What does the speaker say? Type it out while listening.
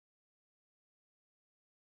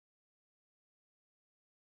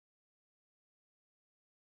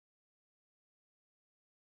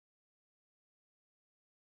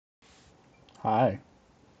Hi,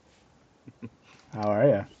 how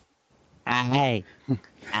are Hi,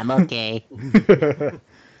 I'm okay. you?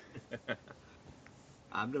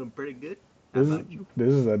 I'm doing pretty good. How This is about you?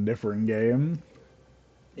 this is a different game.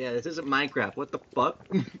 Yeah, this isn't Minecraft. What the fuck?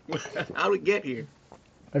 How'd we get here?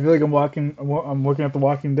 I feel like I'm looking at The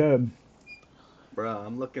Walking Dead. Bruh,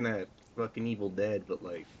 I'm looking at fucking Evil Dead, but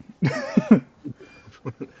like,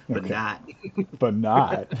 but Okay, not. but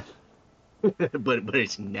not. But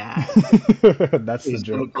it's not. That's the He's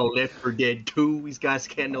gonna joke. go Left 4 Dead 2. These guys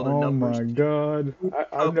can't know their Oh numbers. my god,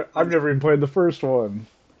 Oh, I've never even played the first one.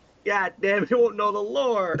 God damn, he won't know the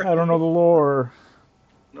lore. I don't know the lore.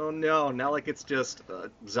 No, no, not like it's just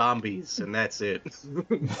zombies and that's it.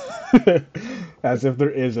 As if there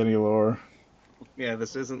is any lore. Yeah,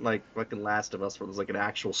 this isn't like fucking Last of Us where there's like an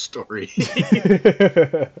actual story.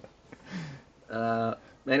 Uh,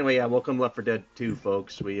 anyway, yeah, welcome to Left 4 Dead 2,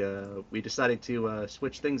 folks. We decided to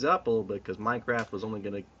switch things up a little bit because Minecraft was only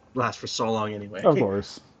gonna last for so long anyway. Of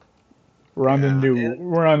course, Yeah, we're on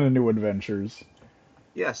the new adventures.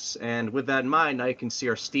 yes, and with that in mind, now you can see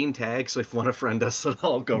our Steam tag. So if you want to friend us, then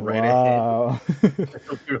I'll go right ahead. Wow,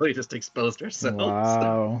 We really just exposed ourselves.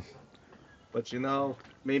 wow. But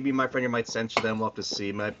maybe my friend here might censor them. We'll have to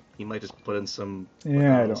see. He might just put in some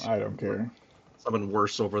Yeah, I don't like, care. something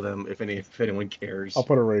worse over them if anyone I'll cares.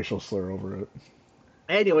 put a racial slur over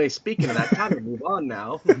Anyway, speaking of that, time to move on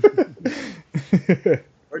now. it.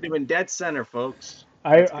 We're doing Dead Center, folks.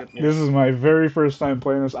 That's good. This is my very first time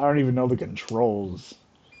playing this. I don't even know the controls.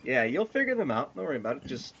 Yeah, you'll figure them out. Don't worry about it.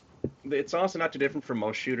 Just it's honestly not too different from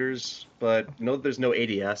most shooters, but there's no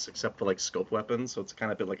ADS except for like scope weapons, so it's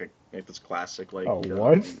kind of a bit like this classic Oh,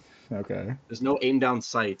 what? um, Okay. there's no aim down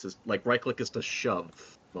sights. It's like right click is to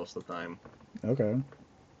shove most of the time, Okay.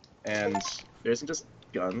 and there isn't just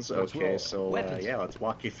guns. Okay, so yeah, let's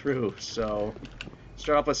walk you through. So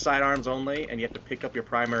start off with sidearms only, and you have to pick up your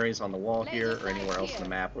primaries on the wall here or anywhere else in the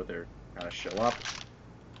map where they're kind of show up.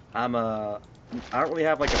 I don't really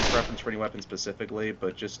have like a preference for any weapon specifically,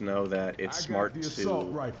 but just know that it's smart to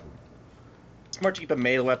keep a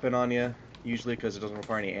melee weapon on you usually because it doesn't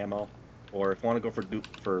require any ammo. Or if you want to go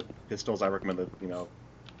for pistols, I recommend the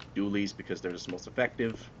dualies because they're just the most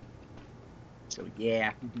effective. So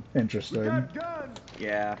yeah, Interesting.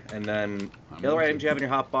 yeah, and then the other items you have in your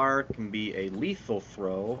hotbar can be a lethal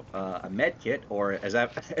throw, a med kit, or as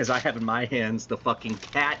I have in my hands, the fucking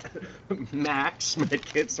cat max med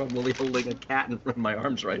kit. So I'm literally holding a cat in front of my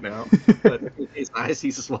arms right now. But in his eyes,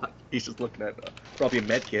 he's just looking at probably a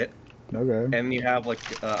med kit. Okay. And then you have like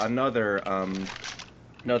another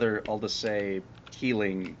I'll just say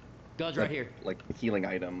healing Guns right here. like healing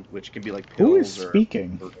item, which can be like Who is pills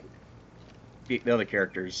speaking? or the other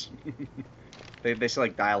characters. They say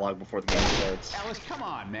like dialogue before the game starts. Alice, come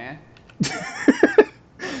on, man.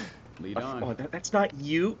 Lead on. Oh, that's not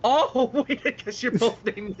you. Oh, wait, I guess you're both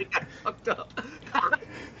named. I got fucked up.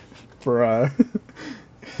 Bruh.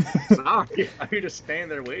 Sorry, you're just standing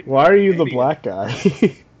there waiting. Why are you the Maybe black guy?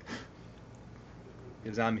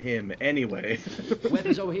 because I'm him anyway.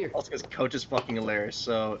 Weapons over here. Also, because Coach is fucking hilarious.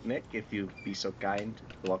 So, Nick, if you be so kind,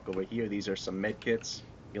 walk over here. These are some med kits.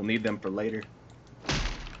 You'll need them for later,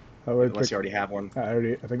 How do I unless pick? you already have one. I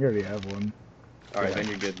think I already have one. All right, Yeah. then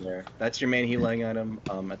you're good there. That's your main healing item.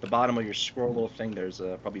 At the bottom of your scroll little thing, there's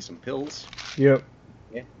probably some pills. Yep.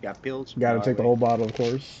 Yeah, got pills. Gotta take the whole bottle, of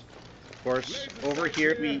course. Of course, over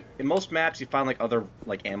here in most maps you find like other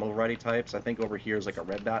like ammo variety types. I think over here is like a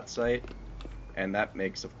red dot site, and that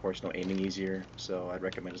makes of course no aiming easier. So I'd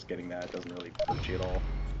recommend just getting that. It doesn't really hurt you at all.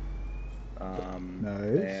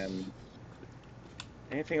 Nice. And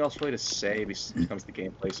anything else really to say when it comes to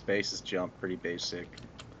gameplay? Space is jump, pretty basic.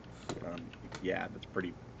 Yeah, that's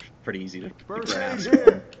pretty easy to grasp.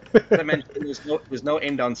 As I mentioned, there's no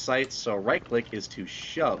aim down sights, so right click is to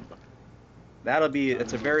shove.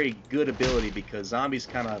 It's a very good ability because zombies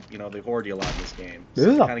kind of, they hoard you a lot in this game. This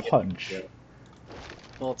So is you a kinda get- punch.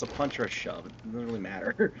 well, it's a punch or a shove. It doesn't really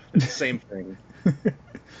matter. It's the same thing.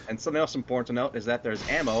 And something else important to note is that there's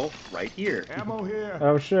ammo right here. Ammo here.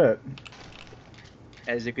 Oh shit.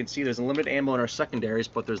 As you can see, there's limited ammo in our secondaries,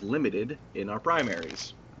 but there's limited in our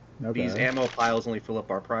primaries. These Okay. ammo piles only fill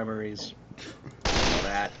up our primaries. You know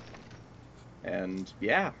that. And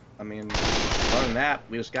yeah, I mean, other than that,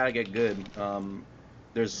 we just gotta get good.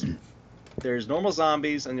 There's normal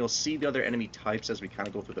zombies, and you'll see the other enemy types as we kind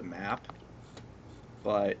of go through the map.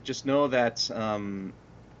 But just know that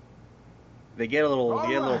they get a little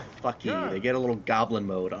fucky. Good. They get a little goblin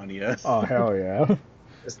mode on you Oh hell yeah.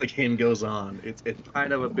 as the game goes on. It's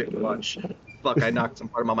kind of a bit much. Fuck, I knocked some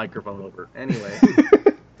part of my microphone over. Anyway.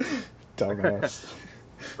 Dumbass.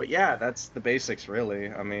 But yeah, that's the basics,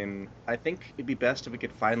 really. I mean, I think it'd be best if we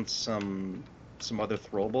could find some other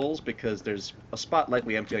throwables, because there's a spot like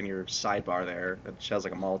we empty on your sidebar there that has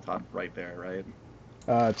like a Molotov right there, right?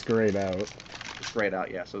 It's grayed out. It's grayed out,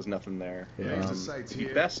 yeah, so there's nothing there. Yeah. It'd be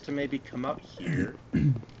best to maybe come up here,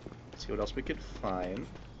 see what else we could find,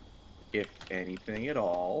 if anything at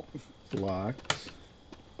all. Locked.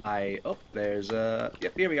 Oh, there's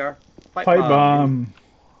yep, here we are. Pipe bomb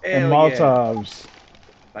and Hell yeah. Molotovs.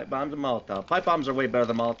 Pipe bombs and Molotov. Pipe bombs are way better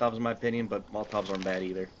than Molotovs in my opinion, but Molotovs aren't bad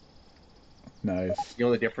either. Nice. You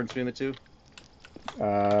know the difference between the two?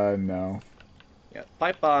 No. Yeah,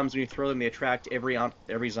 pipe bombs, when you throw them, they attract every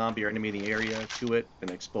zombie or enemy in the area to it, and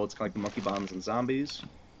it explodes kind of like the monkey bombs and zombies.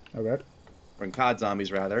 Okay. Or in COD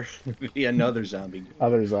zombies, rather. The another zombie.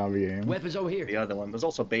 Other zombie game. Weapons over here. The other one. There's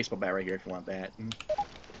also a baseball bat right here if you want that.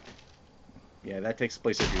 Yeah, that takes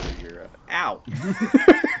place if you're ow!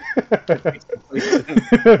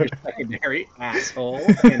 Your secondary asshole.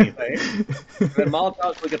 Anyway, then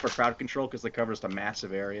Molotov's really good for crowd control because they covers a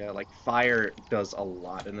massive area. Like fire does a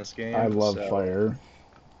lot in this game. I love so... fire.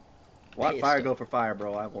 Let Pissed. fire go for fire,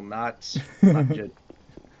 bro. I will not judge.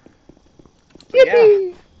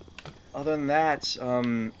 Yeah. Other than that,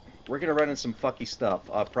 we're gonna run in some fucky stuff.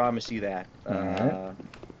 I promise you that. Alright.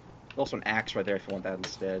 Also an axe right there if you want that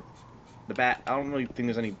instead. The bat. I don't really think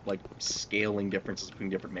there's any like scaling differences between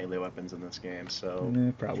different melee weapons in this game, so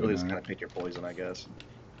Probably really just not. kind of pick your poison, I guess.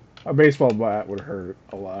 A baseball bat would hurt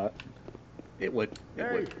a lot. It would.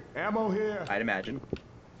 It would. Ammo here. I'd imagine.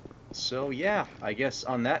 So yeah, I guess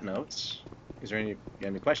on that note, is there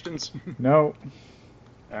any questions? No.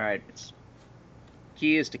 All right.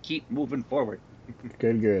 Key is to keep moving forward.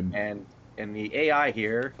 Good. And the AI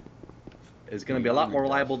here is going to be a lot more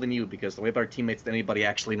reliable than you because they're way better teammates than anybody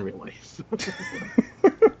actually in real life.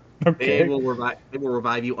 Okay. They will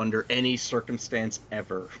revive you under any circumstance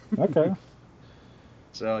ever. Okay.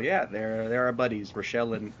 So yeah, they're our buddies,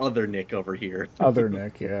 Rochelle and other Nick over here. Other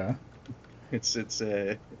Nick, yeah. It's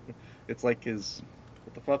like his.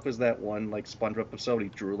 What the fuck was that one like SpongeBob episode? He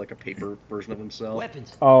drew like a paper version of himself.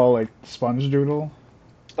 Weapons. Oh, like Sponge Doodle?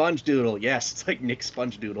 Sponge Doodle, yes, it's like Nick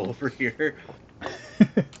Sponge Doodle over here.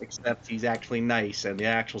 Except he's actually nice, and the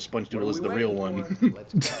actual Sponge Doodle is the real one.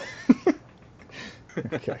 Let's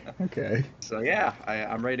go. Okay. So yeah,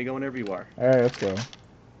 I'm ready to go whenever you are. Alright, let's go.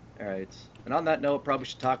 All right. And on that note, probably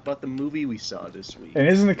should talk about the movie we saw this week. And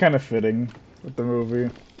isn't it kind of fitting with the movie?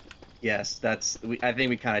 Yes, I think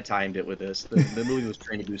we kind of timed it with this. The movie was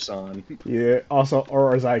Train to Busan. Yeah, also,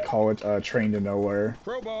 or as I call it, Train to Nowhere.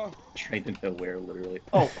 Crowbar. Train to nowhere, literally.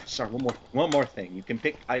 Oh, sorry. One more thing. You can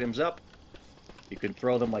pick items up. You can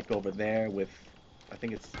throw them like over there with, I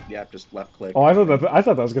think it's just left click. Oh, I thought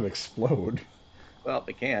that was gonna explode. Well,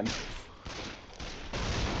 it can.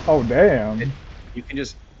 Oh, damn. You can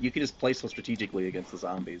just place them strategically against the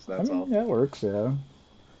zombies. I That's mean, all. yeah, it works, yeah.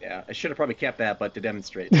 Yeah, I should have probably kept that, but to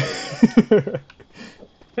demonstrate.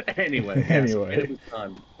 Anyway, yes, Anyway. Train to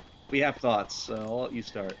Busan. We have thoughts, so I'll let you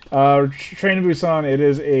start. Train to Busan, it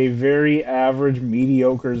is a very average,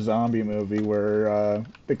 mediocre zombie movie where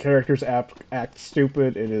the characters act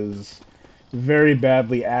stupid. It is very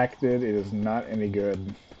badly acted. It is not any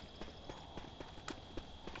good.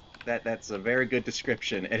 That's a very good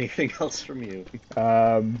description. Anything else from you?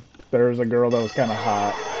 There was a girl that was kind of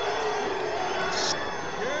hot.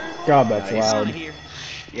 God, that's Nice. loud. Here.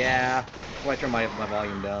 Yeah, I turn my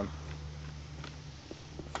volume down.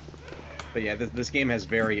 But yeah, this game has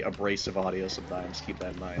very abrasive audio sometimes. Keep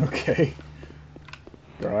that in mind. Okay.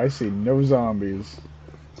 Bro, I see no zombies.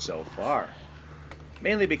 So far.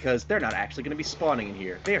 Mainly because they're not actually going to be spawning in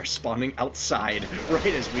here. They are spawning outside,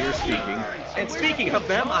 right as we are speaking. And speaking of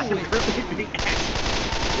them, I am currently being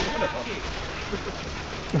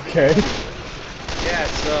Okay. Yeah,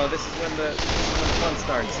 so this is when the fun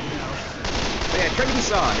starts. But yeah, Train to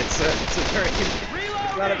Busan. It's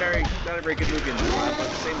not a very good movie in the but at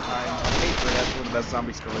the same time, on paper, that's one of the best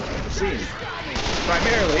zombie stories I've ever seen.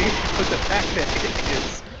 Primarily, with the fact that it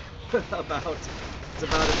is about a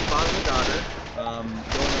father and a daughter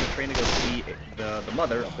going on a train to go see the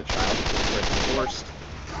mother of the child who was divorced.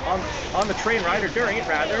 On the train ride, or during it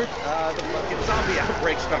rather, the fucking zombie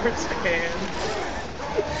outbreak starts,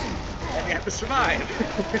 and you have to survive.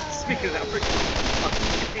 Speaking of that, we're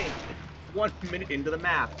fucking 1 minute into the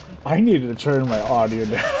map. I needed to turn my audio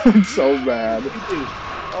down so bad. Dude,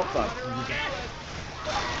 oh fuck.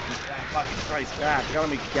 Fucking Christ, God, how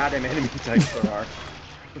many goddamn enemy types there are.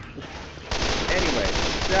 Anyway,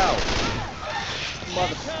 so,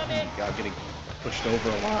 God, getting pushed over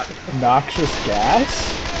a lot. Noxious gas?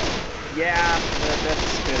 Yeah, that's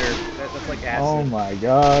spitter. That's like acid. Oh my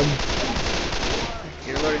god.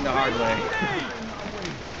 You're learning the hard way.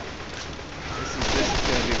 This is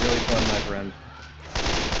gonna be really fun, my friend.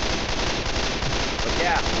 But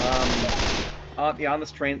yeah, on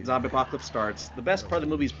this train, zombie apocalypse starts. The best part of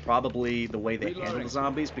the movie is probably the way they handle the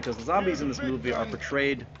zombies, because the zombies in this movie are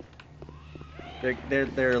portrayed.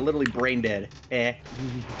 They're literally brain dead. As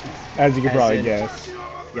you can As probably in- guess.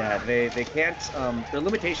 Yeah, they can't. Their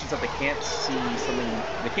limitations that they can't see something.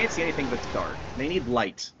 They can't see anything that's dark. They need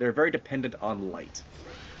light. They're very dependent on light.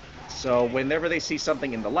 So whenever they see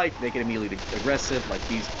something in the light, they get immediately aggressive, like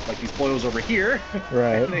these boils over here.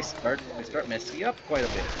 Right. And they start messing you up quite a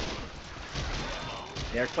bit.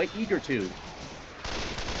 They are quite eager to.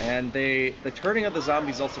 And the turning of the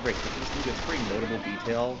zombies is also great. This movie, it's a pretty notable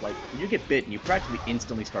detail. Like when you get bitten, you practically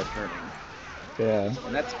instantly start turning. Yeah.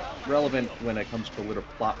 And that's relevant when it comes to little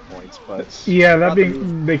plot points, but Yeah, throughout that the movie-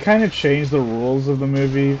 being, they kind of change the rules of the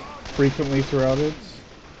movie frequently throughout it.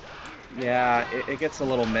 yeah, it gets a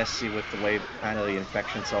little messy with the way kind of the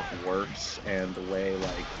infection itself works and the way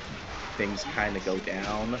like things kind of go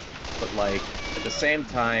down. But like at the same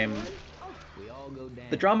time, We all go down.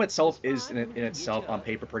 the drama itself is in itself on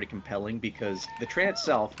paper pretty compelling because the train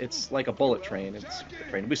itself, it's like a bullet train. It's the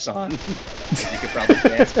train to Busan, as you could probably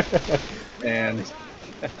guess. And it's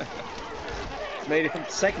many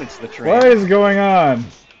different segments of the train. What is going on?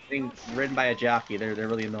 Being ridden by a jockey, they're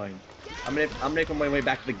really annoying. I'm making my way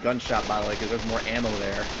back to the gun shop, by the way, because there's more ammo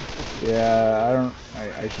there. Yeah,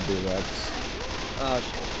 I should do that.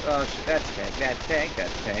 Oh shit, that's tank, that's tank,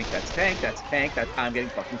 that's tank, that's tank, that's tank, I'm getting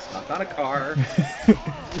fucking stuck on a car.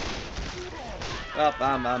 Oh,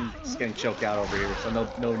 I'm just getting choked out over here, so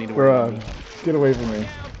no need to worry about me. Bruh, get away from me.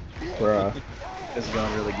 Bruh. This is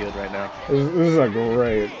going really good right now. This is like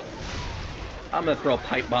great. I'm gonna throw a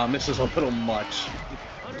pipe bomb, this is a little much.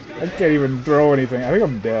 I can't even throw anything. I think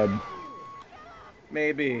I'm dead.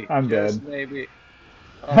 Maybe. I'm just dead. Maybe.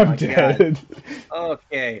 Oh I'm my dead. God.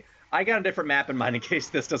 Okay. I got a different map in mind in case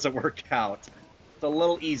this doesn't work out. It's a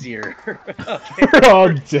little easier. Okay. We're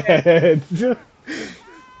all dead.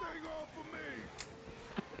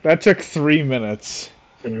 That took 3 minutes.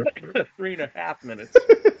 3.5 minutes.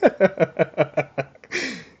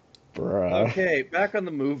 Bruh. Okay, back on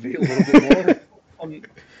the movie a little bit more.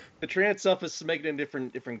 The train itself is making in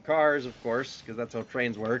different cars, of course, because that's how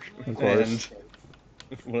trains work. Of course.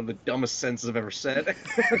 And one of the dumbest sentences I've ever said.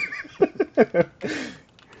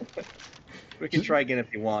 We can try again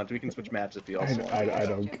if you want. We can switch maps if you also want.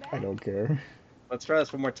 I don't care. Let's try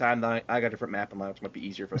this one more time. Then I got a different map in mind, which might be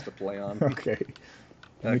easier for us to play on. Okay.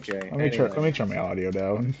 Okay. Let me turn my audio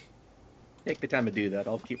down. Take the time to do that.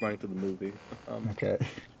 I'll keep running through the movie. Okay.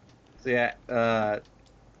 So yeah,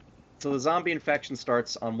 so the zombie infection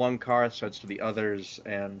starts on one car, starts to the others,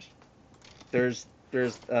 and there's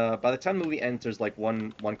by the time the movie ends, there's like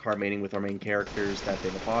one car mating with our main characters, that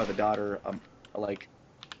being the father, the daughter, like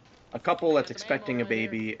a couple that's expecting a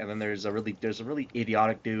baby, and then there's a really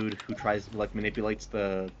idiotic dude who tries to like manipulates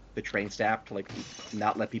the train staff to like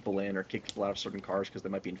not let people in or kick people out of certain cars because they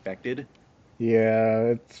might be infected.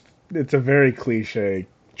 Yeah, it's a very cliche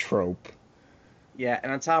trope. Yeah,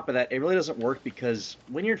 and on top of that, it really doesn't work because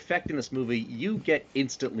when you're infected in this movie, you get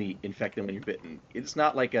instantly infected when you're bitten. It's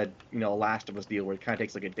not like a Last of Us deal where it kind of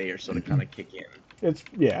takes like a day or so to kind of kick in.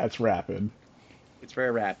 It's rapid. It's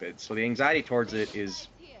very rapid, so the anxiety towards it is,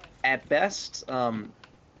 at best,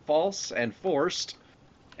 false and forced,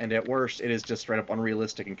 and at worst, it is just straight up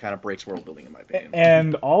unrealistic and kind of breaks world building, in my opinion.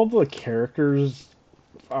 And all the characters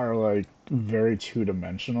are like very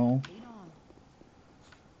two-dimensional.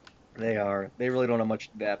 They are. They really don't have much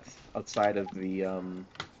depth outside of the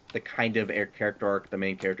kind of character arc the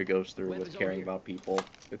main character goes through with caring about people.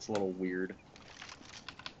 It's a little weird.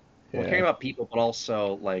 Well, caring about people, but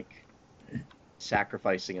also like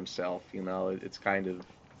sacrificing himself. It's kind of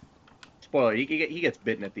spoiler. He gets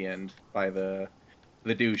bitten at the end by the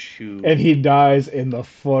douche who. And he dies in the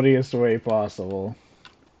funniest way possible.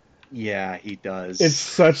 Yeah, he does. It's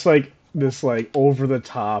such like this like over the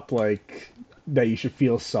top like that you should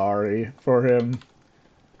feel sorry for him.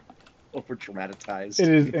 over traumatized. It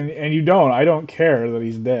is, and you don't. I don't care that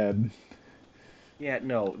he's dead. Yeah,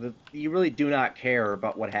 no, you really do not care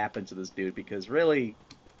about what happened to this dude because really,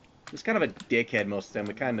 he's kind of a dickhead most of the time.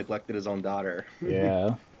 We kind of neglected his own daughter.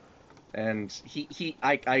 Yeah. And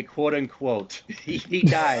I quote unquote, he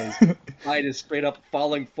dies by just straight up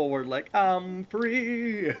falling forward like, I'm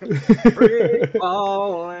free, free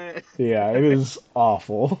falling. Yeah, it is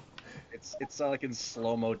awful. It's like in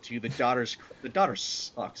slow-mo too. The daughter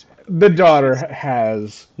sucks, by the way. The daughter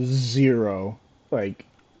has zero, like,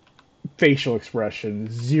 facial expression,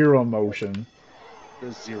 zero emotion.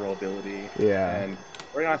 There's zero ability. Yeah. And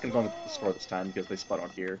we're not gonna go into the store this time because they spun on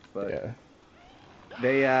here, but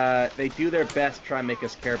Yeah. they do their best to try and make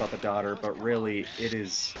us care about the daughter, but really, it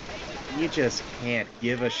is you just can't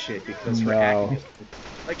give a shit because her acting No. is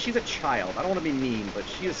like she's a child. I don't want to be mean, but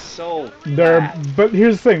she is so There, bad. but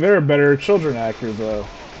here's the thing: there are better children actors, though.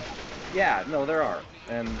 Yeah, no, there are.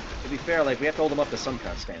 And to be fair, like we have to hold them up to some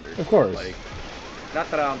kind of standard. Of course. Like, not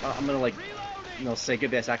that I'm gonna like, say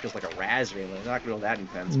give this actors like a Razzie, and they're not gonna go that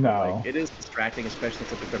intense. But No. like, it is distracting, especially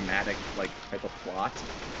if it's like a dramatic like type of plot.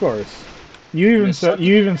 Of course. You even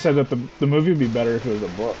said that the movie would be better if it was a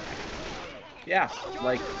book. Yeah,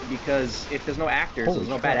 like because if there's no actors, Holy there's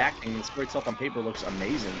no bad crap. acting. The story itself on paper looks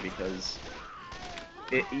amazing because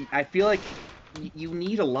I feel like you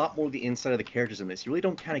need a lot more of the inside of the characters in this. You really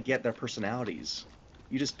don't kind of get their personalities.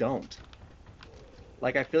 You just don't.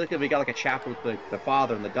 Like, I feel like if we got like a chapter with the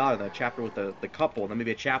father and the daughter, then a chapter with the couple, and then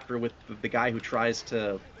maybe a chapter with the guy who tries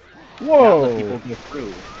to not let people Whoa! go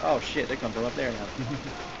through. Oh shit, they come from up there now.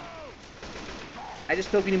 I just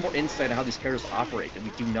feel like we need more insight on how these characters operate, and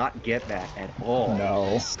we do not get that at all.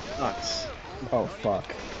 No. It sucks. Oh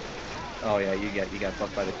fuck. Oh yeah, you got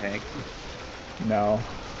fucked by the tank. No.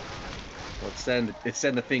 Well, it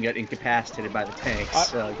said the thing got incapacitated by the tank,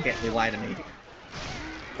 so you can't really lie to me.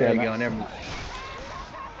 There you go, never mind.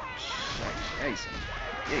 Nice.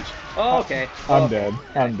 Oh, okay. I'm Okay. dead.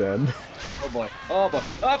 I'm dead. Oh boy. Oh boy.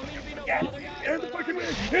 Up.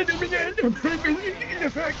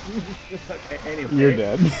 Okay, anyway. You're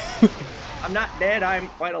dead. I'm not dead. I'm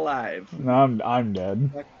quite alive. No, I'm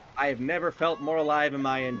dead. I have never felt more alive in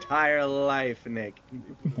my entire life, Nick.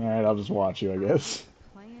 All right, I'll just watch you, I guess.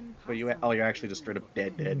 But you're actually just straight up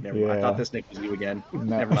dead. Never mind. I Yeah. thought this Nick was you again. No.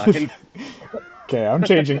 Never mind. Okay, I'm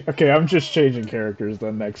changing. Okay, I'm just changing characters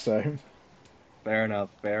then next time. Fair enough.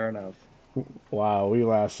 Fair enough. Wow, we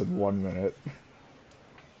lasted 1 minute.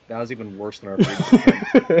 That was even worse than our previous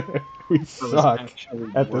attempt. We That was suck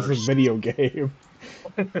actually at this worse. video game.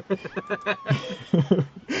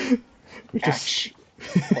 We just. Actually,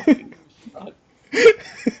 fucking suck.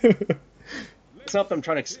 It's not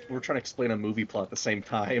that we're trying to explain a movie plot at the same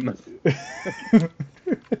time.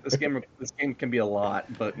 This game can be a lot,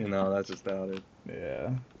 but that's just how it is. Yeah.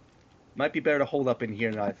 Might be better to hold up in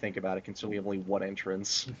here now I think about it, considering we have only one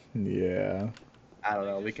entrance. Yeah. I don't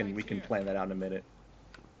know. We can plan that out in a minute.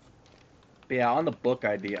 But yeah, on the book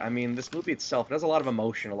idea, I mean, this movie itself, it has a lot of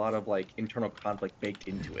emotion, a lot of like internal conflict baked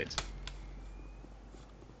into it.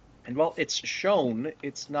 And while it's shown,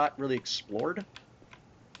 it's not really explored.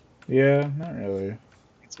 Yeah, not really.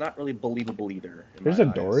 It's not really believable either. There's a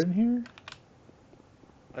door in here?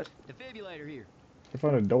 What? Defibrillator here. I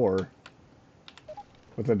found a door.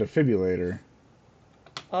 With a defibrillator.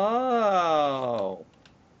 Oh!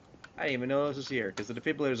 I didn't even know this was here, because the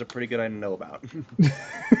defibrillator is a pretty good item to know about.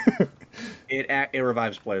 It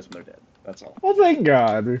revives players when they're dead. That's all. Well, thank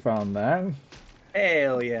God we found that.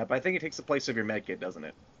 Hell yeah, but I think it takes the place of your medkit, doesn't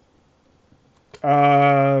it?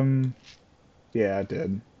 Yeah, it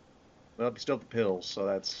did. Well, you still have the pills, so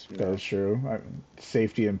that's... That is true.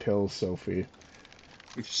 Safety and pills, Sophie.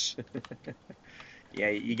 Yeah,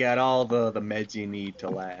 you got all the meds you need to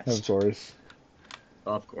last. Of course.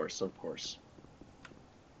 Of course, of course.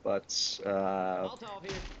 But, Molotov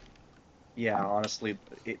here. yeah, honestly,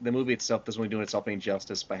 the movie itself doesn't really do itself any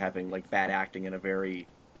justice by having, like, bad acting and a very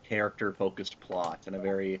character-focused plot and a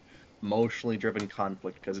very emotionally driven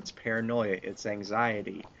conflict, because it's paranoia, it's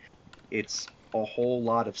anxiety, it's a whole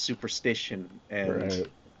lot of superstition, and Right.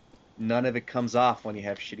 none of it comes off when you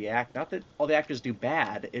have shitty act. Not that all the actors do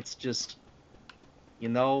bad, it's just, you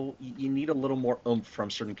need a little more oomph from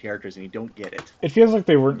certain characters, and you don't get it. It feels like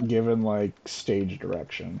they weren't given, like, stage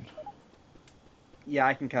direction. Yeah,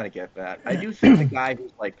 I can kind of get that. I do think the guy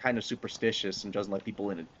who's, like, kind of superstitious and doesn't let people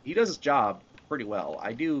in, he does his job pretty well.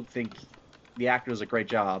 I do think the actor does a great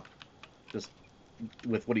job, just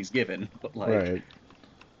with what he's given, but, like, Right.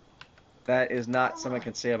 that is not something I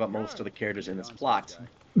can say about most of the characters in this plot,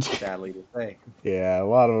 sadly to say. Yeah, a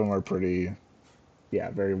lot of them are pretty,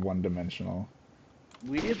 very one-dimensional.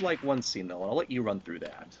 We did like one scene, though, and I'll let you run through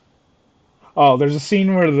that. Oh, there's a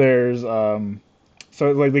scene where there's, so,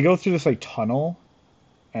 like, they go through this, like, tunnel,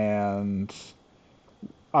 and,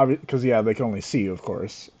 because, yeah, they can only see you, of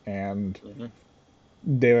course, and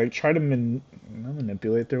they, like, try to, not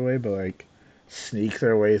manipulate their way, but, like, sneak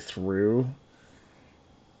their way through,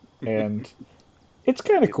 and it's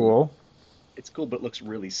kind of cool. It's cool, but it looks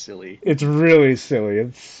really silly. It's really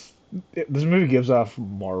silly. This movie gives off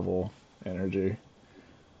Marvel energy.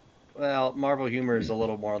 Well, Marvel humor is a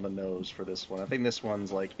little more on the nose for this one. I think this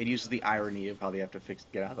one's like, it uses the irony of how they have to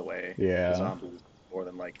get out of the way. Yeah. The zombies, more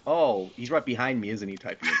than like, oh, he's right behind me, isn't he?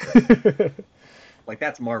 Type humor. Like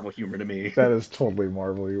that's Marvel humor to me. That is totally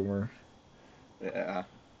Marvel humor. Yeah.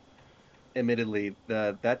 Admittedly,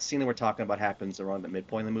 that scene that we're talking about happens around the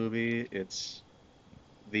midpoint of the movie. It's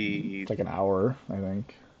the It's like an hour, I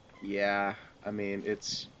think. yeah. I mean,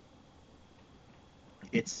 it's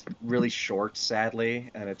really short,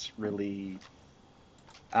 sadly, and it's really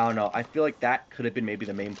I don't know. I feel like that could have been maybe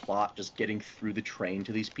the main plot, just getting through the train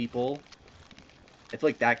to these people. I feel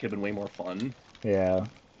like that could have been way more fun, Yeah.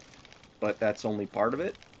 but that's only part of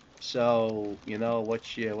it. So,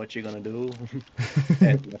 what you gonna do?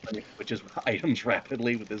 And which is items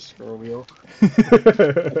rapidly with this scroll wheel.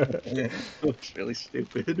 Looks really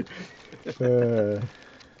stupid. Uh,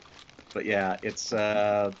 But yeah, it's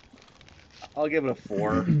I'll give it a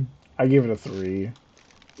 4. I give it a 3.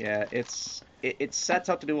 Yeah, it sets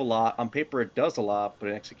out to do a lot. On paper it does a lot, but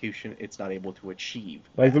in execution it's not able to achieve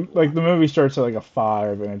Like that the a like lot. the movie starts at like a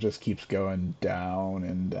 5 and it just keeps going down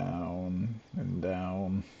and down and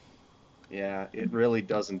down. Yeah, it really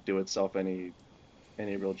doesn't do itself any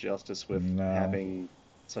real justice with No. having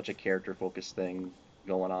such a character focused thing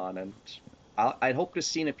going on. And I'd hope to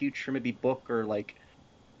see in a future maybe book or like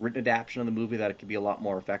written adaptation of the movie that it could be a lot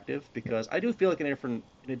more effective because I do feel like in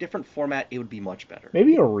a different format it would be much better.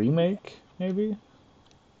 Maybe a remake, maybe?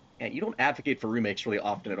 And you don't advocate for remakes really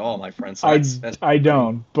often at all, my friend. So I that's I pretty.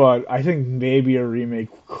 don't, but I think maybe a remake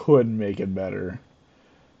could make it better.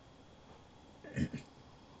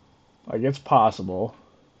 Like it's possible.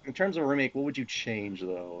 In terms of a remake, what would you change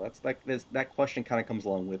though? That question kind of comes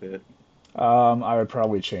along with it. I would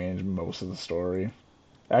probably change most of the story.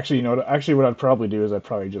 Actually, you know what? Actually, what I'd probably do is I'd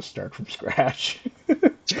probably just start from scratch.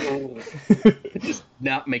 Just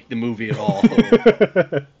not make the movie at all.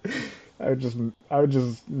 I would just I would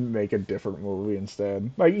just make a different movie instead.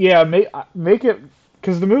 Like yeah, make it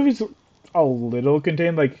because the movie's a little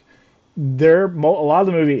contained. Like a lot of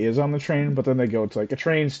the movie is on the train, but then they go to like a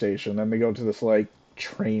train station, then they go to this like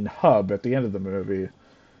train hub at the end of the movie.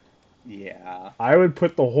 Yeah. I would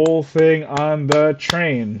put the whole thing on the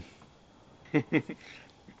train.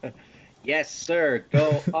 Yes, sir.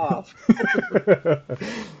 Go off.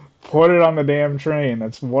 Put it on the damn train.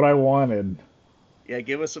 That's what I wanted. Yeah,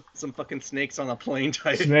 give us some fucking snakes on a plane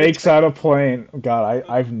type, Snakes type out of plane. God,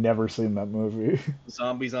 I've never seen that movie.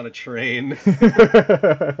 zombies on a train. Put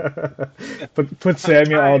I'm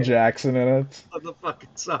Samuel L. tired Jackson in it. of the fucking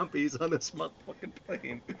zombies on this motherfucking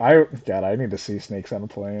plane. I need to see Snakes on a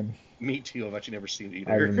Plane. Me too. I've actually never seen it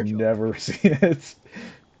I've either. never seen it.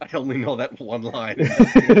 I only know that one line.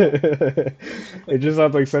 It just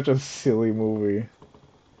sounds like such a silly movie.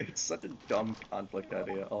 It's such a dumb conflict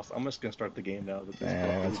idea. Also, I'm just gonna start the game now that this Nah,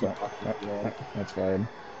 has that's been fine. talking too long. That's fine.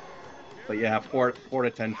 But yeah, four to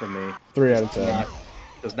 10 from me. 3 out Does of 10. not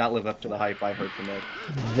does not live up to the hype I heard from it.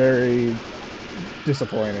 Very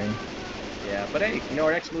disappointing. Yeah, but hey,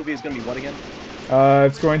 our next movie is gonna be what again?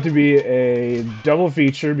 It's going to be a double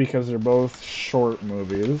feature because they're both short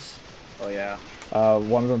movies. Oh yeah.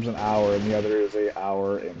 One of them's an hour and the other is an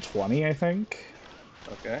hour and 20, I think.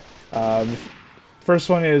 Okay. The first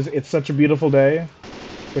one is It's Such a Beautiful Day,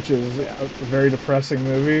 which is Yeah. a very depressing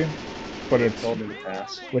movie, but Dave told me to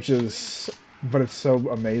pass. but it's so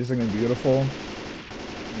amazing and beautiful.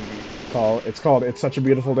 Mhm. It's called It's Such a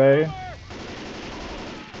Beautiful Day.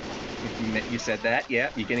 You said that, yeah.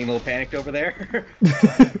 You getting a little panicked over there?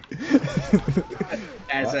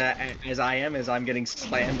 As I am, as I'm getting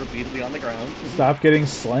slammed repeatedly on the ground. Stop getting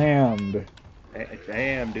slammed.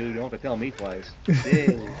 Damn, dude, you don't have to tell me twice.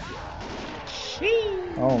 Dude.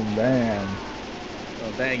 Oh man.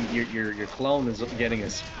 Oh dang, your clone is getting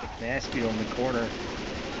us nasty on the corner.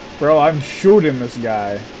 Bro, I'm shooting this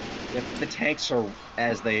guy. The tanks are,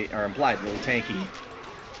 as they are implied, really tanky.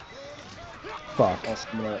 Fuck. Also,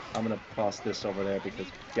 I'm gonna toss this over there because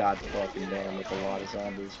god fucking damn, there's a lot of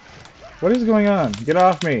zombies. What is going on? Get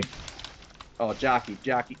off me. Oh, jockey.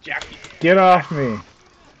 Get off me.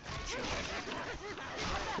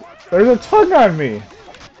 There's a tongue on me.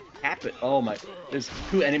 Happen. Oh my, there's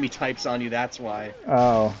 2 enemy types on you. That's why.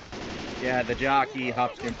 Oh. Yeah, the jockey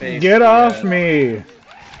hops in your face. Get off me.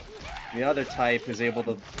 The other type is able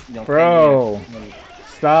to, Bro. ping you.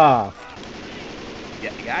 Stop.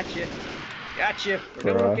 Yeah, gotcha. We're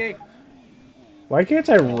doing Bruh. okay. Why can't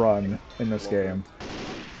I run in this game?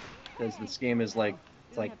 Because this game is like,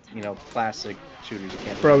 it's like, classic shooters. You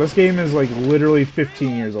can't. Bro, this game is like literally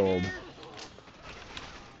 15 years old.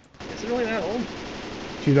 Is it really that old?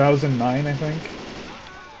 2009, I think.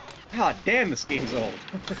 God damn, this game's old.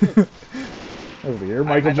 That was the year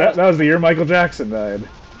I that was the year Michael Jackson died.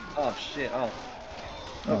 Oh shit. Oh.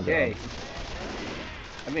 Oh, Okay. God.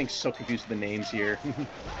 I'm getting so confused with the names here.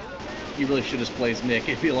 You really should just play as Nick.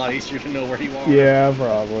 It'd be a lot easier to know where you are. Yeah,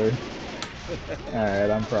 probably.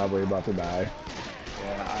 Alright, I'm probably about to die.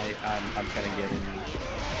 Yeah, I'm kind of getting.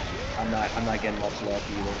 I'm not getting much luck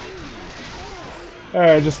either.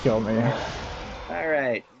 Alright, just kill me. All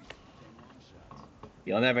right.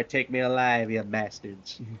 You'll never take me alive, you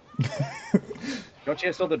bastards. Don't you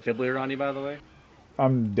have still the defibrillator on you, by the way?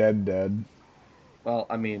 I'm dead. Well,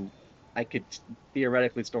 I mean, I could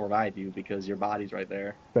theoretically still revive you because your body's right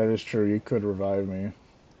there. That is true, you could revive me.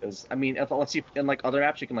 Because I mean, unless you in like other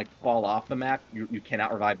maps, you can like fall off the map. You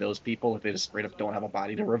cannot revive those people if they just straight up don't have a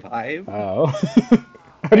body to revive. Oh.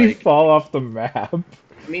 How do you Like, fall off the map?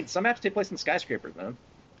 I mean, some maps take place in skyscrapers, man.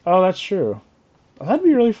 Oh, that's true. That'd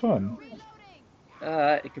be really fun.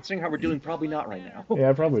 Considering how we're doing, probably not right now.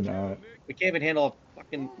 Yeah, probably not. We can't even handle a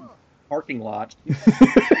fucking parking lot.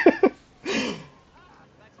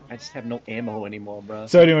 I just have no ammo anymore, bro.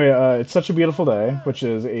 So anyway, it's such a beautiful day, which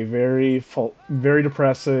is a very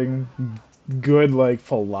depressing, good like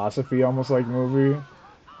philosophy almost like movie,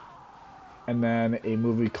 and then a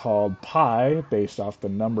movie called Pi, based off the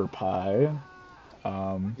number pi,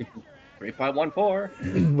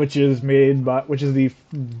 3514. which is the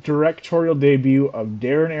directorial debut of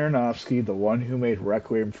Darren Aronofsky, the one who made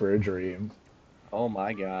Requiem for a Dream, Oh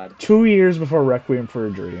my god. 2 years before Requiem for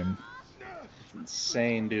a Dream.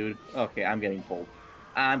 Insane, dude. Okay, I'm getting pulled.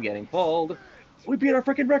 I'm getting pulled. We beat our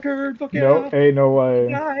freaking record. Fuck No, yeah. hey, no way.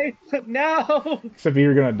 Die. No. Except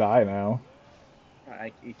you're gonna die now.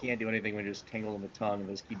 You can't do anything when you're just tangled in the tongue and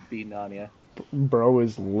they just keep beating on you. Bro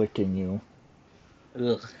is licking you.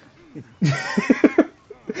 Ugh.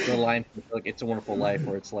 The line from like It's a Wonderful Life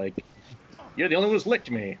where it's like, you're the only one who's licked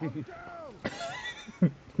me.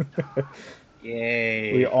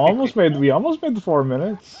 Yay. We almost made the 4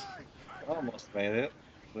 minutes. Almost made it.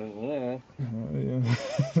 But, We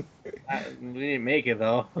we didn't make it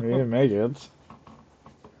though. didn't make it.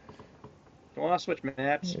 Don't want to switch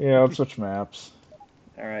maps. Yeah, let's switch maps.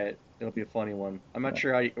 All right, it'll be a funny one. I'm not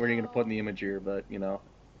sure where you're gonna put in the image here, but you know,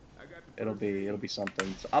 it'll be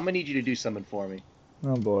something. So I'm gonna need you to do something for me.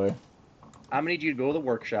 Oh boy. I'm gonna need you to go to the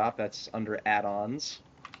workshop. That's under add-ons.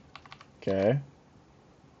 Okay.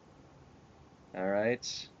 All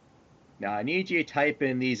right. Now I need you to type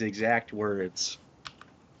in these exact words.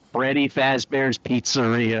 Freddy Fazbear's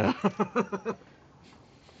Pizzeria.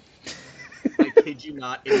 I kid you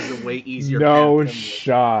not, it is a way easier No path than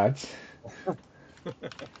shot.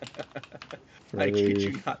 I kid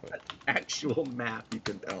you not, an actual map you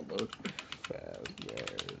can download.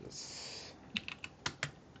 Fazbear's.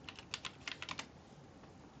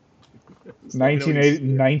 So let me know when you see it.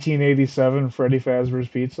 1987 Freddy Fazbear's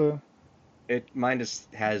Pizza. Mine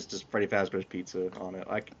just has Freddy Fazbear's Pizza on it.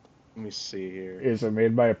 Let me see here. Is it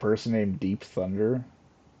made by a person named Deep Thunder?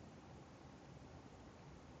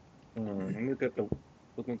 Let me look at the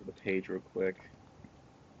page real quick.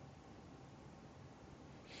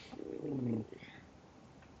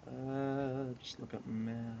 Just look up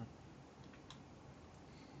map.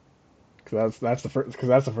 Cause that's the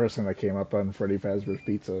first thing that came up on Freddy Fazbear's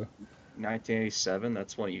Pizza. 1987.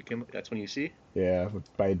 That's one you see. Yeah,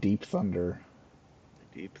 by Deep Thunder.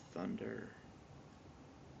 Deep Thunder.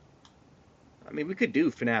 I mean, we could do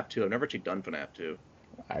FNAF 2. I've never actually done FNAF 2.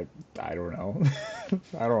 I don't know.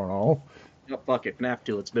 I don't know. Oh, fuck it. FNAF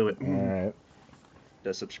 2. Let's do it. All right.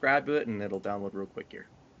 Just subscribe to it, and it'll download real quick here.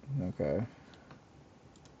 Okay.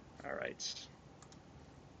 All right.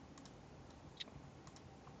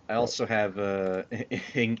 I also have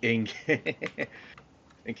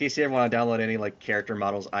in case you ever want to download any like character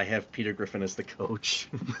models, I have Peter Griffin as the coach.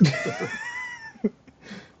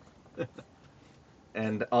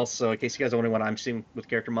 And also, in case you guys are wondering what I'm seeing with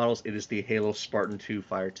character models, it is the Halo Spartan 2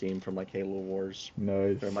 fire team from like Halo Wars.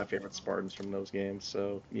 Nice. They're my favorite Spartans from those games.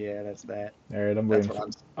 So yeah, that's that. All right, I'm waiting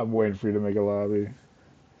for you to make a lobby.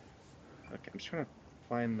 Okay, I'm just trying to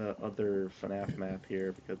find the other FNAF map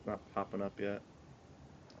here because it's not popping up yet.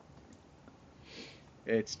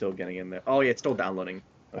 It's still getting in there. Oh yeah, it's still downloading.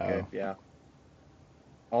 Okay, yeah.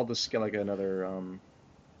 I'll just get like another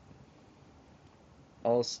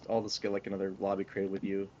I'll just get like another lobby created with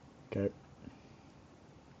you. Okay.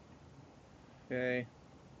 Okay.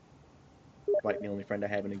 Like the only friend I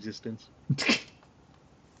have in existence.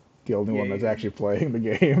 The only one that's actually playing the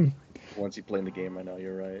game. Once you play in the game, I know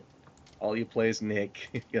you're right. All you play is Nick.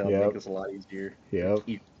 It'll make us a lot easier to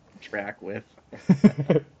keep track with.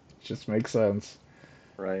 Just makes sense.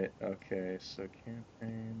 Right. Okay. So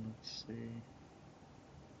campaign. Let's see.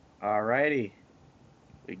 Alrighty.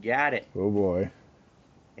 We got it. Oh boy.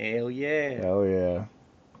 Hell yeah. Hell yeah.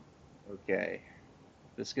 Okay.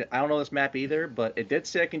 I don't know this map either, but it did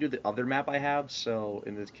say I can do the other map I have. So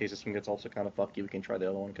in this case, this one gets also kind of fucky. We can try the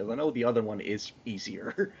other one because I know the other one is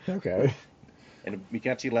easier, Okay. and we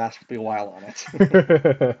can actually last a while on it.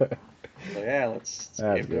 So yeah, let's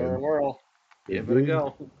That's give it a good. whirl. Give it a Indeed.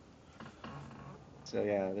 go. So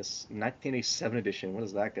yeah, this 1987 edition. What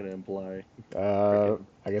is that going to imply?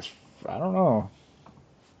 I guess I don't know.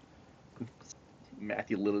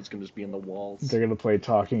 Matthew Lillard's going to just be on the walls. They're gonna play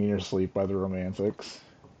 "Talking in Your Sleep" by the Romantics.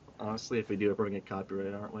 Honestly, if we do, we're probably going to get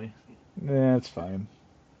copyrighted, aren't we? Yeah, it's fine.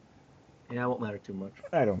 Yeah, it won't matter too much.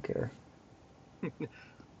 I don't care.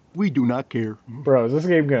 We do not care. Bro, is this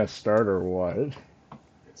game gonna start or what?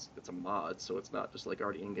 It's a mod, so it's not just like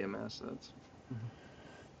already in-game assets.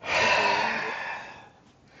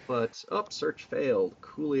 But search failed.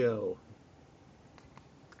 Coolio.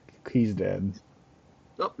 He's dead.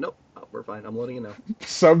 Oh nope. Oh, we're fine. I'm loading it now.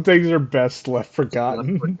 Some things are best left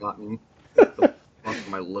forgotten. Left forgotten. What the fuck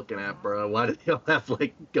am I looking at, bro? Why do they all have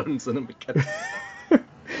like guns in them? This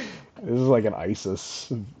is like an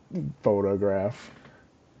ISIS photograph.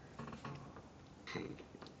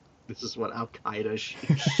 This is what Al Qaeda showed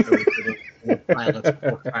to the pilots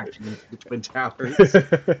before crashing the Twin Towers.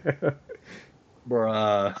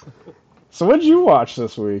 Bruh. So what'd you watch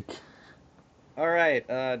this week? Alright,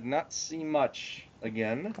 not see much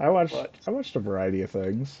again. I watched but a variety of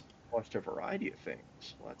things. watched a variety of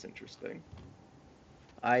things. Well, that's interesting.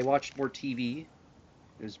 I watched more TV,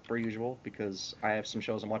 as per usual, because I have some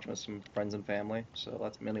shows I'm watching with some friends and family, so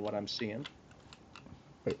that's mainly what I'm seeing.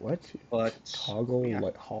 Wait, what? But Toggle yeah.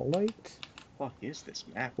 hall light? Fuck is this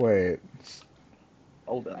map? Wait.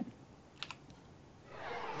 Hold on.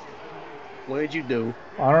 What did you do?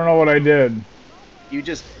 I don't know what I did. You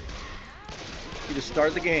just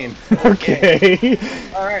started the game. Okay.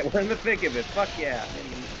 All right, we're in the thick of it. Fuck yeah.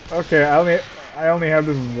 Okay, I only have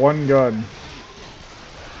this one gun.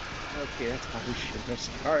 Okay, that's how we should have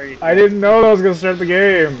started. I didn't know that was gonna start the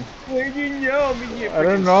game. Where did you know? I mean, I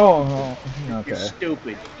didn't know. Oh, You're okay.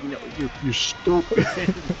 stupid. You know, you're stupid.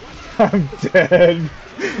 I'm dead.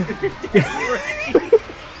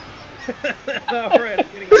 Alright,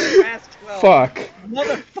 I'm gonna get past 12. Fuck.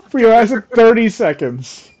 Motherfucker. We lasted 30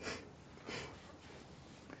 seconds.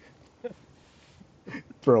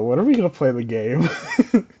 Bro, when are we gonna play the game?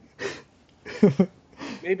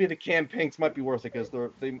 Maybe the campaigns might be worth it because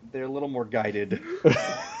they're a little more guided.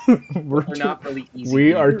 We're They're not really easy.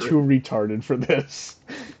 we are either. too retarded for this.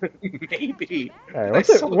 Maybe. Alright,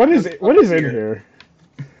 what is in here?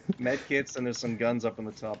 Medkits and there's some guns up on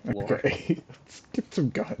the top floor. Okay, let's get some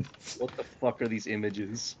guns. What the fuck are these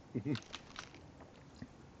images?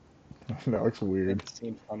 That looks weird. I've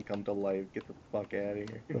seen fun come to life. Get the fuck out of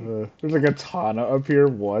here. There's a katana up here.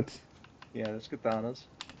 What? Yeah, there's katanas.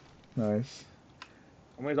 Nice.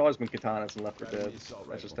 I mean, there's always been katanas in Left 4 Dead.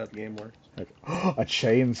 That's just how the game works. A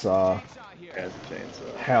chainsaw. Yeah, it's a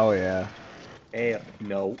chainsaw. Hell yeah. Hey,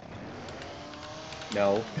 no.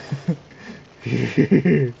 No.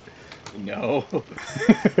 No.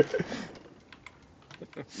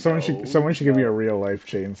 Someone should give me a real life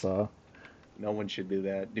chainsaw. No one should do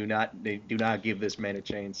that. Do not give this man a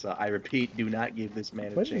chainsaw. I repeat, do not give this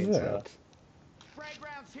man a What is chainsaw. that?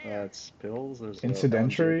 That's pills. There's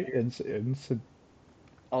Incidentary?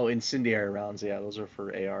 Oh, incendiary rounds. Yeah, those are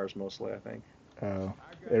for ARs mostly, I think. Oh,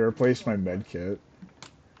 it replaced my med kit.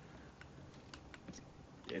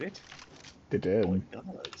 Did it? It did. Oh, it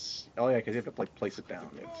does. Oh yeah, because you have to like place it down.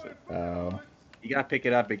 Oh. You gotta pick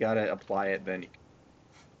it up. You gotta apply it. Then.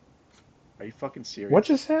 Are you fucking serious? What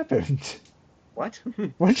just happened? What?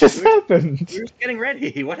 What just happened? We were just getting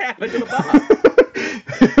ready. What happened to the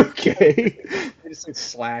bomb? Okay. They just said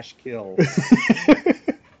slash kill.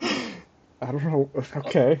 I don't know.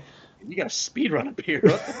 Okay. You got a speed run up here.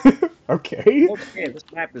 Okay. Okay, this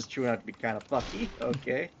map is true out to be kind of fucky.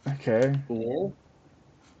 Okay. Okay. Cool.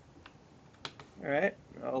 Alright.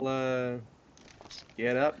 I'll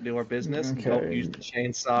get up, do our business, and don't Okay. use the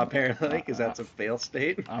chainsaw apparently, because that's a fail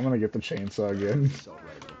state. I'm gonna get the chainsaw again.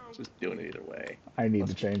 Just doing it either way. I need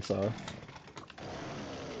the chainsaw.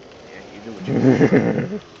 Yeah, you do what you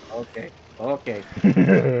do. Okay. Okay.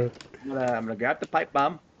 I'm gonna grab the pipe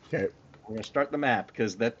bomb. Okay. We're gonna start the map,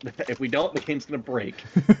 because if we don't, the game's gonna break.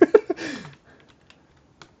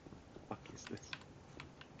 Fuck is this?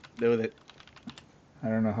 Do it. I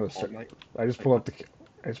don't know how to All start. night. I just pulled up the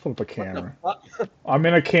camera. What the fuck? I'm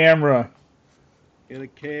in a camera. Get a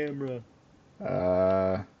camera.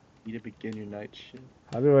 You need to begin your night shift.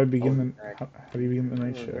 How do I begin Oh, how do you begin the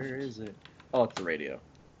night shift? Where is it? Oh, it's the radio.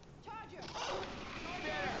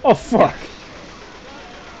 Oh fuck!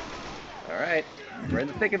 Alright. We're in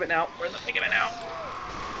the thick of it now. We're in the thick of it now.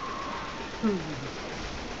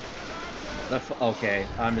 Okay,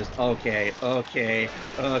 I'm just okay.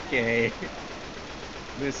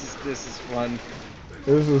 This is fun.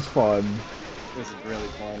 This is fun. This is really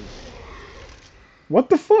fun. What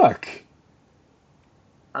the fuck?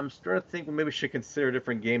 I'm starting to think maybe we should consider a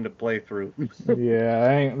different game to play through.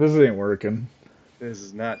 Yeah, this ain't working. This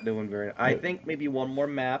is not doing very. I think maybe one more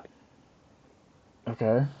map.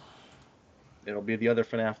 Okay. It'll be the other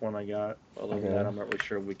FNAF one I got. Other than Okay. that, I'm not really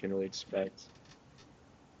sure what we can really expect.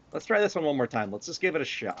 Let's try this one more time. Let's just give it a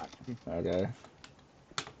shot. Okay.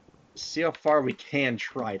 See how far we can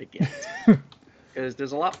try to get. Because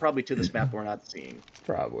there's a lot probably to this map we're not seeing.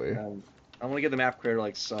 Probably. I'm gonna give the map creator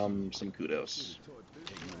like some kudos.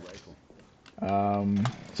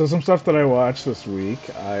 So some stuff that I watched this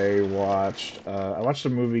week. I watched a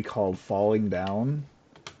movie called Falling Down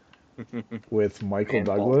with Michael Man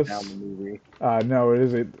falls Douglas. down the movie. No, it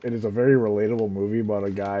is a very relatable movie about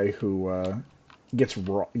a guy who gets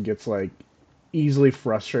like easily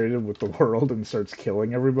frustrated with the world and starts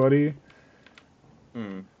killing everybody.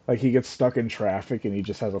 Hmm. Like he gets stuck in traffic and he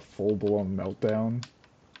just has a full-blown meltdown,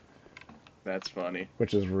 That's funny.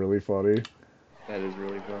 which is really funny. That is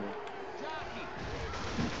really funny.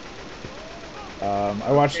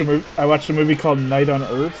 I watched a movie called Night on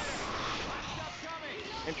Earth,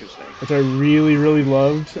 Interesting. which I really, really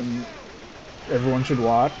loved, and everyone should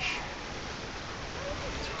watch.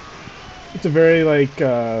 It's a very like.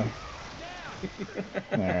 All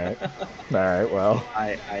right, well,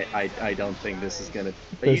 I don't think this is gonna.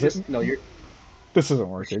 this isn't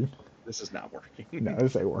working. This is not working. No,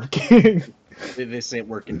 this ain't working. This ain't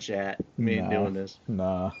working, chat. We ain't Nah, doing this.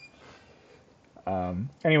 nah.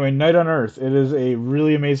 Anyway, Night on Earth. It is a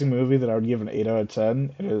really amazing movie that I would give an 8 out of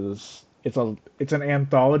 10. It's an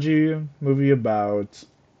anthology movie about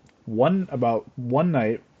one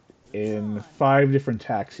night in 5 different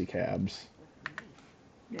taxi cabs.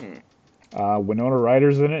 Hmm. Winona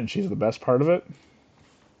Ryder's in it, and she's the best part of it.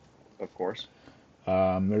 Of course.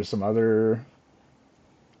 There's some other.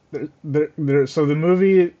 So the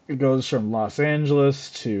movie goes from Los Angeles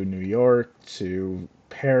to New York to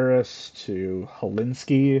Paris to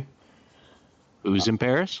Helsinki. Who's in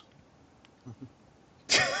Paris?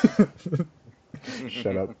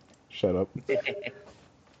 Shut up. Shut up.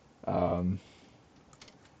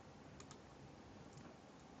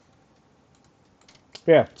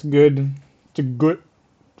 Yeah, it's good. It's a good.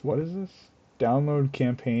 What is this? Download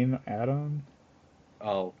campaign add-on?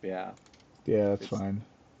 Oh yeah. Yeah, that's It's- fine.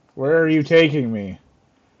 Where are you taking me?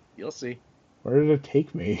 You'll see. Where did it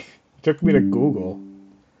take me? It took me to Google.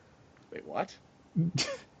 Wait, what?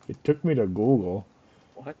 It took me to Google.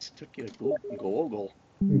 What took you to Google?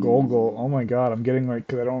 Google. Oh my God, I'm getting like,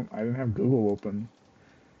 cause I didn't have Google open.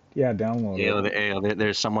 Yeah, download it.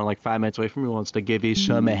 There's someone like 5 minutes away from you who wants to give you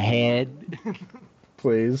some head.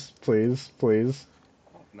 Please, please, please.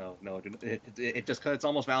 No, it just because it's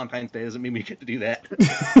almost Valentine's Day doesn't mean we get to do that.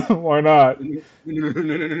 Why not?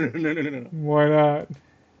 No. Why not?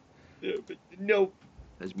 Nope.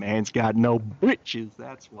 This man's got no britches.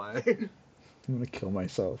 That's why. I'm gonna kill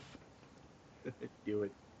myself. Do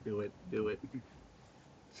it.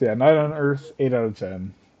 So yeah, Night on Earth, 8 out of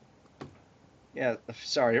 10. Yeah,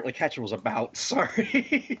 sorry, I didn't really catch what it was about.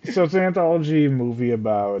 Sorry. So it's an anthology movie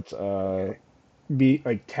about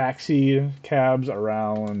taxi cabs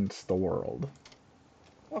around the world.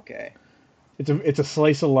 Okay. It's a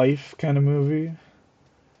slice of life kind of movie.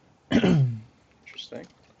 Interesting.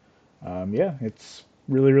 Yeah, it's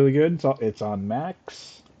really, really good. It's on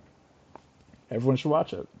Max. Everyone should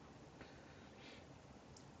watch it.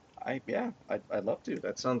 I'd love to.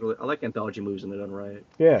 That sounds really. I like anthology movies when they're done right.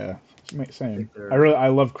 Yeah, same. I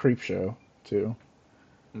love Creepshow too.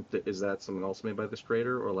 Is that something else made by this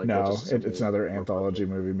creator, or like No, that's just it's another anthology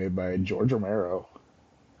movie made by George Romero.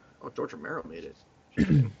 Oh, George Romero made it.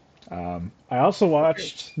 Interesting. I also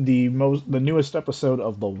watched the newest episode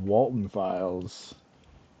of The Walton Files.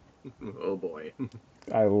 Oh boy.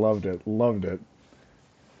 I loved it. Loved it.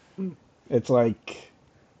 It's like,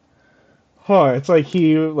 it's like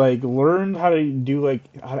he like learned how to do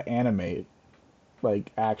how to animate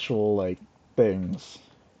actual things.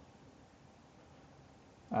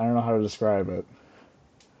 I don't know how to describe it.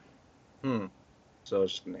 So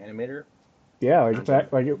it's just an animator. Yeah,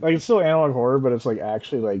 it's still analog horror, but it's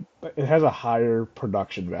actually it has a higher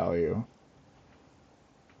production value.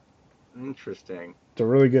 Interesting. It's a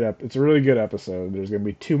really good it's a really good episode. There's gonna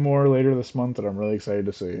be 2 more later this month that I'm really excited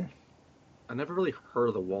to see. I never really heard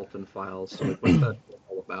of the Walton Files. So what's that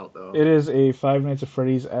all about, though? It is a Five Nights at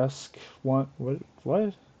Freddy's-esque one. What?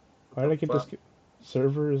 Why did I get this?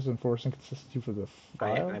 Server is enforcing consistency for the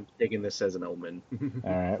file. I'm taking this as an omen.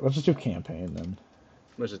 All right, let's just do campaign then.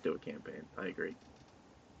 Let's just do a campaign. I agree.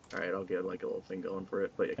 All right, I'll get like a little thing going for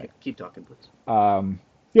it. But yeah, keep talking, please.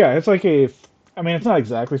 Yeah, it's like a. I mean, it's not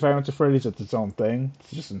exactly Five Nights at Freddy's. It's its own thing.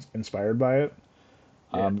 It's just inspired by it.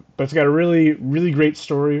 Yeah. But it's got a really, really great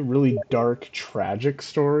story. Really dark, tragic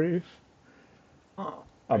story Oh,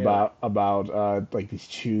 really? about like these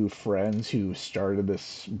two friends who started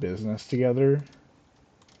this business together.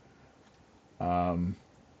 Um,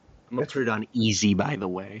 I'm gonna put it on easy, by the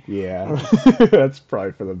way. yeah, that's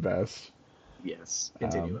probably for the best. Yes.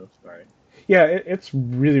 Continue. Sorry. Yeah, it's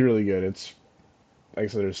really, really good. It's like I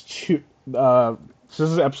said, there's two. So this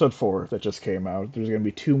is episode 4 that just came out. There's gonna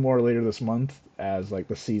be 2 more later this month as like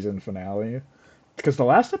the season finale, because the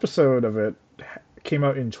last episode of it came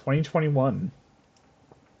out in 2021.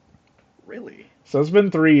 Really? So it's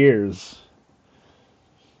been 3 years.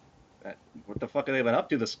 What the fuck have they been up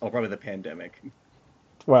to this? Oh, probably the pandemic.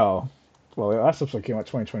 Well, the last episode came out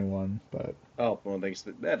 2021, but Oh, well, they've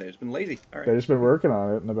been lazy. All they've right. just been working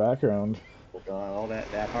on it in the background. All that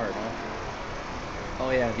hard, huh? Oh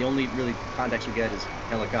yeah, the only really context we get is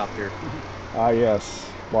helicopter. Ah, yes,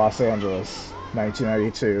 Los Angeles,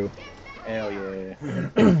 1992. Hell yeah.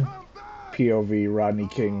 POV Rodney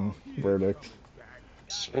King verdict.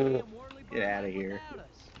 Get out of here.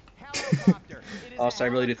 Also, I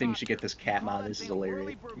really do think you should get this cat mod. This is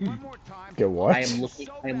hilarious. Get what? I am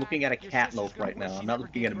looking at a cat loaf right now. I'm not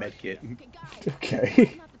looking at a med kit.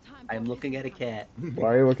 Okay. I am looking at a cat.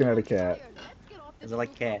 Why are you looking at a cat? Because I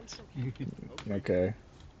like cats. Okay.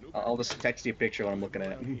 I'll just text you a picture of what I'm looking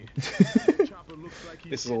at.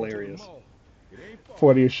 This is hilarious.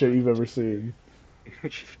 Funniest shit you've ever seen.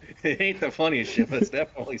 It ain't the funniest shit, but it's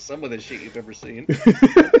definitely some of the shit you've ever seen.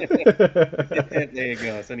 There you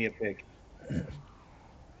go. Send you a pic.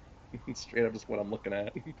 Straight up just what I'm looking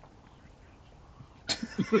at.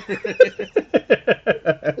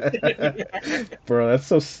 Bro, that's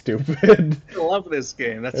so stupid. I love this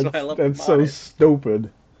game. That's why I love That's so it. stupid.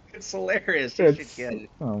 It's hilarious. You should get it.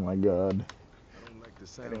 Oh my god.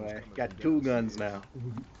 Anyway, got 2 guns now.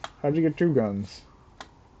 How'd you get 2 guns?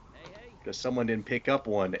 Because someone didn't pick up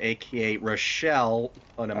one, aka Rochelle.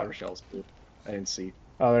 Oh, no, not Rochelle's cool. I didn't see.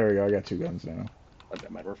 Oh, there we go. I got 2 guns now. Oh,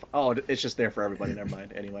 never mind. Oh, it's just there for everybody. Never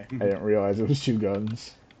mind. Anyway. I didn't realize it was 2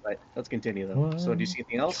 guns. Right, let's continue though. So, do you see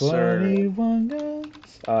anything else? Or... 21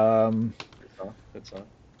 guns. Good song.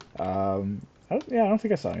 I don't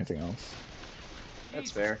think I saw anything else. That's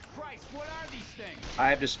fair.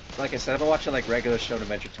 I've just, like I said, I've been watching like regular show and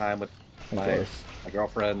Adventure Time with Of my course.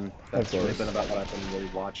 girlfriend. That's really course. been about what I've been really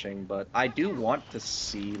watching. But I do want to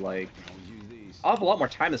see like, I'll have a lot more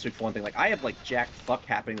time this week for one thing. Like I have like jack fuck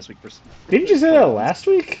happening this week for. Didn't you say that last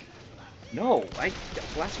week? No,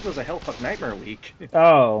 last week was a hellfuck nightmare week.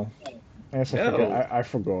 Oh. I guess No. I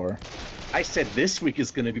forgot. I said this week is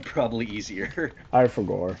gonna be probably easier. I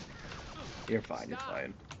forgot. You're fine. You're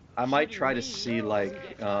fine. I might try to see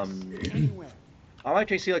like I might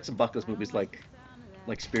try to see like some Buckless movies like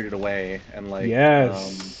Spirited Away and like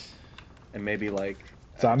Yes. and maybe like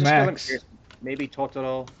It's on just 'cause I'm Max. curious, maybe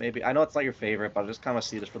Totoro, maybe I know it's not your favorite, but I just kind of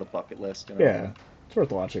see this for the bucket list. You know? Yeah. It's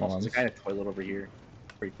worth watching Also, once. it's a kind of toilet over here.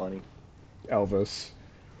 Pretty funny, Elvis.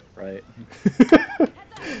 right?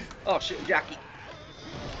 Oh shit, Jackie.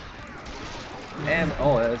 And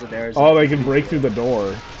there's Oh, they can break through the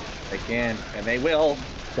door. They can, and they will.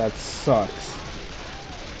 That sucks.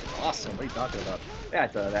 Awesome. What are you talking about?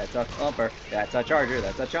 That's a thumper. That's a charger.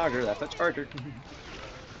 That's a charger. That's a charger.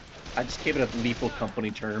 I just gave it a Lethal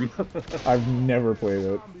Company term. I've never played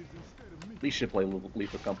it. We should play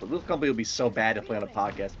Lethal Company. Lethal Company would be so bad to play on a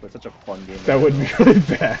podcast, but it's such a fun game. That would be really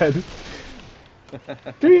bad.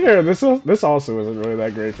 To be fair, this also isn't really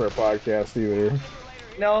that great for a podcast either.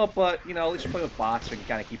 No, but you know, at least we're playing with bots, so we can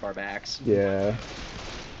kind of keep our backs. Yeah.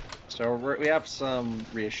 So we have some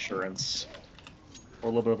reassurance, or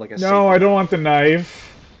a little bit of like a. No, I don't want the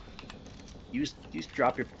knife. You just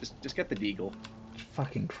drop your. Just get the deagle.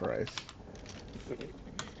 Fucking Christ.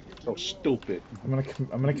 So stupid. I'm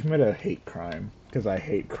gonna commit a hate crime because I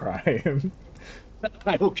hate crime.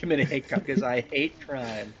 I will commit a hate crime because I hate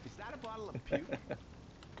crime. Is that a bottle of puke?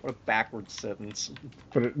 What a backwards sentence.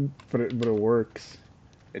 but it works.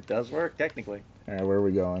 It does work technically. All right, where are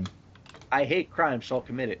we going? I hate crime, so I'll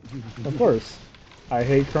commit it. Of course, I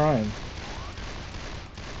hate crime.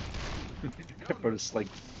 But it's like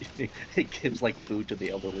it gives like food to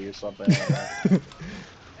the elderly or something.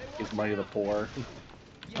 Gives money to the poor.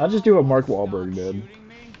 I'll just do what Mark Wahlberg did.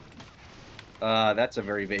 That's a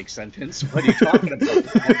very vague sentence. What are you talking about?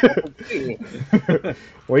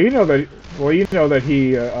 Well, you know that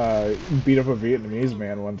he beat up a Vietnamese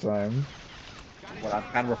man one time. What I'm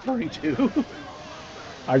kind of referring to.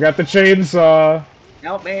 I got the chainsaw.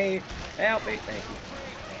 Help me! Help me! Thank you.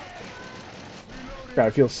 God,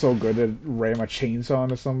 it feels so good to ram a chainsaw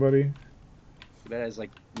into somebody. That has like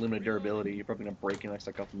limited durability. You're probably gonna break in the next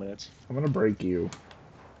couple minutes. I'm gonna break you.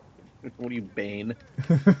 What are you, Bane?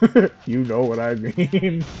 You know what I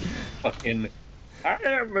mean. Fucking. I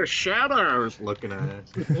am the shadows looking at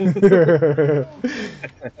it.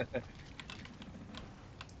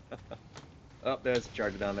 Oh, there's a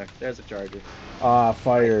charger down there. There's a charger. Ah,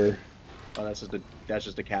 fire. Oh, that's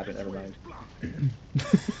just a cabinet. Never mind.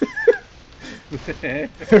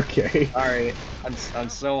 Okay. Sorry, I'm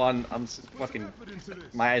fucking.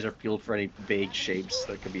 My eyes are peeled for any vague shapes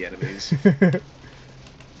that could be enemies.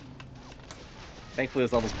 Thankfully,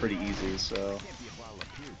 this level's pretty easy, so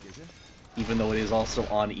even though it is also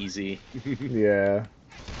on easy. Yeah.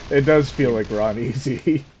 It does feel like we're on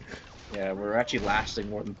easy. Yeah, we're actually lasting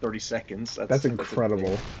more than 30 seconds. That's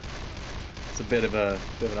incredible. It's a bit of an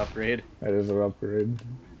upgrade. That is an upgrade.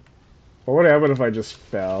 What would happen if I just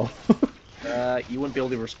fell? You wouldn't be able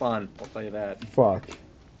to respawn. I'll tell you that. Fuck.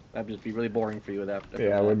 That'd just be really boring for you. Yeah,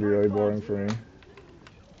 it would be really boring for me.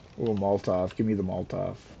 Ooh, Molotov. Give me the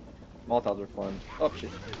Molotov. Molotovs are fun. Oh shit!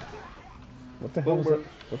 What the hell is that?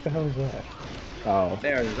 What the hell is that? Oh.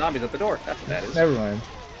 There, the zombies at the door. That's what that is. Never mind.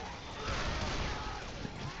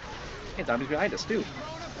 Hey, zombies behind us too.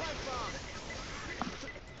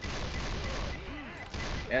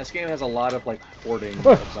 Yeah, this game has a lot of like porting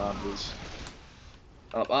of zombies.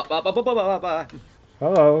 Up.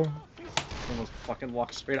 Hello. Almost fucking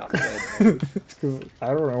walked straight out the bed. It's 'cause I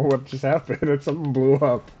don't know what just happened. It's something blew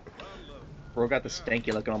up. Bro got the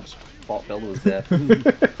stanky like almost fell to his death.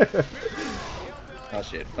 Oh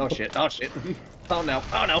shit! Oh shit! Oh shit! Oh no!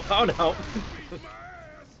 Oh no! Oh no!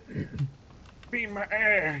 Beat my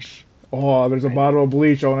ass! Oh, there's a bottle of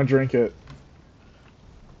bleach. I want to drink it.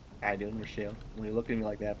 How you doing, Rochelle? What are you looking at me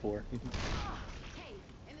like that for?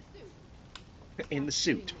 In the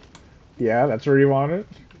suit. Yeah, that's where you want it.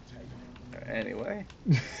 Anyway.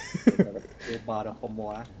 Bottle for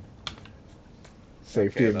more.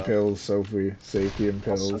 Safety Okay, and pills, Sophie. Safety and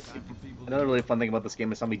pills. Also, another really fun thing about this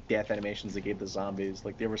game is how many death animations they gave the zombies.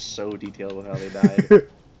 Like, they were so detailed with how they died.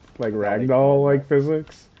 Like ragdoll like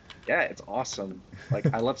physics. Yeah, it's awesome.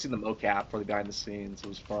 Like, I love seeing the mocap for the behind the scenes. It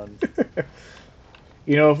was fun.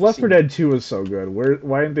 You know, if Left 4 Dead 2 was so good,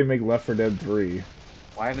 why didn't they make Left 4 Dead 3?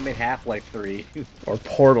 Why haven't they made Half-Life 3? Or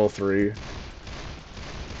Portal 3?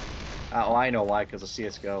 Oh, I know why, because of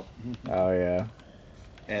CSGO. Oh, yeah.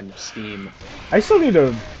 And Steam. I still need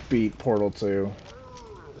to beat Portal 2.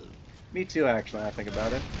 Me too, actually, when I think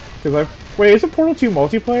about it. Wait, isn't Portal 2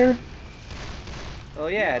 multiplayer? Oh,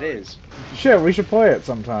 yeah, it is. Shit, we should play it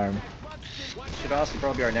sometime. Should also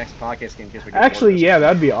probably be our next podcast game in case we get Actually, bored of this. yeah,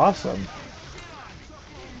 that'd be awesome.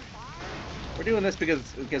 We're doing this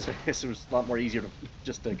because I guess it was a lot more easier to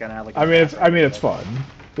just to kind of have like. I mean, it's fun.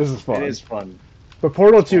 This is fun. It is fun. But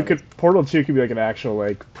Portal 2 could be like an actual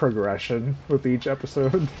like progression with each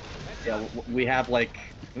episode. Yeah, we have like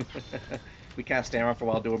we kind of stand around for a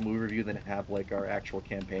while, do a movie review, then have like our actual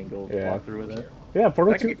campaign go walk through with it. Yeah,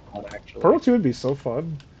 Portal That could 2. be fun, actually. Portal 2 would be so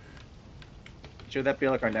fun. Should that be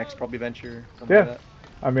like our next probably venture? Something like that?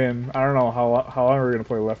 I mean, I don't know how long we're gonna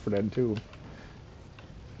play Left 4 Dead 2.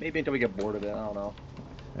 Maybe until we get bored of it. I don't know.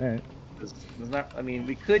 Alright. There's not. I mean,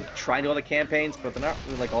 we could try and do all the campaigns, but they're not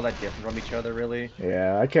really like all that different from each other, really.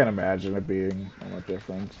 Yeah, I can't imagine it being all that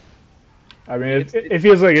different. I mean, it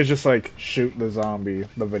feels like it's just like shoot the zombie,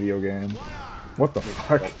 the video game. What the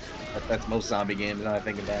fuck? That's most zombie games. Now I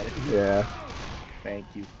think about it. Yeah. Thank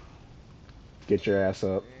you. Get your ass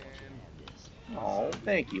up. Oh,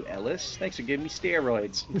 thank you, Ellis. Thanks for giving me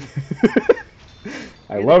steroids.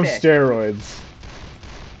 I love steroids.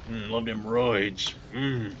 Love them roids.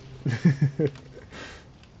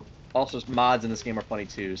 Also, mods in this game are funny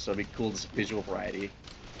too, so it'd be cool to see visual variety.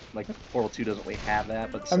 Like Portal 2 doesn't really have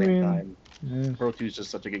that, but at the same time, Portal 2 is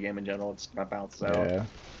just such a good game in general. It's kind of balances out. Yeah.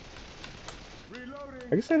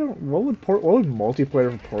 I guess I don't. What would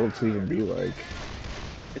multiplayer for Portal 2 even be like?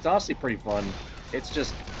 It's honestly pretty fun. It's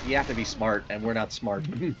just you have to be smart, and we're not smart.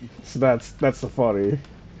 So that's the funny.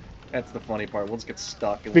 That's the funny part. We'll just get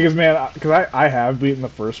stuck. Because I have beaten the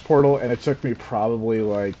first Portal, and it took me probably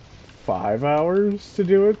like 5 hours to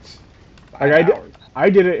do it. Like I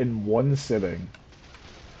did it in one sitting.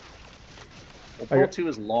 Well, Portal 2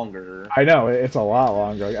 is longer. I know it's a lot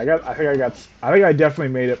longer. I think I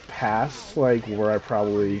definitely made it past like where I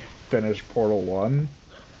probably finished Portal 1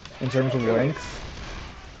 in terms of length.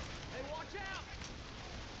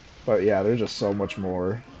 But yeah, there's just so much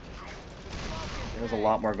more. There's a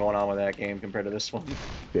lot more going on with that game compared to this one.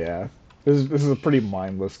 Yeah, this is a pretty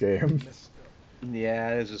mindless game. Yeah,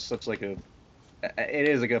 it's just such like a It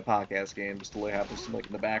is a good podcast game, just the way it happens to like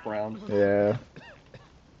in the background. Yeah.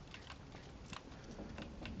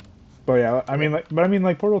 But yeah, I mean,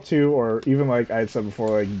 like Portal 2, or even like I had said before,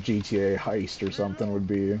 like GTA Heist or something would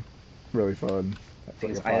be really fun.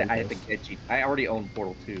 That's like a I have to podcast. get I already own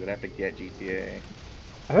Portal 2, but I have to get GTA.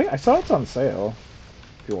 I think I saw it's on sale.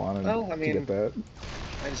 If you wanted Well, I to get mean, that.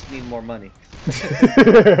 I just need more money.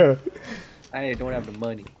 I don't have the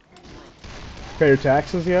money. Pay your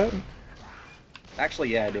taxes yet? Actually,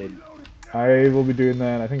 yeah, I did. I will be doing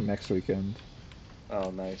that. I think next weekend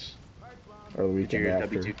Oh, nice. or the Did you weekend get your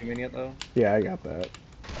after. W2 come in yet, though? Yeah, I got that.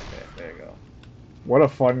 Okay, there you go. What a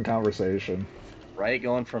fun conversation. Right,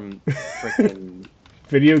 going from freaking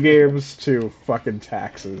Video games to fucking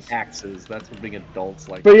taxes. taxes. That's what being adults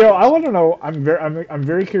like. But yo, I want to know. I'm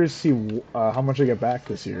very curious to see how much I get back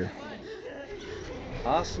this year.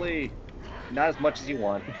 Honestly, not as much as you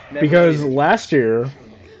want. Never Because really- last year,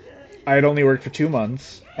 I had only worked for 2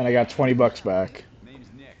 months and I got $20 back.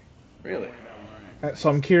 Really? So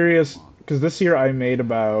I'm curious because this year I made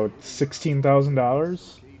about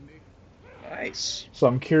 $16,000. Nice. So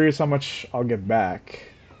I'm curious how much I'll get back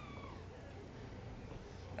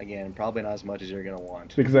Again, probably not as much as you're gonna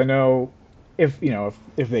want. because I know if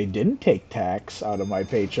they didn't take tax out of my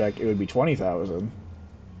paycheck, it would be 20,000.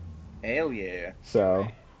 Hell yeah. So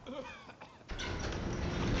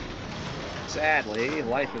Sadly,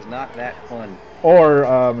 life is not that fun. or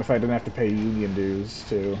if I didn't have to pay union dues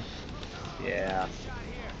too. Yeah.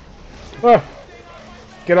 Ah,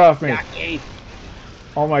 get off me! Yaki!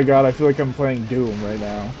 Oh my god, I feel like I'm playing Doom right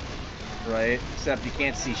now. Right? Except you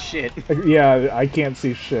can't see shit. Yeah, I can't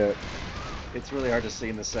see shit. It's really hard to see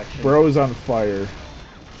in this section. Bro's on fire.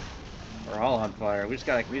 We're all on fire. We just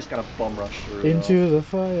gotta bum rush through. Into the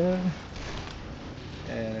fire.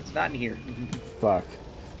 And it's not in here. Fuck.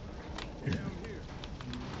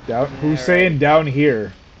 Down. Who's Alright. saying down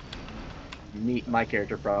here? My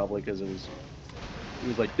character probably, because he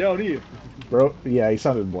was like down here. Bro, yeah, he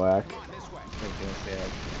sounded black. Okay,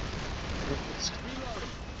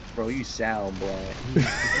 bro, you sound black.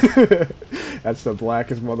 That's the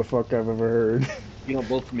blackest motherfucker I've ever heard. You know,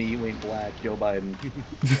 both me, you ain't black. Joe Biden.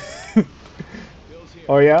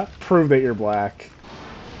 Oh yeah? Prove that you're black.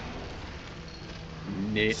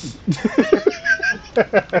 Nit.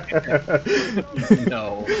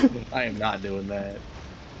 No, I am not doing that.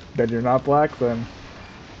 Then you're not black then.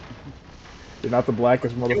 You're not the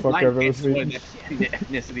blackest motherfucker I've ever seen.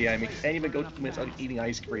 Ethnicity, I mean, can't even go 2 minutes without eating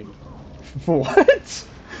ice cream. What?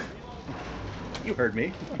 You heard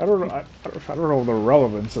me. I don't know. I don't know the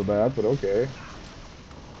relevance of that, but okay.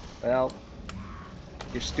 Well,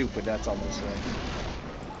 you're stupid. That's all I'm saying.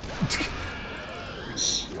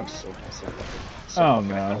 I'm so Oh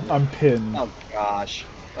no, I'm pinned. Oh gosh.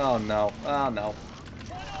 Oh no. Oh no.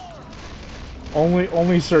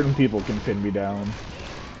 Only certain people can pin me down.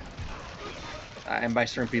 And by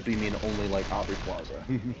certain people, you mean only like Aubrey Plaza.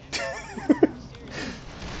 Is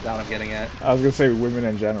that what I'm getting at? I was gonna say women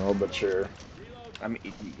in general, but sure. I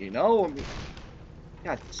mean, you know, I mean,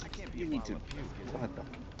 God, you need to. What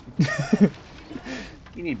the?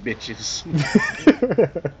 You need bitches.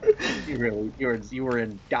 You were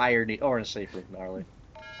in dire need, or in a safe room, gnarly.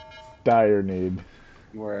 Dire need.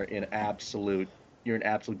 You're in absolute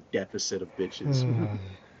deficit of bitches.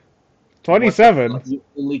 27, You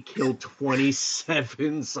only killed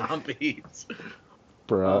 27 zombies.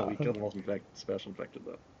 bruh. Oh, we killed the most special infected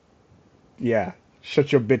though. Yeah,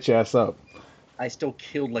 shut your bitch ass up. I still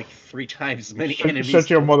killed like 3 times as many enemies.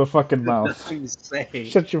 Shut your motherfucking mouth. Nothing to say.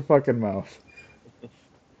 Shut your fucking mouth.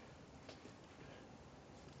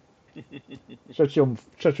 Shut your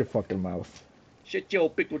fucking mouth. Shut your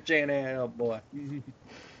pickle chain ass up, boy.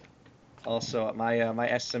 Also, my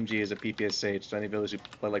SMG is a PPSH, so any of those who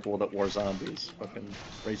play like World at War Zombies, fucking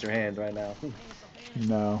raise your hand right now.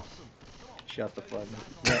 No. Shut the fuck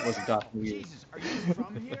up. That wasn't talking to you. Jesus, are you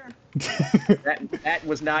from here? That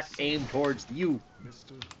was not aimed towards you.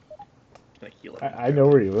 Can I heal it? I know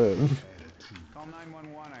where you live. Call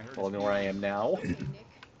 911. I heard. Well, I know where I am now.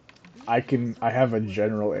 I have a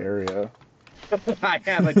general area. I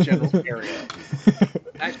have a general area.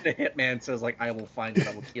 Actually, the hitman says like, I will find you,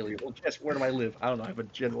 I will kill you. Well, guess where do I live? I don't know. I have a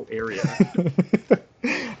general area.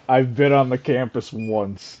 I've been on the campus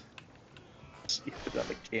once. You've been on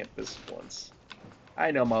the campus once.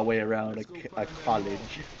 I know my way around a college.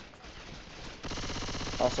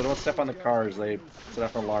 Also, don't step on the cars. They set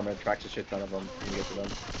off an alarm and attracts a shit ton of them when you get to them.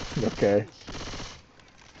 Okay.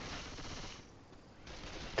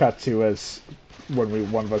 Cut to as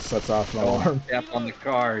when one of us sets off an Don't alarm. step on the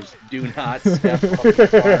cars. Do not step on the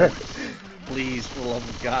cars. Please, for the love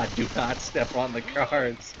of God, do not step on the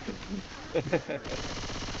cars.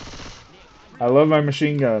 I love my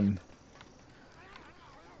machine gun.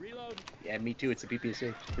 Yeah, me too. It's a PPSA.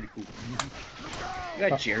 It's pretty cool. You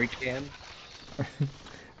got jerry can.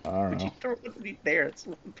 I don't Would you know. throw it there?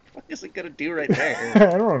 What the fuck is it gonna do right I there?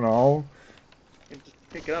 don't know. You just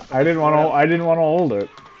pick it up. I And didn't throw want it to. out. I didn't want to hold it.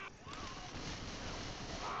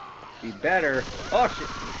 Be better. Oh shit!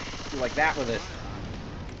 Do like that with it.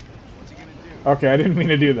 What's he gonna do? Okay, I didn't mean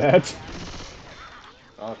to do that.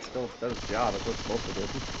 Oh, it still does its job. That's what it's supposed to do.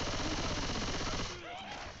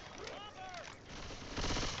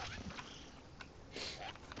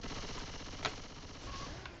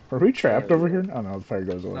 Are we trapped There over we here? go. Oh no, the fire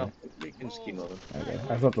goes away. No, we can just keep moving. Okay,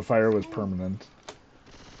 I thought the fire was permanent.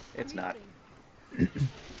 It's not.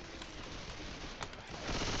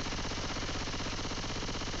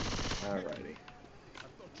 Alrighty.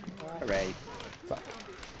 Alright. Fuck.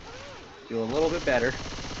 Do a little bit better.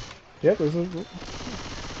 Yep, this is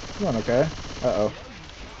going okay. Uh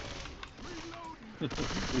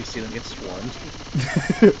We see them get swarmed.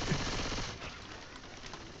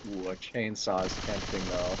 Ooh, a chainsaw is tempting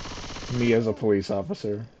though. oh. Me as a police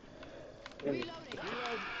officer.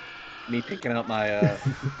 Me picking out my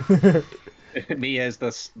me as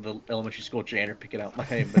the elementary school janitor picking out my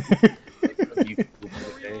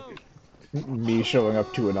Me showing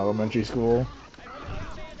up to an elementary school.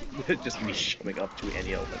 just me showing up to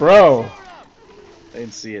any elementary. Bro! I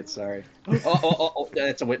didn't see it. Sorry. Oh!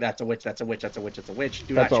 That's a witch. That's a witch. That's a witch. That's a witch. That's a witch.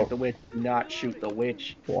 Do not That's shoot all. the witch. Do not shoot the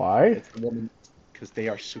witch. Why? It's the woman, because they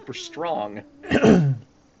are super strong,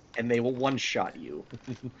 and they will one-shot you.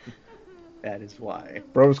 That is why.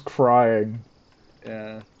 Bro's crying.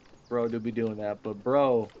 Bro do be doing that, but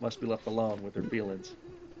bro must be left alone with her feelings.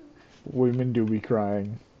 Women do be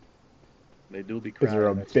crying. They do be Because crying. they're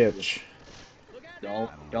a That's true. bitch.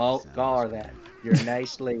 Don't call her that. You're a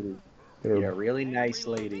nice lady. You're a They're, really nice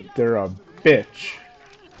lady. they're a bitch.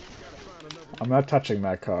 I'm not touching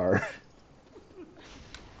that car.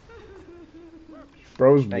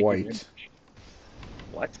 Bro's Thank you very white. much.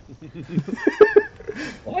 What?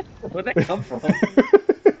 What? Where'd that come from?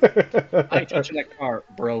 I ain't touching that car.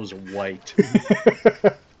 Bro's white.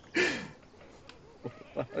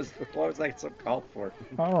 What was that so called for?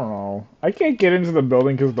 I don't know. I can't get into the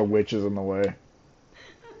building because the witch is in the way.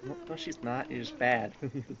 No, she's not. You're just bad.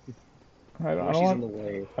 I Well, don't she's in want. the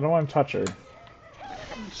way. I don't want to touch her.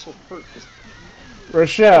 I'm so hurt.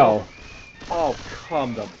 Rochelle. Oh,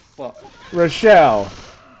 come the fuck. Rochelle.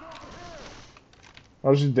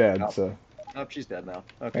 Oh, she's dead. Oh. So Oh, she's dead now.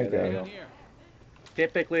 Okay, there you okay. go.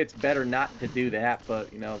 Typically, it's better not to do that,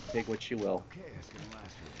 but, you know, take what you will. Okay, it's gonna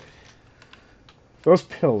last for a bit. Those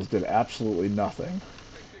pills did absolutely nothing.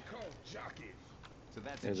 So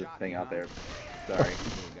that's There's a jockey, thing out huh? there. Sorry.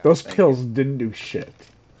 Those Thank pills didn't do shit.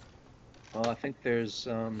 Well, I think there's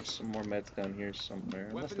some more meds down here somewhere.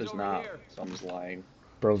 Unless Weapons there's over not. here. Someone's lying.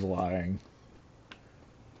 Bro's lying.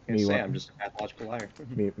 Can't Me say what? I'm just a pathological liar.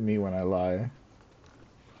 Me when I lie.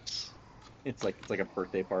 It's like a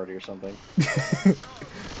birthday party or something.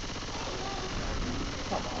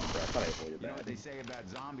 Come on, bro. I thought I avoided You know what that. they say about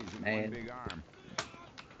zombies with Man. one big arm?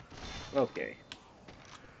 Okay.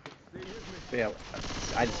 But yeah,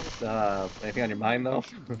 I just anything on your mind though?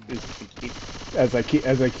 As I keep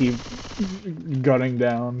gunning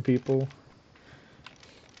down people.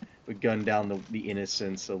 We gun down the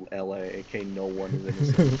innocence of LA, aka no one is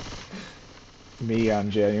innocent. Me on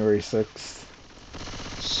January 6th,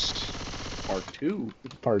 Part 2.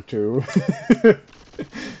 part 2.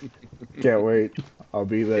 Can't wait. I'll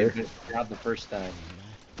be there. Did the job the first time.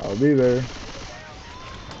 I'll be there.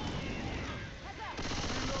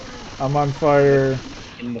 I'm on fire.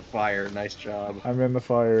 In the fire, nice job. I'm in the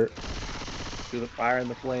fire. Through the fire and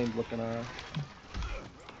the flames, looking on.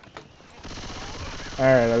 All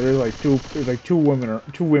right, there's like two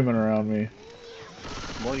women around me.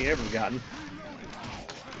 More than you ever gotten.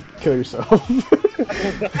 Kill yourself.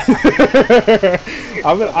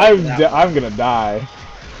 I'm gonna die.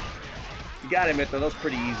 You got to admit though, that was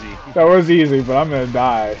pretty easy. That was easy, but I'm gonna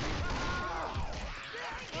die.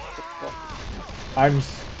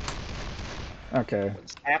 Okay.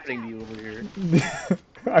 What's happening to you over here?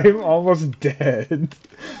 I'm almost dead.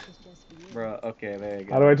 Bruh, okay, there you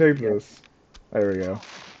go. How do I take this? There we go.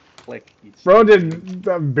 Click. Bro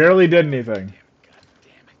barely did anything.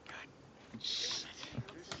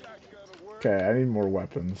 Okay, I need more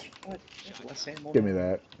weapons. What? Less ammo? Give me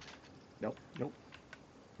that. Nope, nope.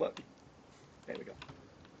 What? There we go.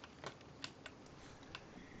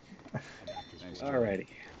 Alrighty.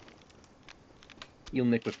 You'll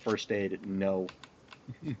nick with first aid. No.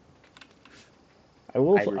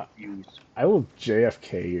 I refuse. I will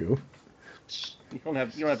JFK you. You don't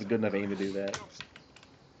have a good enough aim to do that.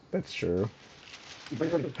 That's true.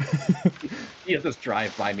 You have just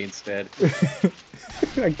drive by me instead.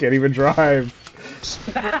 I can't even drive.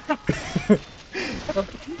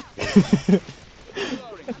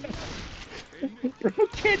 Bro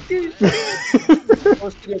can't do shit.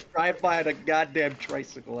 Supposed to go drive by on a goddamn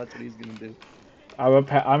tricycle. That's what he's gonna do.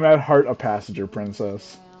 I'm at heart a passenger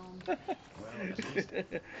princess.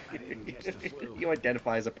 You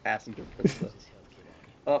identify as a passenger princess.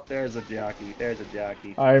 Oh, there's a jockey. There's a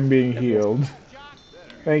jockey. I'm being healed.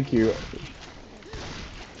 Thank you.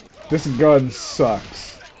 This gun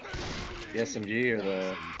sucks. The SMG or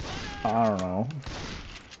the I don't know.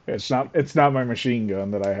 It's not my machine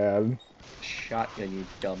gun that I had. shotgun, you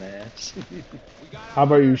dumbass. How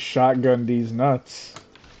about you shotgun these nuts?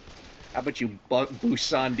 How about you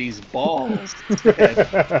Busan these balls?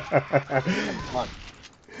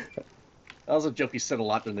 That was a joke he said a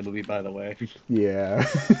lot in the movie, by the way. Yeah.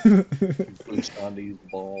 Busan these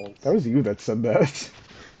balls. That was you that said that.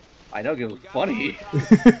 I know, it was funny.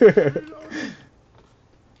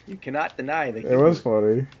 You cannot deny that. It was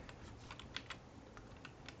funny.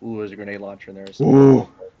 Ooh, there's a grenade launcher in there. Ooh.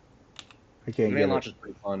 I can't Grenade get launcher's it.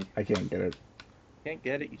 pretty fun. I can't get it. Can't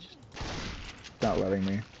get it. You just It's not letting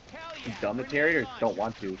me. dumb the Terry or don't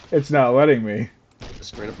want to. It's not letting me.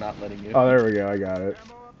 Just straight up not letting you. Oh, there we go. I got it.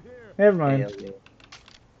 Never mind. Alien.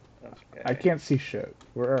 Okay. I can't see shit.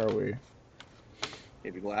 Where are we? You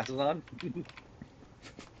have your glasses on?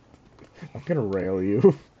 I'm gonna rail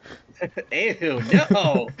you. Ew,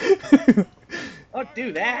 no! Don't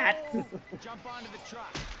do that! Jump onto the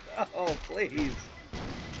truck. Oh, please.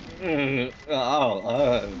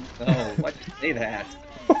 Oh, why'd you say that?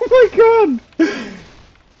 Oh my god!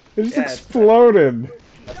 It just Yeah, exploded.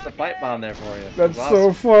 That's the pipe bomb there for you. That's It's so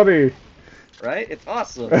awesome, funny. right? It's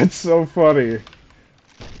awesome. That's so funny.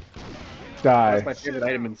 That's my Die. favorite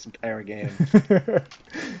item in this entire game.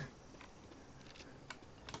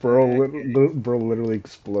 Bro literally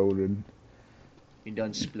exploded. He done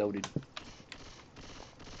exploded.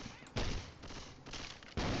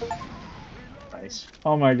 Nice.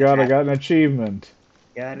 Oh my god, I got an achievement.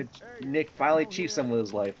 Yeah, Nick finally achieved something with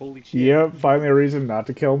his life. Holy shit. Yep, finally a reason not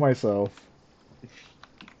to kill myself.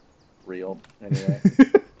 Real. Anyway.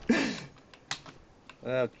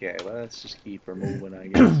 Okay, well, let's just keep her moving, I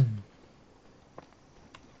guess.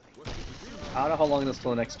 I don't know how long it is till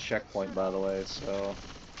the next checkpoint, by the way, so...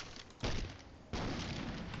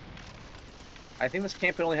 I think this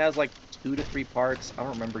campaign only has like 2 to 3 parts. I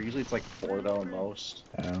don't remember. Usually it's like 4 though, at most.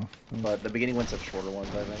 Oh. But the beginning ones have shorter ones,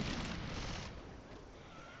 I think.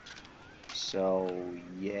 So,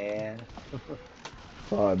 yeah.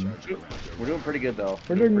 Fun. We're doing pretty good, though.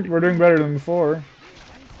 We're doing better than before.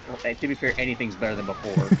 Well, and to be fair, anything's better than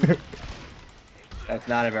before. That's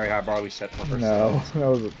not a very high bar we set for ourselves.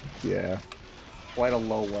 No, that was yeah. Quite a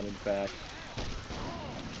low one, in fact.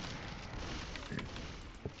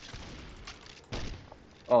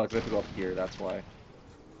 Oh, it's going to go up here, that's why.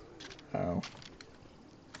 Oh.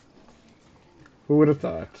 Who would have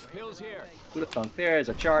thought? Pills here. Who'd have thunk? There's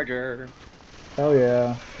a charger. Hell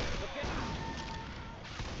yeah.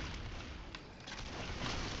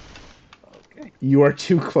 Okay. You are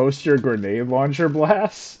too close to your grenade launcher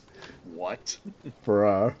blast? What?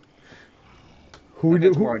 Bruh. Who,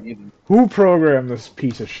 Who programmed this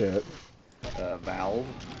piece of shit? Valve.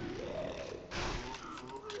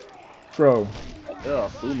 Bro.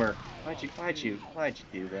 Ugh, boomer. Why'd you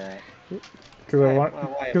do that?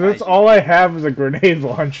 Because that's all I have is a grenade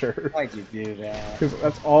launcher. Why'd you do that? Because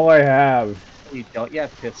that's all I have. You don't. You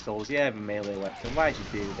have pistols. You have a melee weapon. Why'd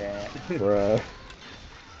you do that? Bruh.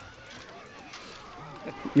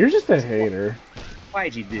 You're just a hater.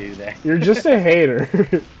 Why'd you do that? You're just a hater.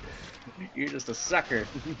 You're just a sucker.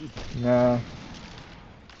 No.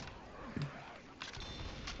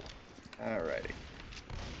 Alrighty.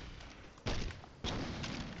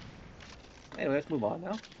 Anyway, let's move on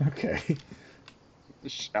now. Okay.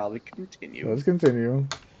 Shall we continue? Let's continue.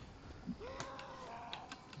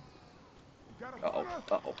 Uh-oh,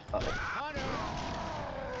 uh-oh, uh-oh.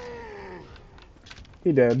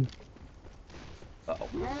 He dead. Uh-oh.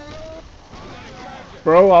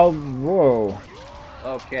 Bro, whoa.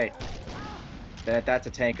 Okay. That's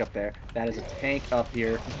a tank up there. That is a tank up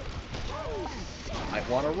here. Might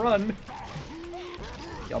want to run.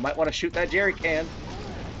 Y'all might want to shoot that jerry can.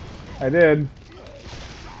 I did.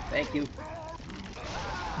 Thank you.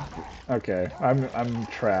 Okay, I'm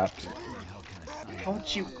trapped.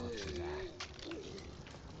 Don't you...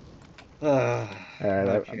 Alright,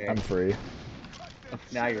 okay. I'm free.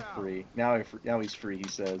 Now you're free. Now he's free, he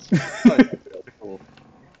says. Cool.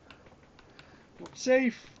 We're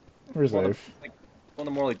safe. We're safe. One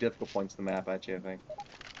of the more like difficult points of the map, actually, I think.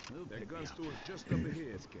 That gun store is just up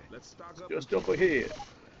ahead. Let's stock up. Just up ahead.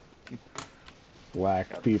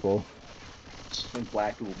 Black people. And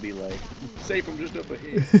black will be like, safe from just up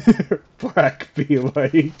ahead. Black be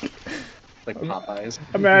like. Like Popeyes.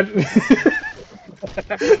 Imagine.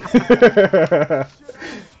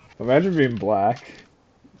 Imagine being black.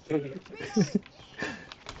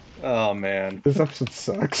 Oh man, This episode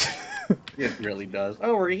sucks. it really does.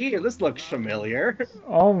 Oh, we're here. This looks familiar.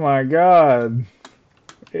 Oh my god.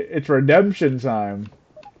 It's redemption time.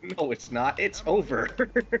 No, it's not. It's over.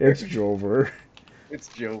 It's Jover. It's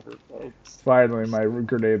Jover, folks. Finally, my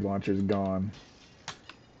grenade launcher's gone.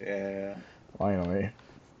 Yeah. Finally.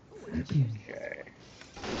 Okay.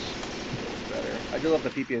 Better. I do love the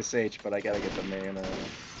PPSH, but I gotta get the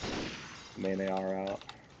main AR out.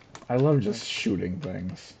 I love just shooting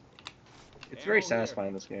things. It's very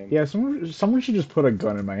satisfying, this game. Yeah, someone should just put a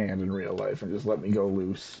gun in my hand in real life and just let me go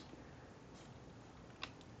loose.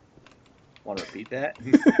 Want to repeat that?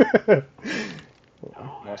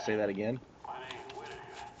 Want to say that again?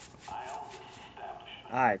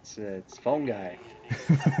 Ah, it's phone guy.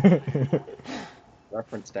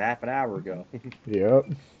 Reference to half an hour ago. Yep.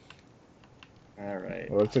 All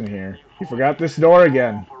right. What's in here? You forgot this door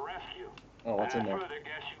again. Oh, what's in there?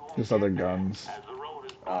 Just other guns.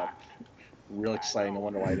 Real exciting. No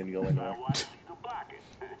wonder why I didn't go in there.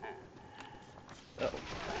 Uh-oh.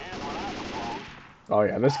 Oh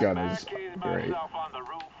yeah, this gun is great.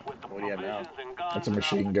 What do you have now? That's a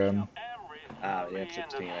machine gun. Ah, the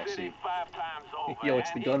M16, I see. Yo,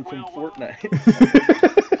 it's the gun from Fortnite.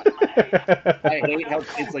 I hate how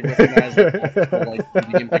kids like recognize like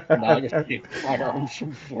medium pornography firearms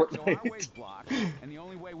from Fortnite.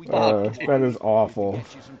 That is awful.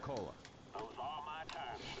 Get you some cola.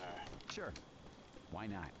 Sure. Why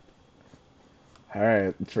not?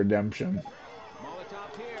 Alright, it's redemption.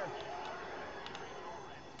 Molotov here.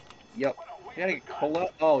 Yep. I gotta get cola?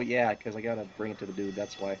 Oh, yeah, because I gotta bring it to the dude,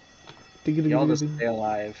 that's why. Y'all just stay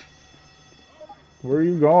alive. Where are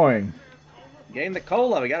you going? Getting the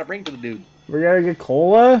cola, we gotta bring it to the dude. We gotta get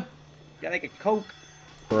cola? Gotta get Coke.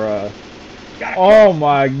 Bruh. Got a Oh Coke.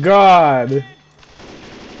 my god!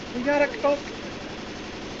 We got a Coke.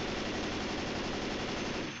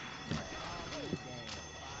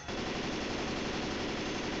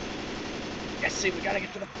 Yes, see, we gotta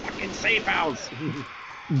get to the fucking safe house.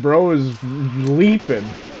 Bro is leaping.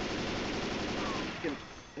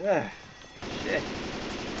 Ugh, shit.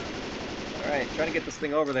 Alright, trying to get this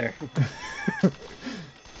thing over there.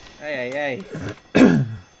 Hey.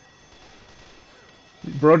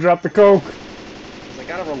 Bro dropped the coke. 'Cause I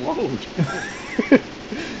gotta reload.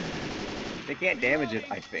 They can't damage it,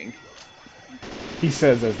 I think. He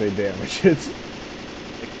says as they damage it.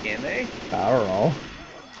 Like, can they? I don't know.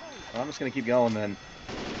 Well, I'm just gonna keep going then.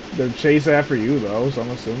 They're chase after you though, so I'm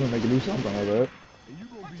assuming they can do something with it.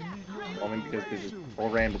 Only because there's a full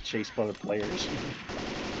random to chase other players.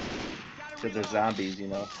 Because they're zombies, you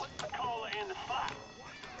know.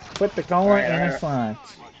 Put the cola Alright, in alright. a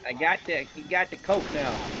slot. You got the Coke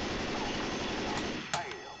now.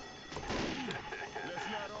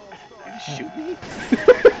 Did you shoot me?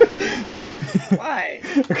 Why?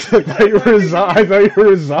 I thought you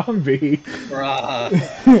were a zombie. Bruh.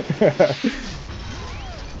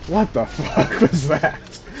 What the fuck was that?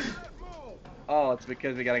 Oh, it's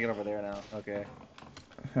because we gotta get over there now. Okay.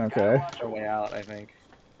 Okay. Our way out, I think.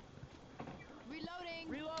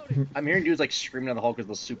 Reloading. I'm hearing dudes like screaming at the Hulk because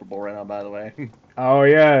the Super Bowl right now, by the way. Oh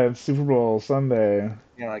yeah, it's Super Bowl Sunday.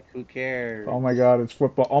 Yeah, like, who cares? Oh my god, it's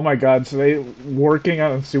football. Oh my god, so they working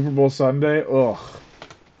on Super Bowl Sunday? Ugh.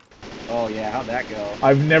 Oh, yeah, how'd that go?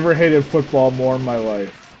 I've never hated football more in my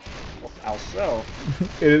life. How so?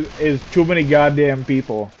 It is too many goddamn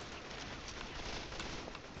people.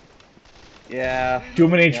 Yeah. Too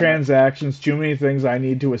many Yeah. transactions, too many things I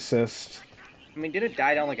need to assist. I mean, did it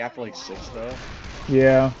die down like after like 6 though?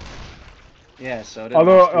 Yeah. Yeah, so it didn't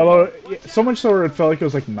Although, last too long. yeah, so much so it felt like it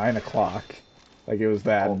was like 9 o'clock. Like it was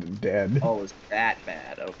that dead. Oh, it was that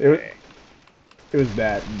bad. Okay. It was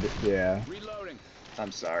that, yeah. Reloading.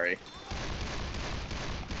 I'm sorry.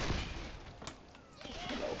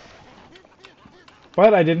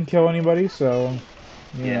 But I didn't kill anybody, so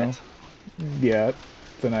you Yet. know. Yet.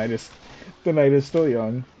 The night is still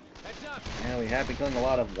young. Heads up. Yeah, we have been killing a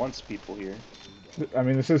lot of once people here. I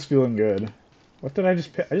mean, this is feeling good. What did I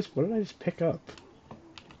just pick? What did I just pick up?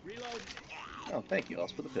 Reload. Oh, thank you.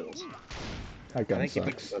 That's for the pills. That I gun think you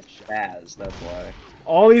picked sucks. up Chaz, that's why.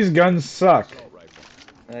 All these guns suck.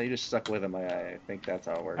 You just stuck with him. I think that's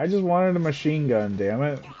how it works. I just wanted a machine gun, damn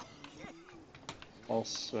it.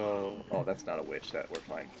 Also, oh, that's not a witch. That we're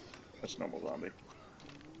fine. That's normal zombie.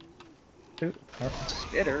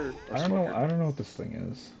 Spitter. Or I don't know. smoker. I don't know what this thing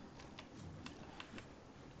is.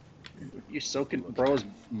 You're so bro is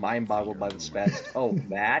mind boggled by the spats. Oh,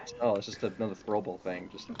 that? Oh, it's just another throwable thing.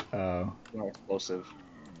 Just Oh, more explosive.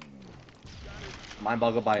 Mind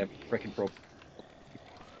boggled by a freaking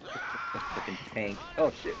freaking tank.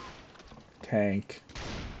 Oh shit. tank.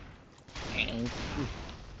 Tank.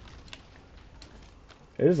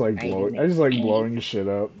 It is like blowing. I just like blowing shit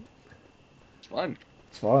up. It's fun.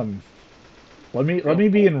 It's fun. Let me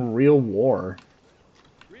be in real war.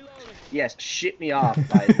 Reloading. Yes, shit me off.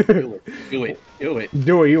 Do it. Do it. Do it.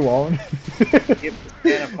 Do it, you won't. Give this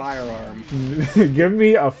man a firearm. Give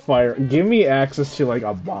me a fire. Give me access to like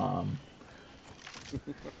a bomb.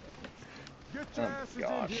 Get your Oh, asses in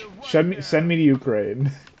gosh. here right now. Send me to Ukraine.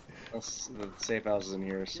 The safe house is in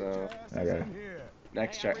here, Get so your asses Okay. in here.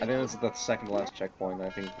 next check. I think this is the second to last checkpoint. I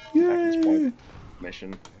think after this Yay! point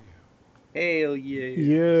mission. Hell yeah.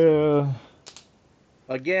 Yeah.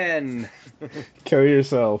 Again. Kill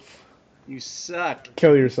yourself. You suck.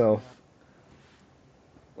 Kill yourself.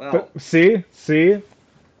 Well, But see?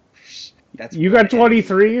 that's You one got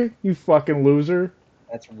 23? enemy. You fucking loser.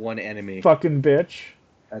 That's one enemy. Fucking bitch.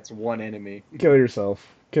 That's one enemy. Kill yourself.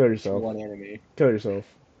 Kill That's yourself. one enemy. Kill yourself.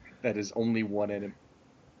 That is only one enemy.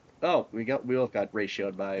 Oh, we both got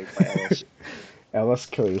ratioed by Alice. Alice,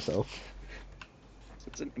 kill yourself.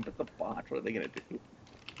 But the bot, what are they gonna do?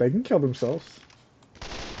 They can kill themselves.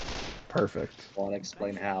 Perfect. Want to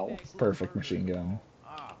explain how? Perfect machine gun.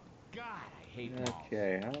 Oh, God, I hate malls.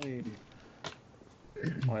 Okay, how do we...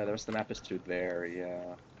 Oh yeah, the rest of the map is through there, yeah.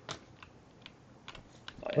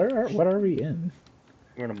 Oh, yeah. What are we in?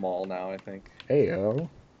 We're in a mall now, I think. Ayo.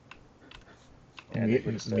 Yeah, I me, think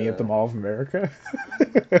we're just, me at the Mall of America?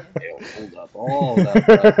 Hey, hold up, hold up.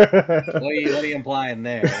 What are you implying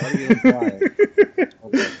there? What are you implying?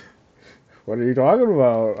 Hold up. What are you talking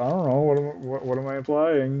about? I don't know. What am I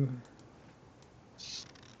implying?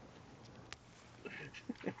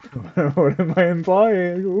 What am I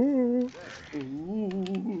implying? Ooh.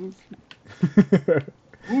 Ooh,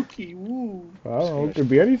 wookie woo. I don't know. It could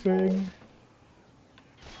be anything.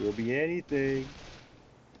 Could be anything.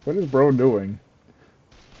 What is bro doing?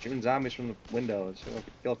 Shooting zombies from the window. So I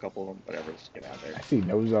could kill a couple of them. Whatever, just get out there. I see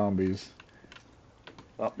no zombies.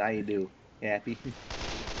 Oh, now you do. You happy?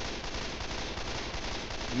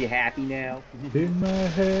 You happy now? In my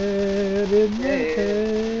head,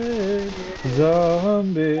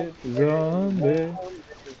 zombie, zombie.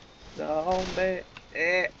 Zombie.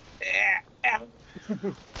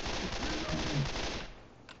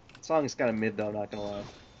 Song is kind of mid though, not gonna lie.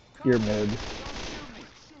 You're mid.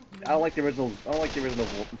 I don't like the original. I don't like the original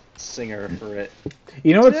singer for it.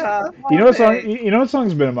 You know what song? You know what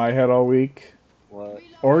song's been in my head all week? What?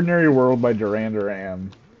 "Ordinary World" by Duran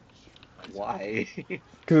Duran. Why?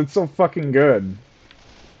 Because it's so fucking good.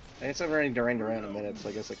 It's never running Duran Duran in a minute, so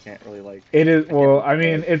I guess I can't really like. It is. Well, I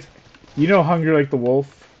mean, it's. You know, "Hungry Like the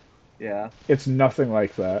Wolf." Yeah. It's nothing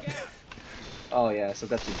like that. Oh yeah, so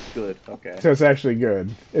that's good. Okay. So it's actually good.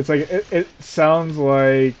 It's like it sounds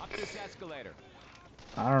like Up this escalator.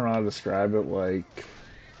 I don't know how to describe it. Like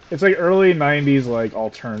it's like early '90s like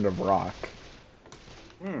alternative rock.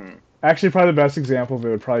 Hmm. Actually, probably the best example of it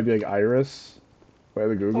would probably be like Iris by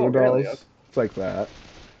the Goo Goo Oh, really? Dolls. It's like that.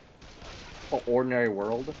 Oh, Ordinary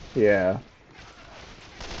World. Yeah,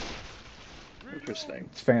 Interesting.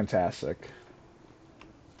 it's fantastic.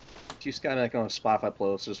 She's kind of like on a Spotify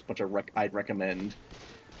playlist. There's a bunch of I'd recommend.